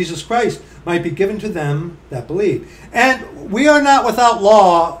faith of Jesus Christ might be given to them that believe. And we are not without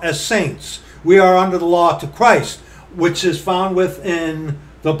law as saints. We are under the law to Christ, which is found within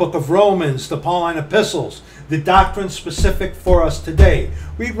the book of Romans, the Pauline epistles, the doctrine specific for us today.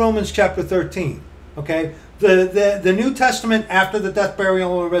 Read Romans chapter 13, okay? The New Testament after the death,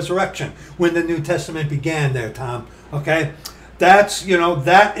 burial, and resurrection, when the New Testament began there, Tom, okay? That's,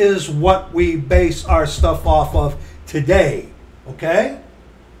 that is what we base our stuff off of today, okay?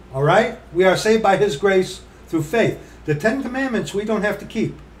 All right? We are saved by his grace through faith. The Ten Commandments we don't have to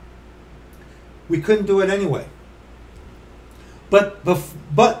keep. We couldn't do it anyway. But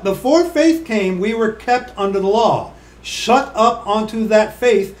before faith came, we were kept under the law, shut up unto that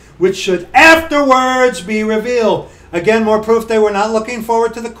faith which should afterwards be revealed. Again, more proof they were not looking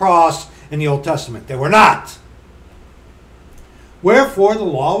forward to the cross in the Old Testament. They were not. Wherefore the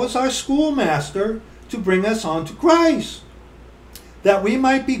law was our schoolmaster to bring us on to Christ, that we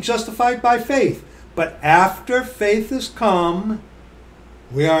might be justified by faith. But after faith is come,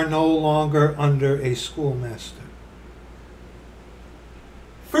 we are no longer under a schoolmaster.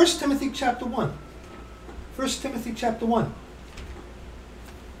 1 Timothy chapter 1. 1 Timothy chapter 1.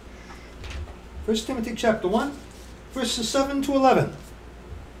 1 Timothy chapter 1, verses 7 to 11.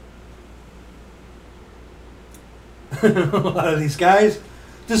 A lot of these guys,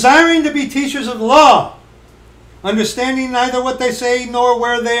 desiring to be teachers of the law, understanding neither what they say nor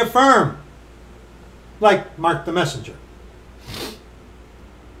where they affirm, like Mark the messenger.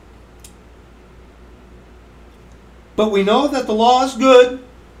 But we know that the law is good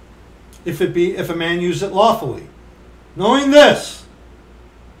if a man use it lawfully, knowing this,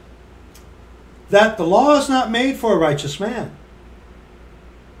 that the law is not made for a righteous man,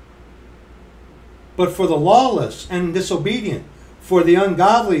 but for the lawless and disobedient, for the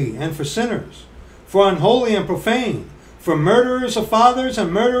ungodly and for sinners, for unholy and profane, for murderers of fathers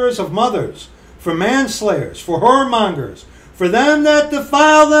and murderers of mothers, for manslayers, for whoremongers, for them that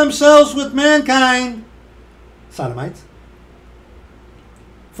defile themselves with mankind, sodomites,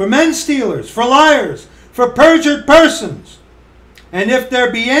 for men stealers, for liars, for perjured persons, and if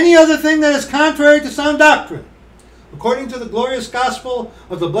there be any other thing that is contrary to sound doctrine, according to the glorious gospel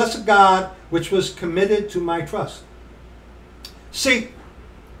of the blessed God, which was committed to my trust. See,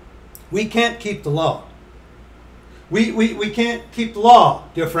 we can't keep the law. We can't keep the law,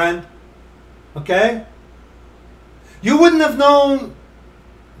 dear friend. Okay? You wouldn't have known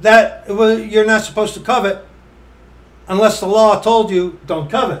that you're not supposed to covet unless the law told you, don't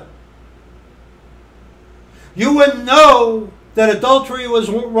covet. You wouldn't know that adultery was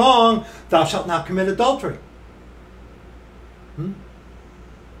wrong. Thou shalt not commit adultery.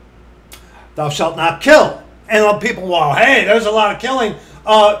 Thou shalt not kill. And people, well, hey, there's a lot of killing.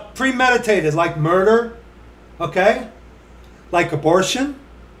 Premeditated, like murder. Okay? Like abortion.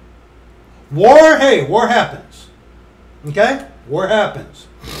 War, hey, war happens. Okay? War happens.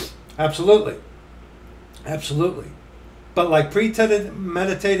 Absolutely. Absolutely. But like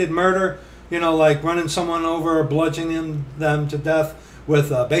premeditated murder, like running someone over or bludgeoning them to death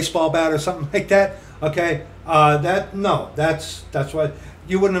with a baseball bat or something like that, okay, that's what,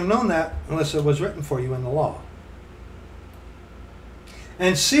 you wouldn't have known that unless it was written for you in the law.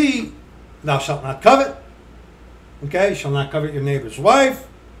 And see, thou shalt not covet. Okay, shall not covet your neighbor's wife.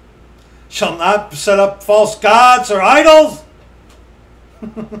 Shall not set up false gods or idols.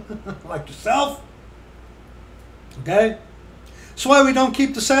 Like yourself. Okay? That's why we don't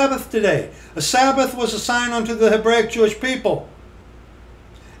keep the Sabbath today. A Sabbath was a sign unto the Hebraic Jewish people,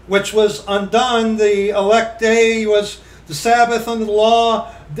 which was undone. The elect day was the Sabbath under the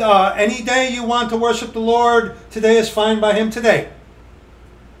law. Any day you want to worship the Lord, today is fine by him today.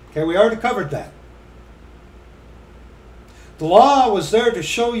 Okay, we already covered that. The law was there to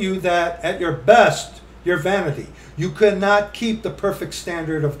show you that at your best, your vanity. You could not keep the perfect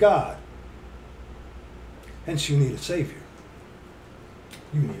standard of God. Hence you need a Savior.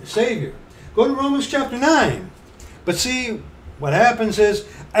 You need a Savior. Go to Romans chapter 9. But see, what happens is,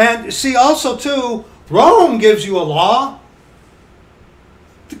 and see also too, Rome gives you a law.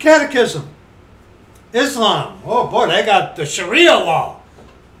 The Catechism. Islam. Oh boy, they got the Sharia law.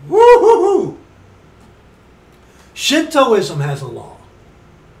 Woo-hoo-hoo. Shintoism has a law.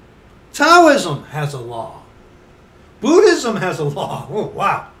 Taoism has a law. Buddhism has a law. Oh,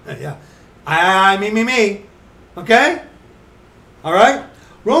 wow. Yeah. Me. Okay? All right?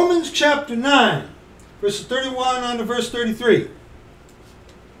 Romans chapter 9, verses 31 on to verse 33.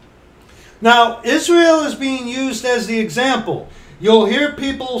 Now, Israel is being used as the example. You'll hear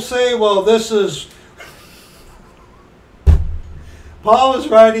people say, well, this is... Paul is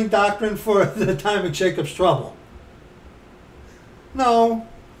writing doctrine for the time of Jacob's trouble. No,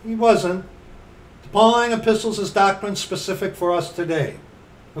 he wasn't. The Pauline epistles is doctrine specific for us today.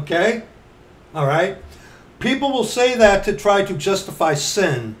 Okay? All right? People will say that to try to justify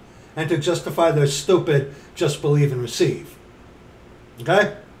sin and to justify their stupid just believe and receive.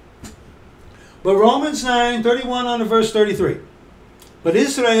 Okay? But Romans 9, 31 on to verse 33. But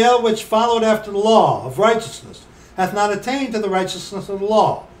Israel, which followed after the law of righteousness, hath not attained to the righteousness of the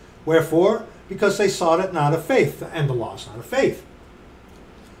law. Wherefore? Because they sought it not of faith, and the law is not of faith.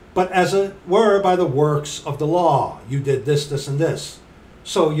 But as it were by the works of the law. You did this, this, and this.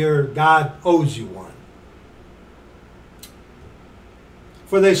 So your God owes you one.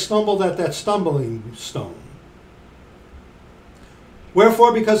 For they stumbled at that stumbling stone.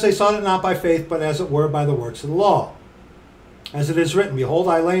 Wherefore, because they sought it not by faith, but as it were by the works of the law. As it is written, Behold,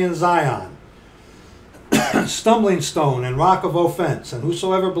 I lay in Zion stumbling stone and rock of offense, and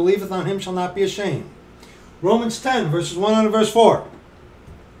whosoever believeth on him shall not be ashamed. Romans 10, verses 1 on to verse 4.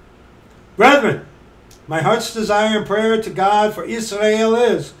 Brethren, my heart's desire and prayer to God for Israel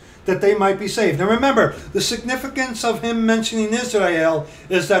is that they might be saved. Now remember, the significance of him mentioning Israel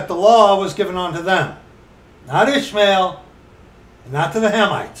is that the law was given unto them. Not Ishmael, and not to the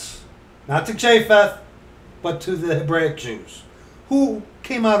Hamites, not to Japheth, but to the Hebraic Jews, who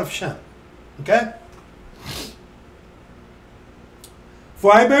came out of Shem. Okay?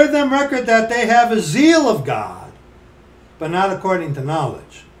 For I bear them record that they have a zeal of God, but not according to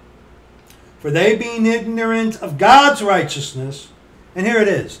knowledge. For they being ignorant of God's righteousness, and here it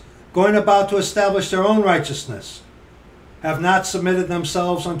is, going about to establish their own righteousness, have not submitted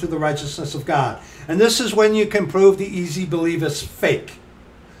themselves unto the righteousness of God. And this is when you can prove the easy belief is fake.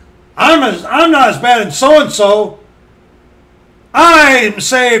 I'm not as bad as so-and-so. I'm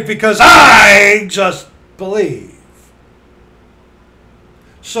saved because I just believe.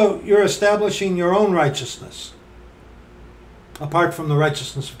 So you're establishing your own righteousness apart from the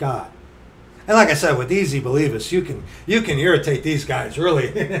righteousness of God. And like I said, with easy believers, you can irritate these guys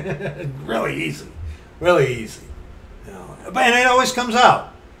really, really easy, really easy. You know, and it always comes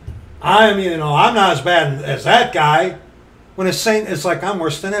out. I'm not as bad as that guy. When it's saying, it's like I'm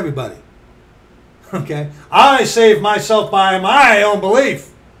worse than everybody. Okay, I saved myself by my own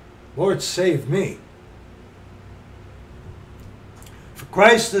belief. Lord, save me. For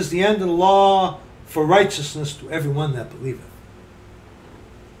Christ is the end of the law for righteousness to everyone that believeth.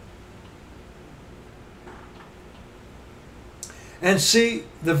 And see,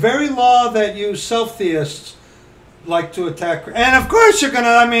 the very law that you self-theists like to attack, and of course you're going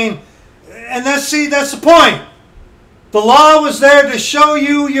to, and that's the point. The law was there to show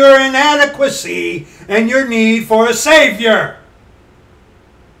you your inadequacy and your need for a Savior.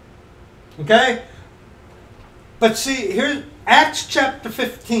 Okay? But see, here's Acts chapter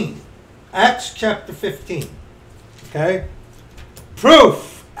 15. Acts chapter 15. Okay?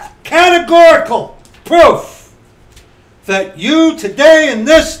 Proof. Categorical proof that you today in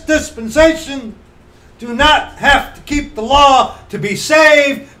this dispensation do not have to keep the law to be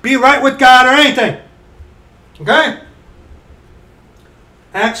saved, be right with God, or anything. Okay?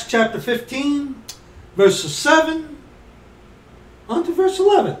 Acts chapter 15, verses 7 on to verse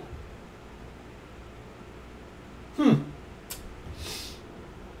 11.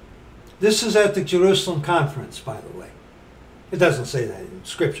 This is at the Jerusalem conference, by the way. It doesn't say that in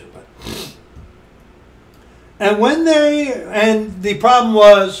Scripture, but. And the problem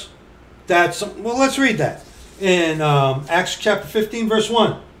was that, well, let's read that. In Acts chapter 15, verse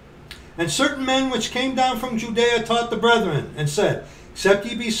 1. And certain men which came down from Judea taught the brethren, and said, except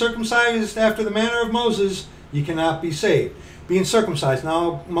ye be circumcised after the manner of Moses, ye cannot be saved. Being circumcised.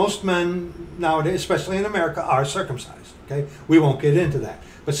 Now, most men nowadays, especially in America, are circumcised. Okay, we won't get into that.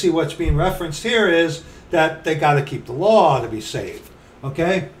 But see, what's being referenced here is that they got to keep the law to be saved.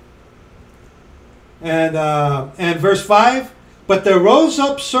 Okay? And verse 5, but there rose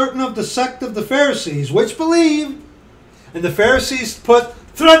up certain of the sect of the Pharisees, which believed, and the Pharisees put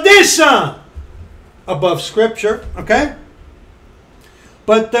tradition above Scripture, okay?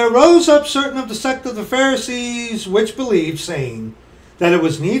 But there rose up certain of the sect of the Pharisees, which believed, saying that it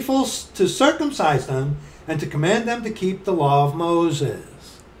was needful to circumcise them and to command them to keep the law of Moses.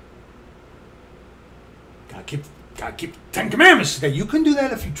 Gotta keep the Ten Commandments today. You couldn't do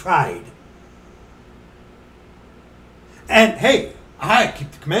that if you tried. And hey, I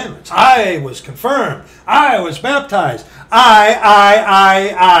keep the commandments. I was confirmed. I was baptized.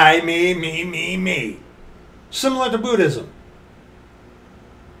 I, me. Similar to Buddhism.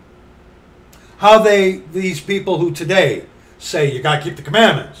 How these people who today say you got to keep the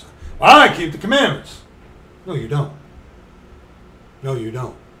commandments. Well, I keep the commandments. No, you don't. No, you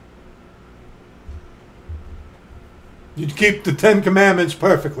don't. You keep the 10 Commandments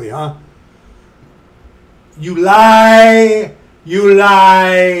perfectly, huh? You lie, you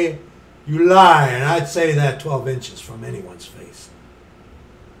lie, you lie. And I'd say that 12 inches from anyone's face.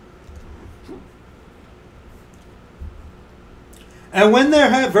 And when there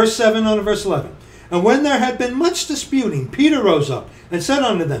had, verse 7 on to verse 11. And when there had been much disputing, Peter rose up and said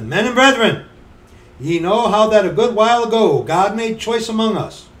unto them, Men and brethren, ye know how that a good while ago God made choice among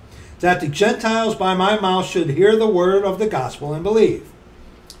us, that the Gentiles by my mouth should hear the word of the gospel and believe.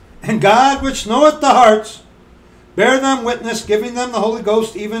 And God, which knoweth the hearts, bear them witness, giving them the Holy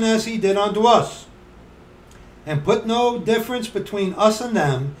Ghost, even as he did unto us. And put no difference between us and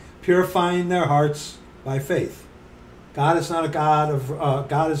them, purifying their hearts by faith. God is not a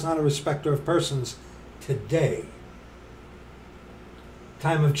God is not a respecter of persons today.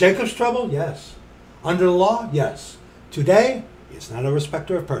 Time of Jacob's trouble, yes. Under the law, yes. Today, he's not a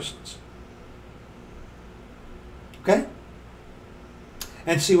respecter of persons. Okay?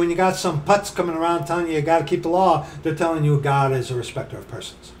 And see, when you got some putts coming around telling you got to keep the law, they're telling you God is a respecter of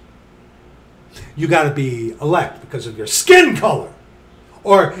persons. You got to be elect because of your skin color.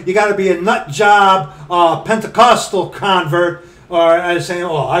 Or you got to be a nut job Pentecostal convert, or as saying,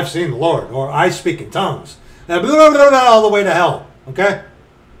 oh, I've seen the Lord, or I speak in tongues. All the way to hell. Okay?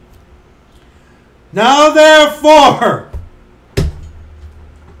 Now therefore,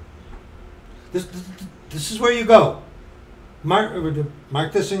 this is where you go.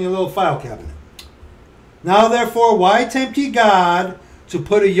 Mark this in your little file cabinet. Now therefore, why tempt ye God to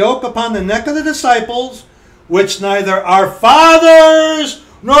put a yoke upon the neck of the disciples, which neither our fathers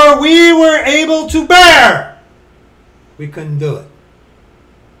nor we were able to bear? We couldn't do it.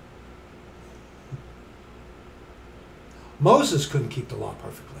 Moses couldn't keep the law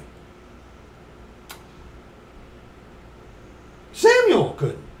perfectly. Samuel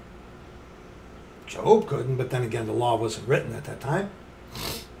couldn't. Job couldn't, but then again, the law wasn't written at that time.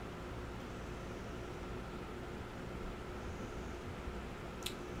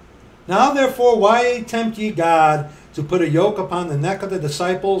 Now therefore, why tempt ye God to put a yoke upon the neck of the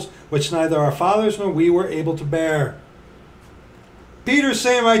disciples, which neither our fathers nor we were able to bear? Peter's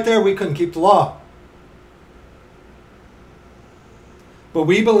saying right there, we couldn't keep the law. But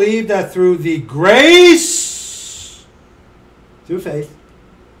we believe that through the grace, through faith,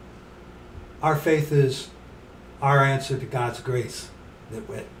 our faith is our answer to God's grace.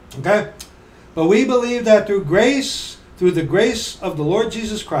 Okay? But we believe that through grace, through the grace of the Lord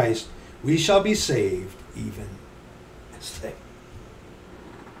Jesus Christ, we shall be saved even as they.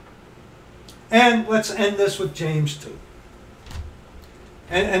 And let's end this with James 2.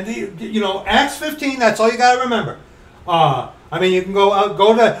 And Acts 15, that's all you got to remember. You can go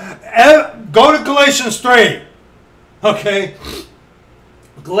to Galatians 3. Okay?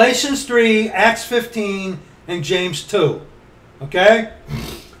 Galatians 3, Acts 15, and James 2. Okay?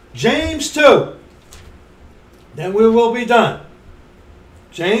 James 2. Then we will be done.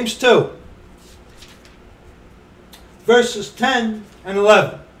 James 2. Verses 10 and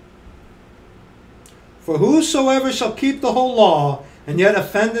 11. For whosoever shall keep the whole law, and yet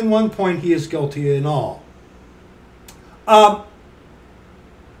offend in one point, he is guilty in all.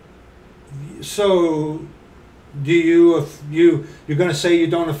 So, Do you, if you're going to say you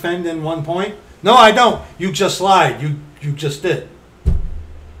don't offend in one point? No, I don't. You just lied. You just did.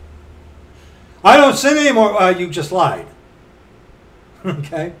 I don't sin anymore. You just lied.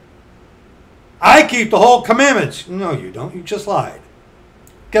 Okay? I keep the whole commandments. No, you don't. You just lied.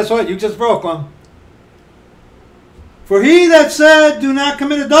 Guess what? You just broke one. For he that said, do not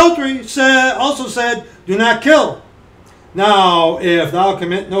commit adultery, also said, do not kill. Now, if thou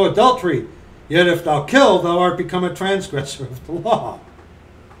commit no adultery, yet if thou kill, thou art become a transgressor of the law.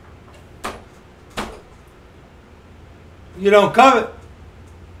 You don't covet.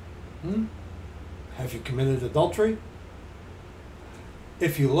 Have you committed adultery?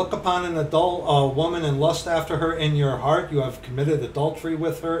 If you look upon an adult woman and lust after her in your heart, you have committed adultery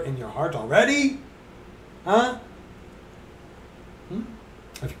with her in your heart already? Huh?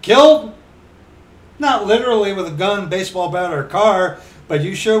 Have you killed? Not literally with a gun, baseball bat, or a car, but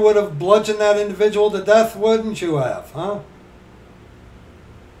you sure would have bludgeoned that individual to death, wouldn't you have? Huh?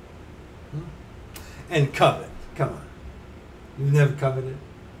 And covet. Come on. You've never coveted?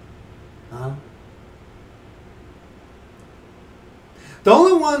 Huh? The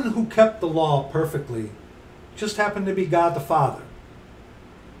only one who kept the law perfectly just happened to be God the Father.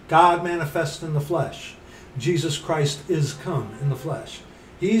 God manifest in the flesh. Jesus Christ is come in the flesh.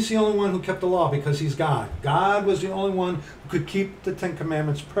 He's the only one who kept the law because he's God. God was the only one who could keep the Ten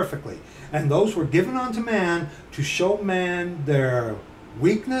Commandments perfectly. And those were given unto man to show man their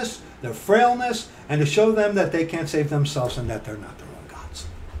weakness, their frailness, and to show them that they can't save themselves and that they're not their own gods.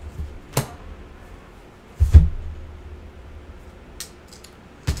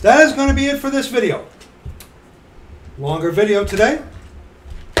 That is going to be it for this video. Longer video today.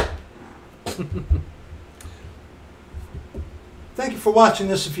 Thank you for watching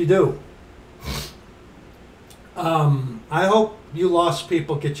this if you do. I hope you lost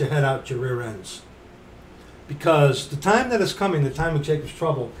people get your head out your rear ends. Because the time that is coming, the time of Jacob's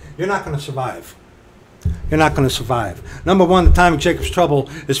trouble, you're not going to survive. You're not going to survive. Number one, the time of Jacob's trouble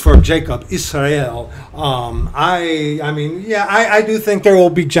is for Jacob, Israel. I do think there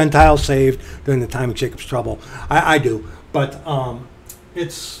will be Gentiles saved during the time of Jacob's trouble. I do. But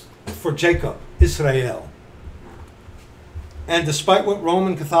it's for Jacob, Israel. And despite what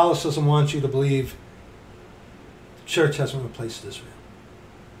Roman Catholicism wants you to believe, the church hasn't replaced Israel.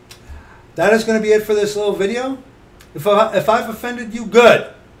 That is going to be it for this little video. If I've offended you,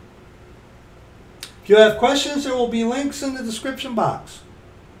 good. If you have questions, there will be links in the description box.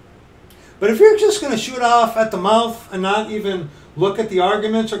 But if you're just going to shoot off at the mouth and not even look at the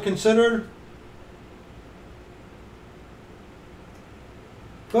arguments or consider,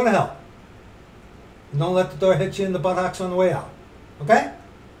 go to hell. And don't let the door hit you in the buttocks on the way out. Okay?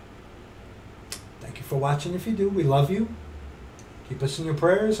 Thank you for watching. If you do, we love you. Keep us in your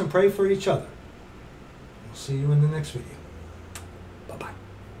prayers and pray for each other. We'll see you in the next video.